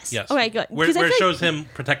like. Yes. Okay, good. Where it shows him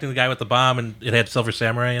protecting the guy with the bomb, and it had Silver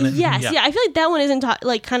Samurai in it. Yes, yeah. I feel like that one isn't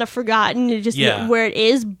like kind of forgotten. It just where it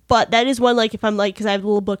is. But that is one like if I'm like, because I have a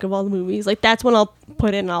little book of all the movies. Like that's one I'll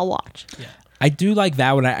put in and I'll watch. Yeah. I do like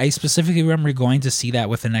that one. I specifically remember going to see that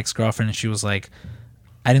with an ex-girlfriend, and she was like,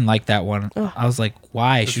 "I didn't like that one." Ugh. I was like,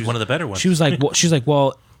 "Why?" She was one of the better ones. She was like,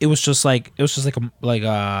 "Well, it was just like It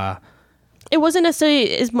wasn't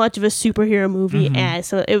necessarily as much of a superhero movie as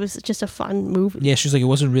so it was just a fun movie." Yeah, she was like, "It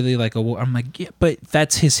wasn't really like a." I'm like, "Yeah, but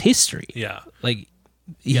that's his history." Yeah, like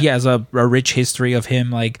he has a rich history of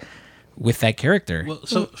him like with that character. Well,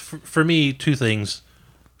 so for me, two things.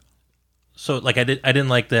 So like I didn't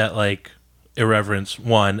like that like irreverence,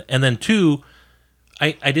 one, and then two,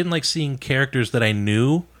 I didn't like seeing characters that I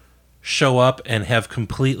knew show up and have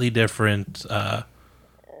completely different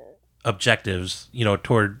objectives,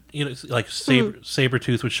 toward like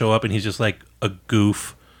Sabretooth would show up and he's just like a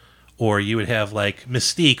goof, or you would have like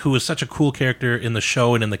Mystique, who was such a cool character in the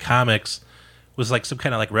show and in the comics, was like some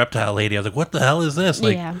kind of like reptile lady. I was like, what the hell is this?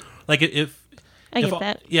 Like, like if I get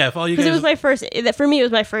that. Yeah, if all you guys, because it was my first. For me, it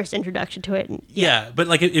was my first introduction to it. And, yeah, but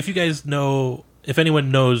like if you guys know, if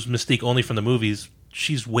anyone knows Mystique only from the movies,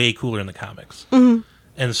 she's way cooler in the comics. Mm-hmm.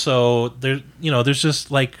 And so there's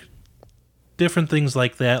just like different things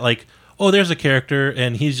like that. Like, oh, there's a character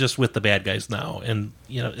and he's just with the bad guys now, and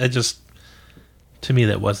it just, to me,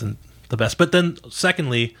 that wasn't the best. But then,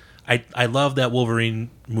 secondly, I love that Wolverine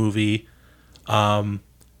movie.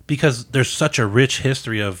 Because there's such a rich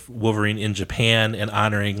history of Wolverine in Japan and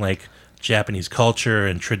honoring like Japanese culture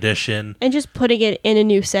and tradition. And just putting it in a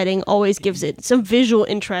new setting always gives it some visual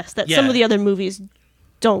interest that some of the other movies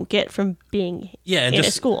don't get from being and in just,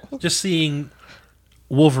 a school. Just seeing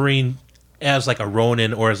Wolverine as like a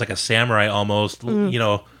Ronin or as like a samurai almost,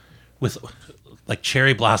 with like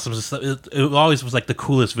cherry blossoms and stuff. It always was like the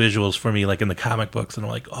coolest visuals for me, like in the comic books. And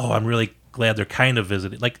I'm like, oh, I'm really glad they're kind of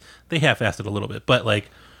visiting. Like they half-assed it a little bit, but like,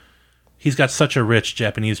 he's got such a rich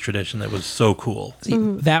Japanese tradition that was so cool. See,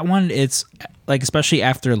 that one, it's like, especially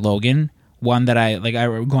after Logan, one that I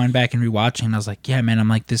going back and rewatching, and I was like, yeah, man, I'm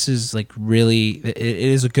like, this is like really, it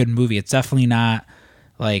is a good movie. It's definitely not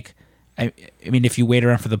like, I mean, if you wait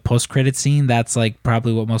around for the post-credit scene, that's like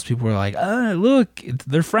probably what most people were like, oh, look,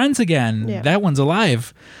 they're friends again. Yeah. That one's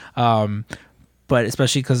alive. But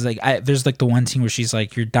especially because like there's like the one scene where she's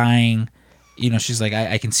like, you're dying. She's like,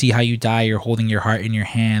 I can see how you die. You're holding your heart in your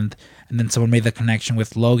hand. And then someone made the connection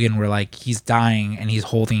with Logan where like he's dying and he's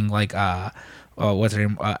holding like what's her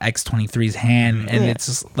name, X-23's hand, and it's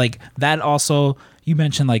just like that. Also, you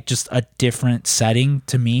mentioned like just a different setting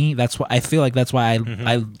to me. That's what I feel like. That's why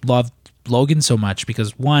I love Logan so much,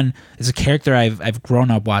 because one is a character I've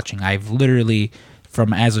grown up watching. I've literally,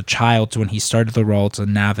 from as a child to when he started the role to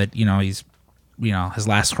now that he's his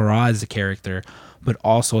last hurrah as a character, but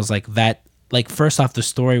also is like that. Like first off, the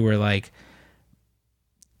story where like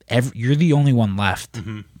you're the only one left,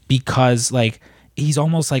 because like he's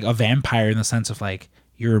almost like a vampire in the sense of like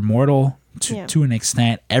you're immortal to an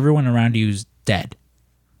extent. Everyone around you is dead,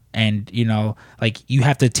 and like you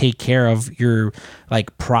have to take care of your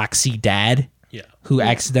like proxy dad, who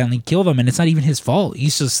accidentally killed him, and it's not even his fault.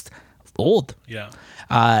 He's just old.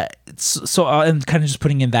 So and kind of just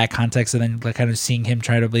putting in that context, and then like kind of seeing him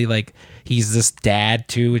try to be like he's this dad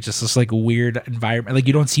too. It's just this like weird environment. Like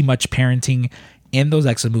you don't see much parenting in those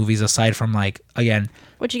X-Men movies, aside from like, again,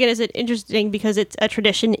 Which again is interesting because it's a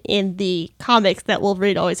tradition in the comics that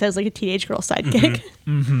Wolverine always has like a teenage girl sidekick.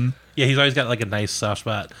 Yeah, he's always got like a nice soft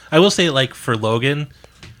spot. I will say, like for Logan,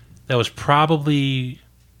 that was probably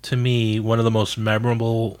to me one of the most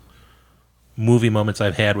memorable movie moments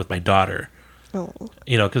I've had with my daughter. Oh.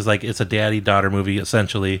 You know, because like it's a daddy-daughter movie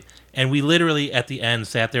essentially, and we literally at the end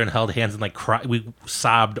sat there and held hands and like we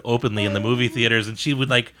sobbed openly in the movie theaters, and she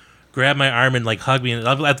would like grab my arm and like hug me, and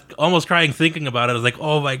I was almost crying thinking about it. I was like,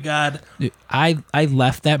 oh my god. Dude, I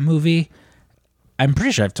left that movie. I'm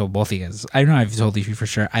pretty sure I've told both of you guys. I know I've told you for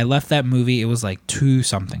sure. I left that movie. It was like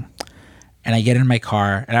 2-something, and I get in my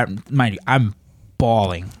car, and I'm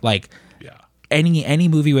bawling. Like Yeah. any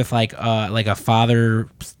movie with like a father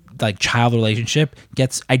like child relationship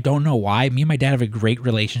gets. I don't know why. Me and my dad have a great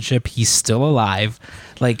relationship. He's still alive.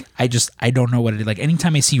 Like I don't know what it is. Like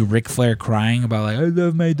anytime I see Ric Flair crying about like I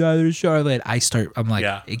love my daughter Charlotte, I'm like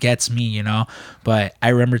Yeah. it gets me, you know. But I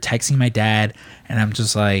remember texting my dad, and I'm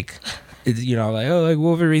just like, you know, like, oh, like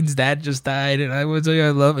Wolverine's dad just died, and I was like,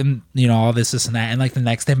 I love, and you know, all this and that. And like the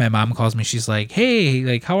next day my mom calls me, she's like, hey,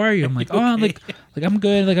 like how are you? I'm like, oh, I'm like I'm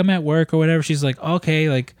good, like I'm at work or whatever. She's like,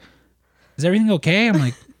 okay, like is everything okay? I'm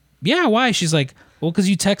like, yeah, why? She's like, well, because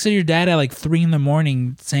you texted your dad at like 3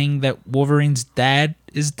 a.m. saying that Wolverine's dad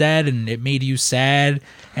is dead and it made you sad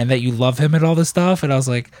and that you love him and all this stuff. And I was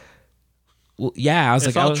like, well, yeah. I was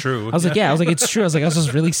It's like, all true. I was like, yeah. I was like, it's true. I was like, I was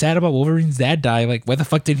just really sad about Wolverine's dad dying. Like, why the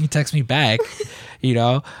fuck didn't he text me back? You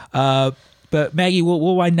know? But Maggie,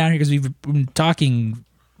 we'll wind down here because we've been talking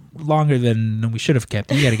longer than we should have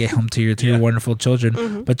kept. You got to get home to your wonderful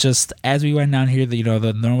children. But just as we went down here, the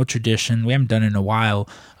normal tradition we haven't done in a while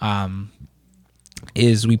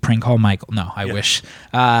is we prank call Michael. No, I wish.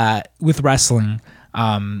 With wrestling,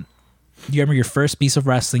 you remember your first piece of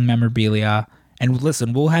wrestling memorabilia? And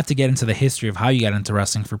listen, we'll have to get into the history of how you got into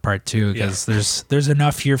wrestling for part 2 because there's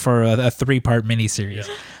enough here for a 3-part miniseries.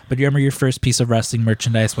 Yeah. But you remember your first piece of wrestling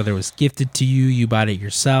merchandise, whether it was gifted to you, you bought it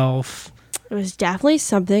yourself? It was definitely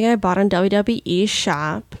something I bought on WWE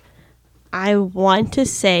Shop. I want to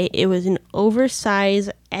say it was an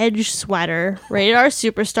oversized Edge sweater, Rated R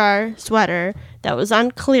Superstar sweater that was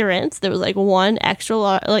on clearance. There was like one extra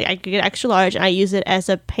large, like I could get extra large, and I use it as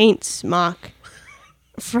a paint smock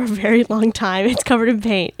for a very long time. It's covered in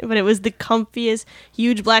paint, but it was the comfiest,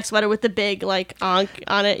 huge black sweater with the big like onk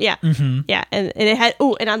on it. Yeah, yeah, and it had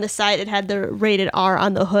and on the side it had the Rated R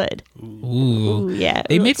on the hood. Ooh, yeah.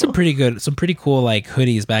 They really made some pretty cool like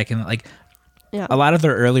hoodies back in like. Yeah. A lot of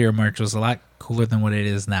their earlier merch was a lot cooler than what it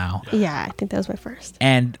is now. Yeah, I think that was my first.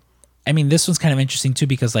 And I mean, this one's kind of interesting too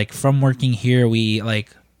because like from working here, we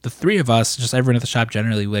like the 3 of us, just everyone at the shop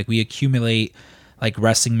generally, like we accumulate like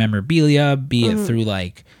wrestling memorabilia, be it through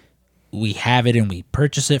like we have it and we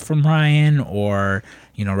purchase it from Ryan, or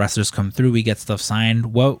you know wrestlers come through, we get stuff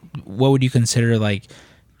signed. What would you consider like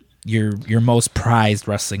your most prized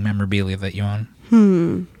wrestling memorabilia that you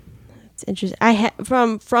own? It's interesting. I had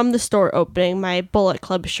from the store opening my Bullet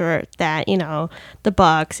Club shirt that the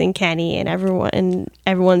Bucks and Kenny and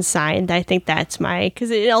everyone signed. I think that's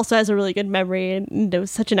because it also has a really good memory and it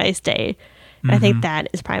was such a nice day. I think that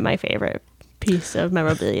is probably my favorite piece of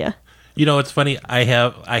memorabilia. You know, it's funny. I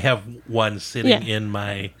have one sitting in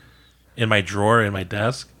my drawer in my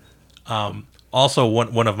desk. Also,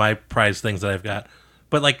 one of my prized things that I've got.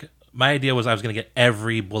 But like my idea was I was going to get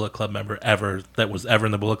every Bullet Club member ever that was ever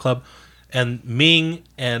in the Bullet Club. And Ming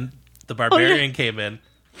and the Barbarian came in,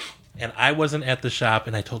 and I wasn't at the shop.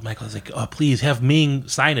 And I told Michael, I was like, "Oh, please have Ming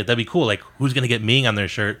sign it. That'd be cool. Like, who's going to get Ming on their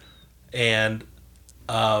shirt?" And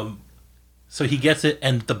so he gets it,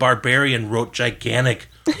 and the Barbarian wrote gigantic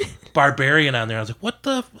Barbarian on there. I was like, "What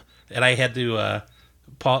the?" And I had to,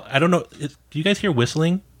 Paul. I don't know. Do you guys hear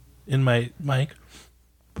whistling in my mic?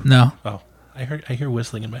 No. Oh, I hear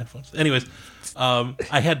whistling in my headphones. Anyways,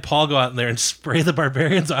 I had Paul go out in there and spray the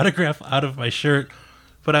Barbarian's autograph out of my shirt.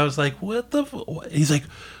 But I was like, "What the?" He's like,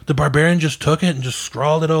 "The Barbarian just took it and just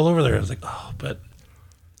scrawled it all over there." I was like, "Oh," but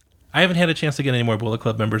I haven't had a chance to get any more Bullet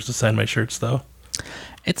Club members to sign my shirts, though.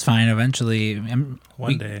 It's fine. Eventually,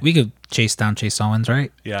 One day we could chase down Chase Owens,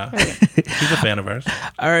 right? Yeah, he's a fan of ours.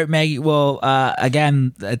 All right, Maggie. Well,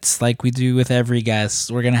 again, it's like we do with every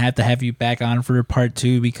guest. We're gonna have to have you back on for part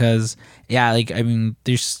 2 because, yeah, like I mean,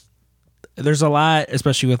 there's a lot,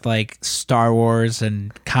 especially with like Star Wars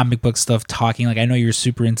and comic book stuff. Talking like I know you're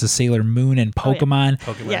super into Sailor Moon and Pokemon.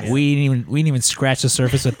 Pokemon, Yes. yeah. We didn't even scratch the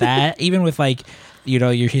surface with that. Even with like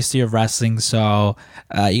your history of wrestling. So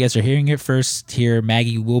you guys are hearing it first here.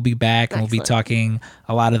 Maggie will be back and we'll be Excellent. talking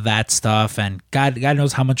a lot of that stuff. And God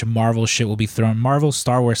knows how much Marvel shit will be thrown. Marvel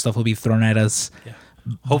Star Wars stuff will be thrown at us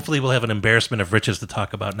hopefully we'll have an embarrassment of riches to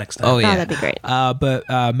talk about next time. Oh yeah, that'd be great.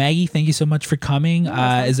 But Maggie, thank you so much for coming.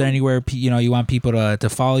 Is there anywhere you want people to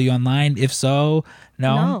follow you online? If so,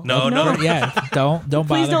 no. Yeah, don't bother.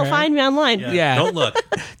 Please don't her. find me online. Yeah. Don't look.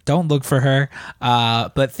 Don't look for her.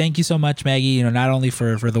 But thank you so much, Maggie. Not only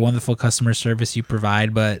for the wonderful customer service you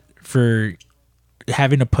provide, but for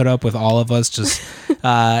having to put up with all of us. Just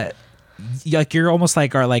like you're almost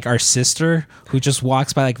like our sister who just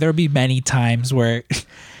walks by. Like there'll be many times where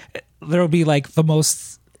there'll be like the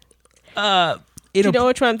most. Do you know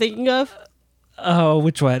which one I'm thinking of? Oh,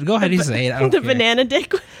 which one? Go ahead and say it. I don't The care. banana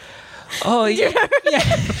dick. Oh yeah.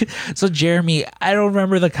 So Jeremy, I don't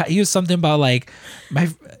remember he was something about like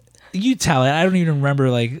you tell it. I don't even remember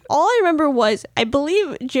like. All I remember was I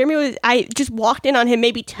believe I just walked in on him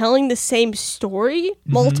maybe telling the same story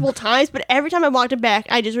multiple times, but every time I walked it back,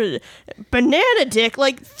 I just heard banana dick I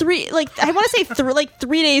want to say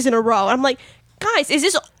 3 days in a row. I'm like, guys, is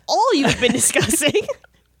this all you've been discussing?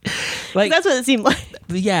 Like That's what it seemed like.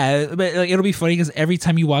 Yeah, but like it'll be funny because every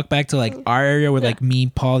time you walk back to like our area with like me,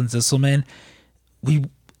 Paul, and Zisselman,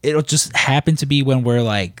 it'll just happen to be when we're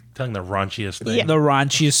like Telling the raunchiest thing. the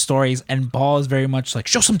raunchiest stories, and Paul is very much like,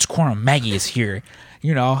 show some decorum, Maggie is here,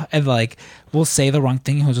 and like we'll say the wrong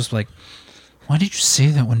thing, and he'll just be like, why did you say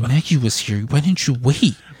that when Maggie was here? Why didn't you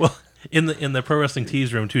wait? Well, in the Pro Wrestling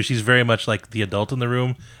Tees room too, she's very much like the adult in the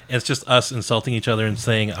room, and it's just us insulting each other and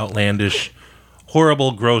saying outlandish,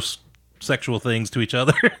 horrible, gross sexual things to each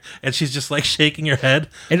other, and she's just like shaking her head.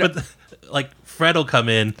 But like Fred will come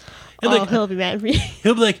in, and He'll be mad at me.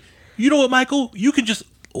 he'll be like, you know what, Michael, you can just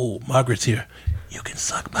Margaret's here. You can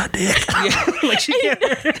suck my dick. Like she can't.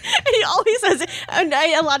 And he always says it. And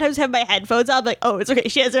I a lot of times have my headphones on. I'm like, oh, it's okay.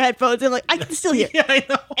 She has her headphones. And like, I can still hear Yeah, I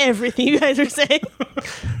know. everything you guys are saying.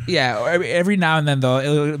 Yeah, every now and then though,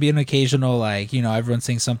 it'll be an occasional like everyone's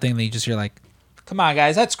saying something, and you just hear like, come on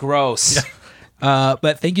guys, that's gross.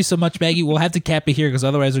 But thank you so much, Maggie. We'll have to cap it here because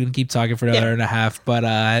otherwise we're gonna keep talking for another hour and a half.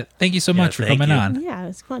 But thank you so much for coming on. Yeah, it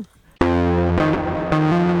was fun.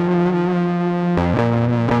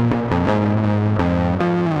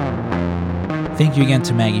 Thank you again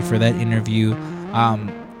to Maggie for that interview.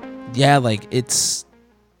 Like it's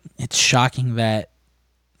shocking that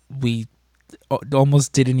we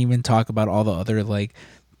almost didn't even talk about all the other like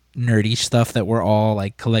nerdy stuff that we're all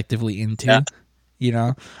like collectively into.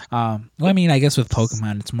 Yeah. Well, I mean, I guess with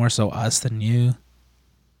Pokemon, it's more so us than you.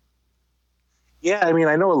 Yeah, I mean,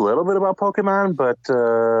 I know a little bit about Pokemon, but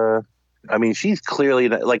I mean, she's clearly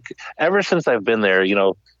like ever since I've been there,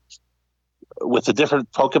 with the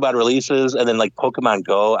different Pokemon releases and then like Pokemon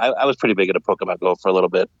Go. I was pretty big into Pokemon Go for a little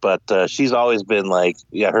bit, but she's always been like,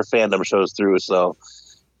 her fandom shows through. So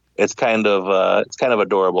it's kind of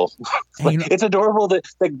adorable. It's adorable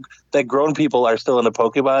that grown people are still into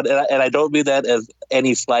Pokemon, and I don't mean that as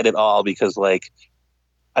any slight at all, because like,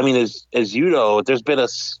 I mean, as you know, there's been a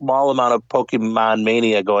small amount of Pokemon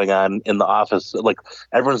mania going on in the office. Like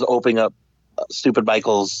everyone's opening up stupid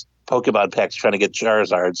Michael's Pokemon packs trying to get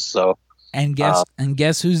Charizards. So. And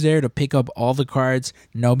guess who's there to pick up all the cards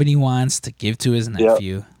nobody wants to give to his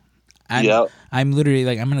nephew? I'm literally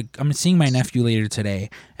like I'm seeing my nephew later today,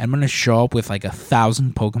 and I'm gonna show up with like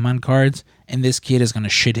 1,000 Pokemon cards, and this kid is gonna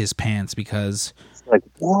shit his pants because like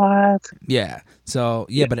what? Yeah. So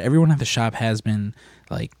but everyone at the shop has been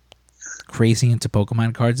like crazy into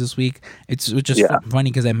Pokemon cards this week. It's just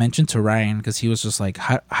funny because I mentioned to Ryan because he was just like,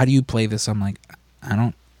 how do you play this? I'm like, I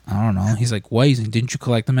don't know. He's like, what? He's like, didn't you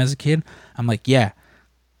collect them as a kid? I'm like, yeah,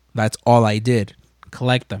 that's all I did.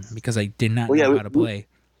 Collect them because I did not know how to play.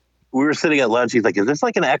 We were sitting at lunch. He's like, is this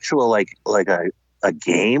like an actual like a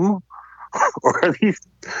game? Or are these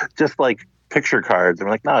just like picture cards? And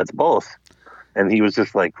we're like, no, it's both. And he was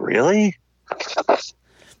just like, really?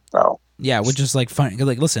 Oh. Yeah, which is like funny.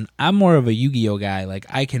 Like, listen, I'm more of a Yu-Gi-Oh guy. Like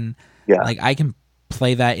I can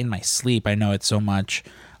play that in my sleep. I know it so much.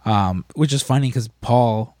 Which is funny because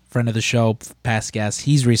Paul, friend of the show, past guest,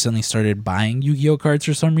 he's recently started buying Yu-Gi-Oh cards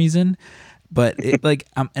for some reason. But it, like,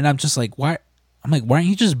 I'm just like, why? I'm like, why aren't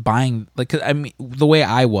you just buying? Like, 'cause, I mean, the way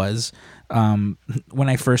I was when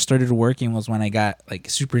I first started working was when I got like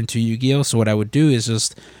super into Yu-Gi-Oh. So what I would do is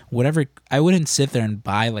just whatever. I wouldn't sit there and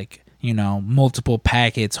buy like multiple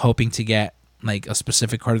packets hoping to get like a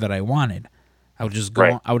specific card that I wanted. I would just go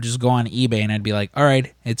on eBay and I'd be like, all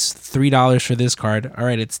right, it's $3 for this card. All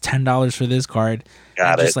right, it's $10 for this card.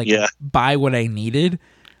 Buy what I needed.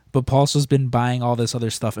 But Paul's just been buying all this other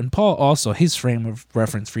stuff. And Paul also, his frame of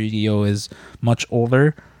reference for Yu-Gi-Oh is much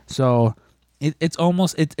older. So it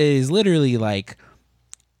is literally like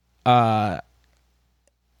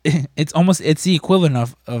it's the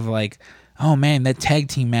equivalent of like "Oh man, that tag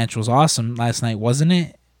team match was awesome last night, wasn't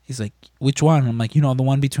it?" He's like, "Which one?" I'm like, "You know, the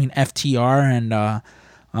one between FTR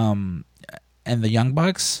and the Young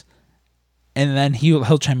Bucks." And then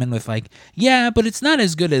he'll chime in with like, "Yeah, but it's not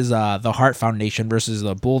as good as the Hart Foundation versus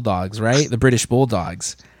the Bulldogs, right? The British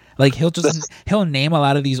Bulldogs." Like he'll name a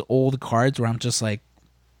lot of these old cards where I'm just like,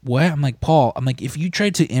 "What?" I'm like, "Paul, I'm like, if you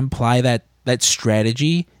tried to imply that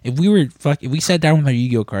strategy, if we sat down with our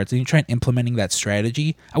Yu-Gi-Oh cards and you tried implementing that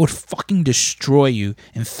strategy, I would fucking destroy you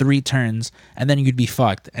in 3 turns, and then you'd be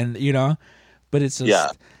fucked." And but it's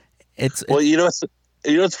just, it's well,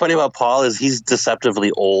 what's funny about Paul is he's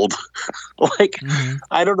deceptively old. Like,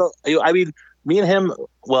 I don't know. I mean, me and him,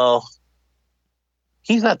 well,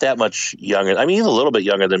 he's not that much younger. I mean, he's a little bit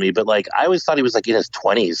younger than me, but like, I always thought he was like in his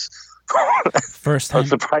 20s. First time. I was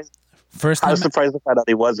surprised to find out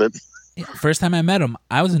he wasn't. First time I met him,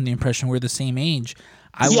 I was in the impression we're the same age.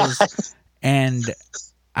 I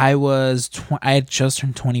had just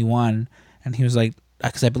turned 21, and he was like,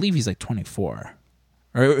 because I believe he's like 24.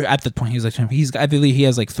 Or at the point he was like, I believe he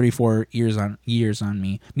has like 3-4 years on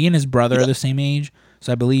me. Me and his brother are the same age,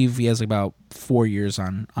 so I believe he has like about 4 years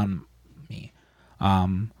on me. I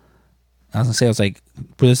was gonna say, I was like,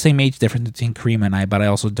 we're the same age difference between Karima and I, but I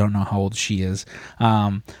also don't know how old she is.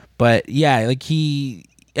 But yeah, like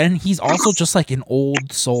he's also just like an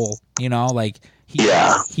old soul, like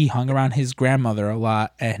he hung around his grandmother a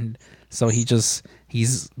lot, and so he's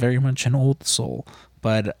very much an old soul.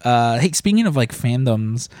 But hey, speaking of like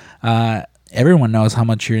fandoms, everyone knows how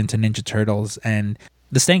much you're into Ninja Turtles, and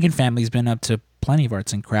the Stankin family's been up to plenty of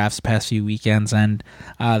arts and crafts past few weekends, and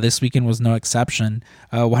this weekend was no exception.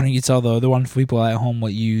 Why don't you tell the other wonderful people at home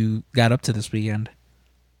what you got up to this weekend?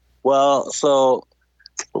 Well, so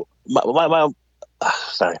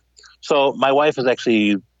so my wife is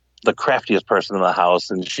actually the craftiest person in the house,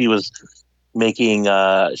 and she was getting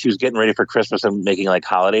ready for Christmas and making like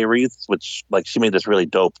holiday wreaths, which like she made this really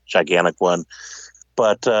dope gigantic one.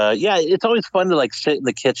 But it's always fun to like sit in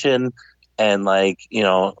the kitchen and like,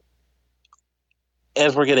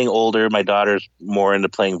 as we're getting older, my daughter's more into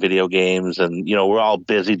playing video games, and we're all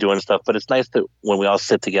busy doing stuff, but it's nice that when we all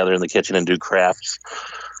sit together in the kitchen and do crafts.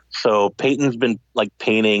 So Peyton's been like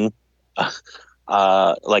painting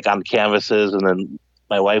like on canvases, and then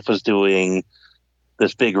my wife was doing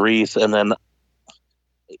this big wreath, and then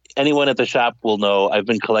anyone at the shop will know I've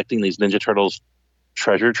been collecting these Ninja Turtles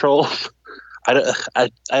treasure trolls. I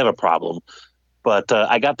have a problem, but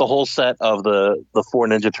I got the whole set of the 4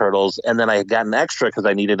 Ninja Turtles, and then I got an extra because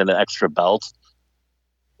I needed an extra belt,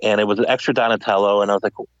 and it was an extra Donatello, and I was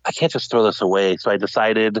like, I can't just throw this away. So I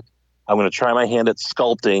decided I'm going to try my hand at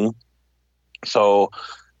sculpting. So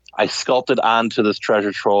I sculpted onto this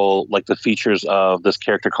treasure troll like the features of this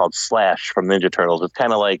character called Slash from Ninja Turtles. It's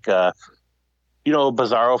kind of like,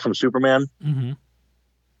 Bizarro from Superman. Mm-hmm.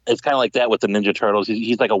 It's kind of like that with the Ninja Turtles.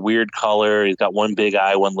 He's like a weird color. He's got one big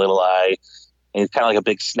eye, one little eye, and he's kind of like a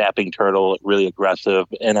big snapping turtle, really aggressive.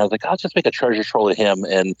 And I was like, I'll just make a treasure troll of him.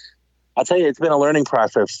 And I'll tell you, it's been a learning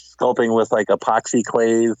process sculpting with like epoxy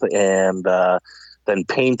clays and then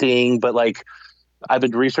painting. But like, I've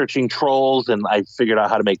been researching trolls, and I figured out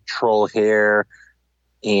how to make troll hair.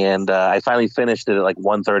 And I finally finished it at like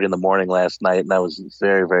 1:30 in the morning last night, and I was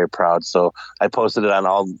very, very proud. So I posted it on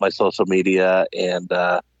all my social media, and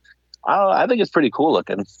I think it's pretty cool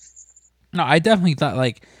looking. No, I definitely thought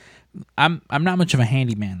like I'm not much of a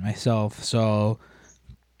handyman myself, so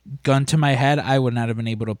gun to my head, I would not have been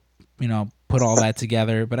able to put all that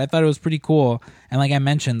together. But I thought it was pretty cool, and like I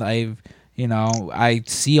mentioned, I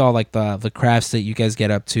see all like the crafts that you guys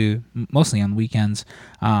get up to mostly on weekends.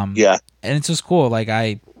 And it's just cool. Like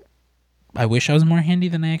I wish I was more handy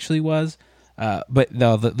than I actually was. But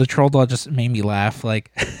the troll doll just made me laugh.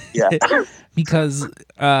 Like, because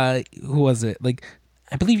who was it? Like,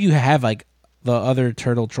 I believe you have like the other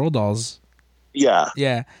turtle troll dolls. Yeah.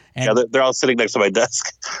 And they're all sitting next to my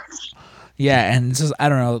desk. Yeah, and it's just, I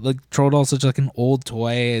don't know, like troll doll's such like an old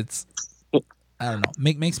toy. It's, I don't know,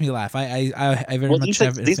 makes me laugh. I very much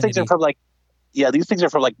have these things are from like, these things are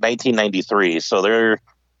from like 1993, so they're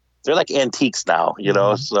like antiques now,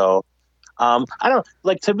 So I don't,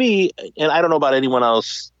 like, to me, and I don't know about anyone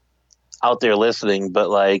else out there listening, but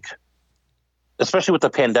like, especially with the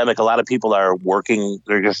pandemic, a lot of people are working,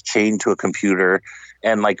 they're just chained to a computer,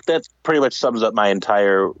 and like that pretty much sums up my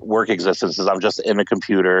entire work existence, is I'm just in a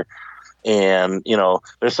computer. And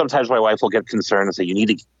there's sometimes my wife will get concerned and say, you need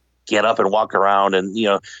to get up and walk around, and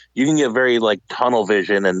you can get very like tunnel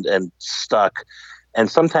vision and stuck, and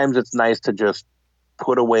sometimes it's nice to just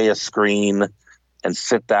put away a screen and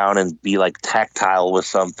sit down and be like tactile with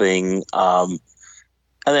something, and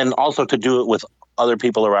then also to do it with other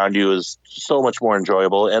people around you is so much more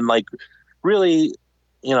enjoyable. And like, really,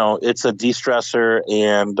 it's a de-stressor,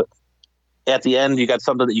 and at the end you got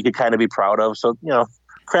something that you could kind of be proud of. So,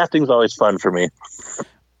 crafting's always fun for me.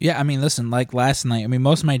 Yeah, I mean, listen, like last night,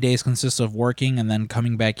 most of my days consist of working and then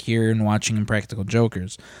coming back here and watching Impractical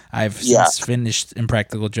Jokers. I've since finished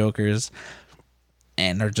Impractical Jokers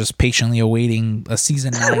and are just patiently awaiting a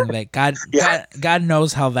season 9 that God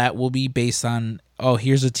knows how that will be based on,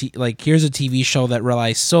 here's a TV show that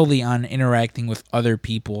relies solely on interacting with other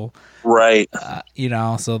people. Right.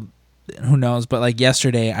 So who knows? But like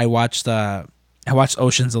yesterday, I watched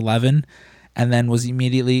Ocean's 11 and then was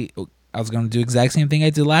immediately... I was going to do the exact same thing I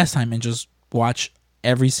did last time and just watch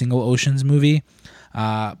every single Ocean's movie. But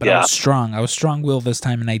I was strong. I was strong-willed this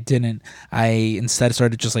time, and I didn't. I instead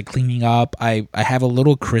started just like cleaning up. I have a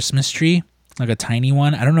little Christmas tree, like a tiny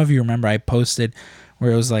one. I don't know if you remember. I posted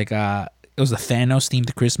where it was like it was a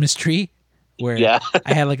Thanos-themed Christmas tree where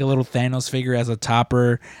I had like a little Thanos figure as a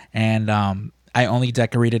topper, and I only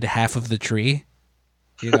decorated half of the tree.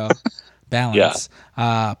 Balance.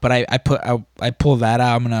 But I pulled that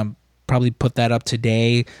out. I'm gonna probably put that up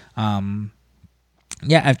today.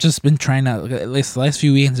 I've just been trying to, at least the last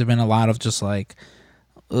few weekends have been a lot of just like,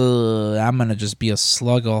 I'm gonna just be a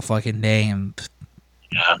slug all fucking day, and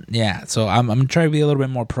so I'm gonna try to be a little bit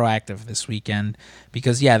more proactive this weekend,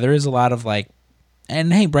 because there is a lot of like,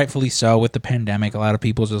 and hey, rightfully so, with the pandemic, a lot of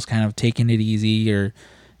people just kind of taking it easy or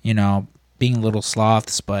being little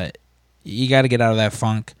sloths, but you got to get out of that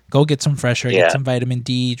funk. Go get some fresh air, get some vitamin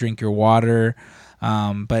D, drink your water.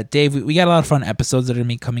 But Dave, we got a lot of fun episodes that are going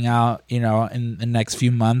to be coming out, in the next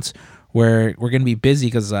few months, where we're going to be busy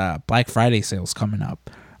because Black Friday sale's coming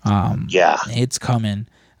up. It's coming.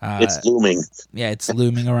 It's looming. Yeah, it's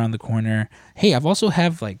looming around the corner. Hey, I've also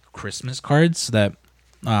have like Christmas cards that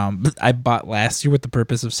I bought last year with the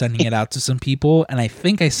purpose of sending it out to some people, and I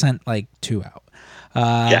think I sent like 2 out.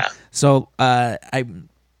 So I'm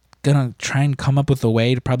gonna try and come up with a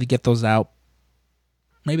way to probably get those out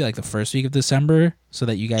maybe like the first week of December so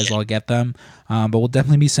that you guys all get them. But we'll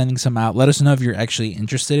definitely be sending some out. Let us know if you're actually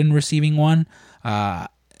interested in receiving one.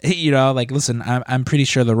 Listen, I'm pretty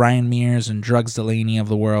sure the Ryan Mears and Drugs Delaney of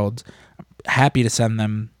the world, happy to send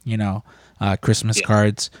them, Christmas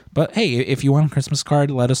cards. But hey, if you want a Christmas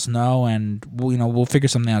card, let us know, and we'll figure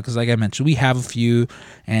something out. Because like I mentioned, we have a few,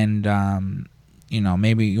 and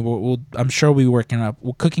maybe I'm sure we're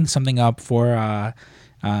cooking something up for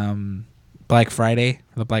Black Friday,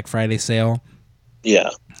 the Black Friday sale. Yeah.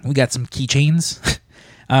 We got some keychains.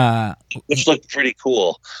 Which looked pretty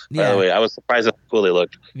cool, by the way. I was surprised at how cool they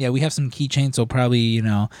looked. Yeah, we have some keychains, so probably,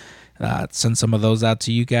 send some of those out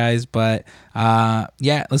to you guys. But,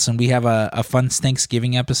 listen, we have a fun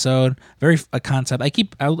Thanksgiving episode. A concept.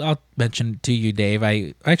 I'll mention to you, Dave.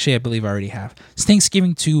 I believe I already have.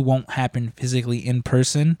 Thanksgiving 2 won't happen physically in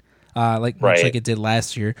person, much like it did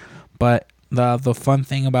last year. But the fun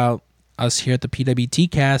thing about us here at the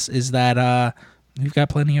PWT Cast is that we've got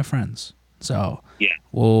plenty of friends, so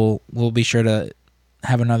we'll be sure to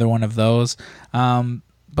have another one of those.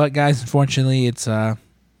 But guys, unfortunately, it's that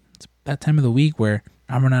time of the week where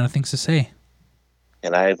I'm running out of things to say,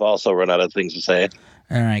 and I've also run out of things to say.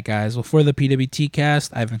 All right, guys. Well, for the PWT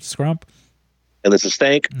Cast, I've been Scrump, and this is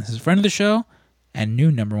Stank. And this is friend of the show and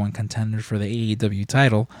new #1 contender for the AEW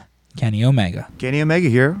title, Kenny Omega. Kenny Omega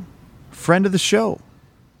here, friend of the show.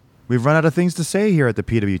 We've run out of things to say here at the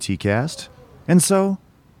PWT Cast, and so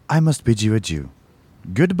I must bid you adieu.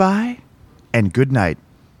 Goodbye and good night.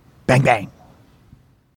 Bang, bang.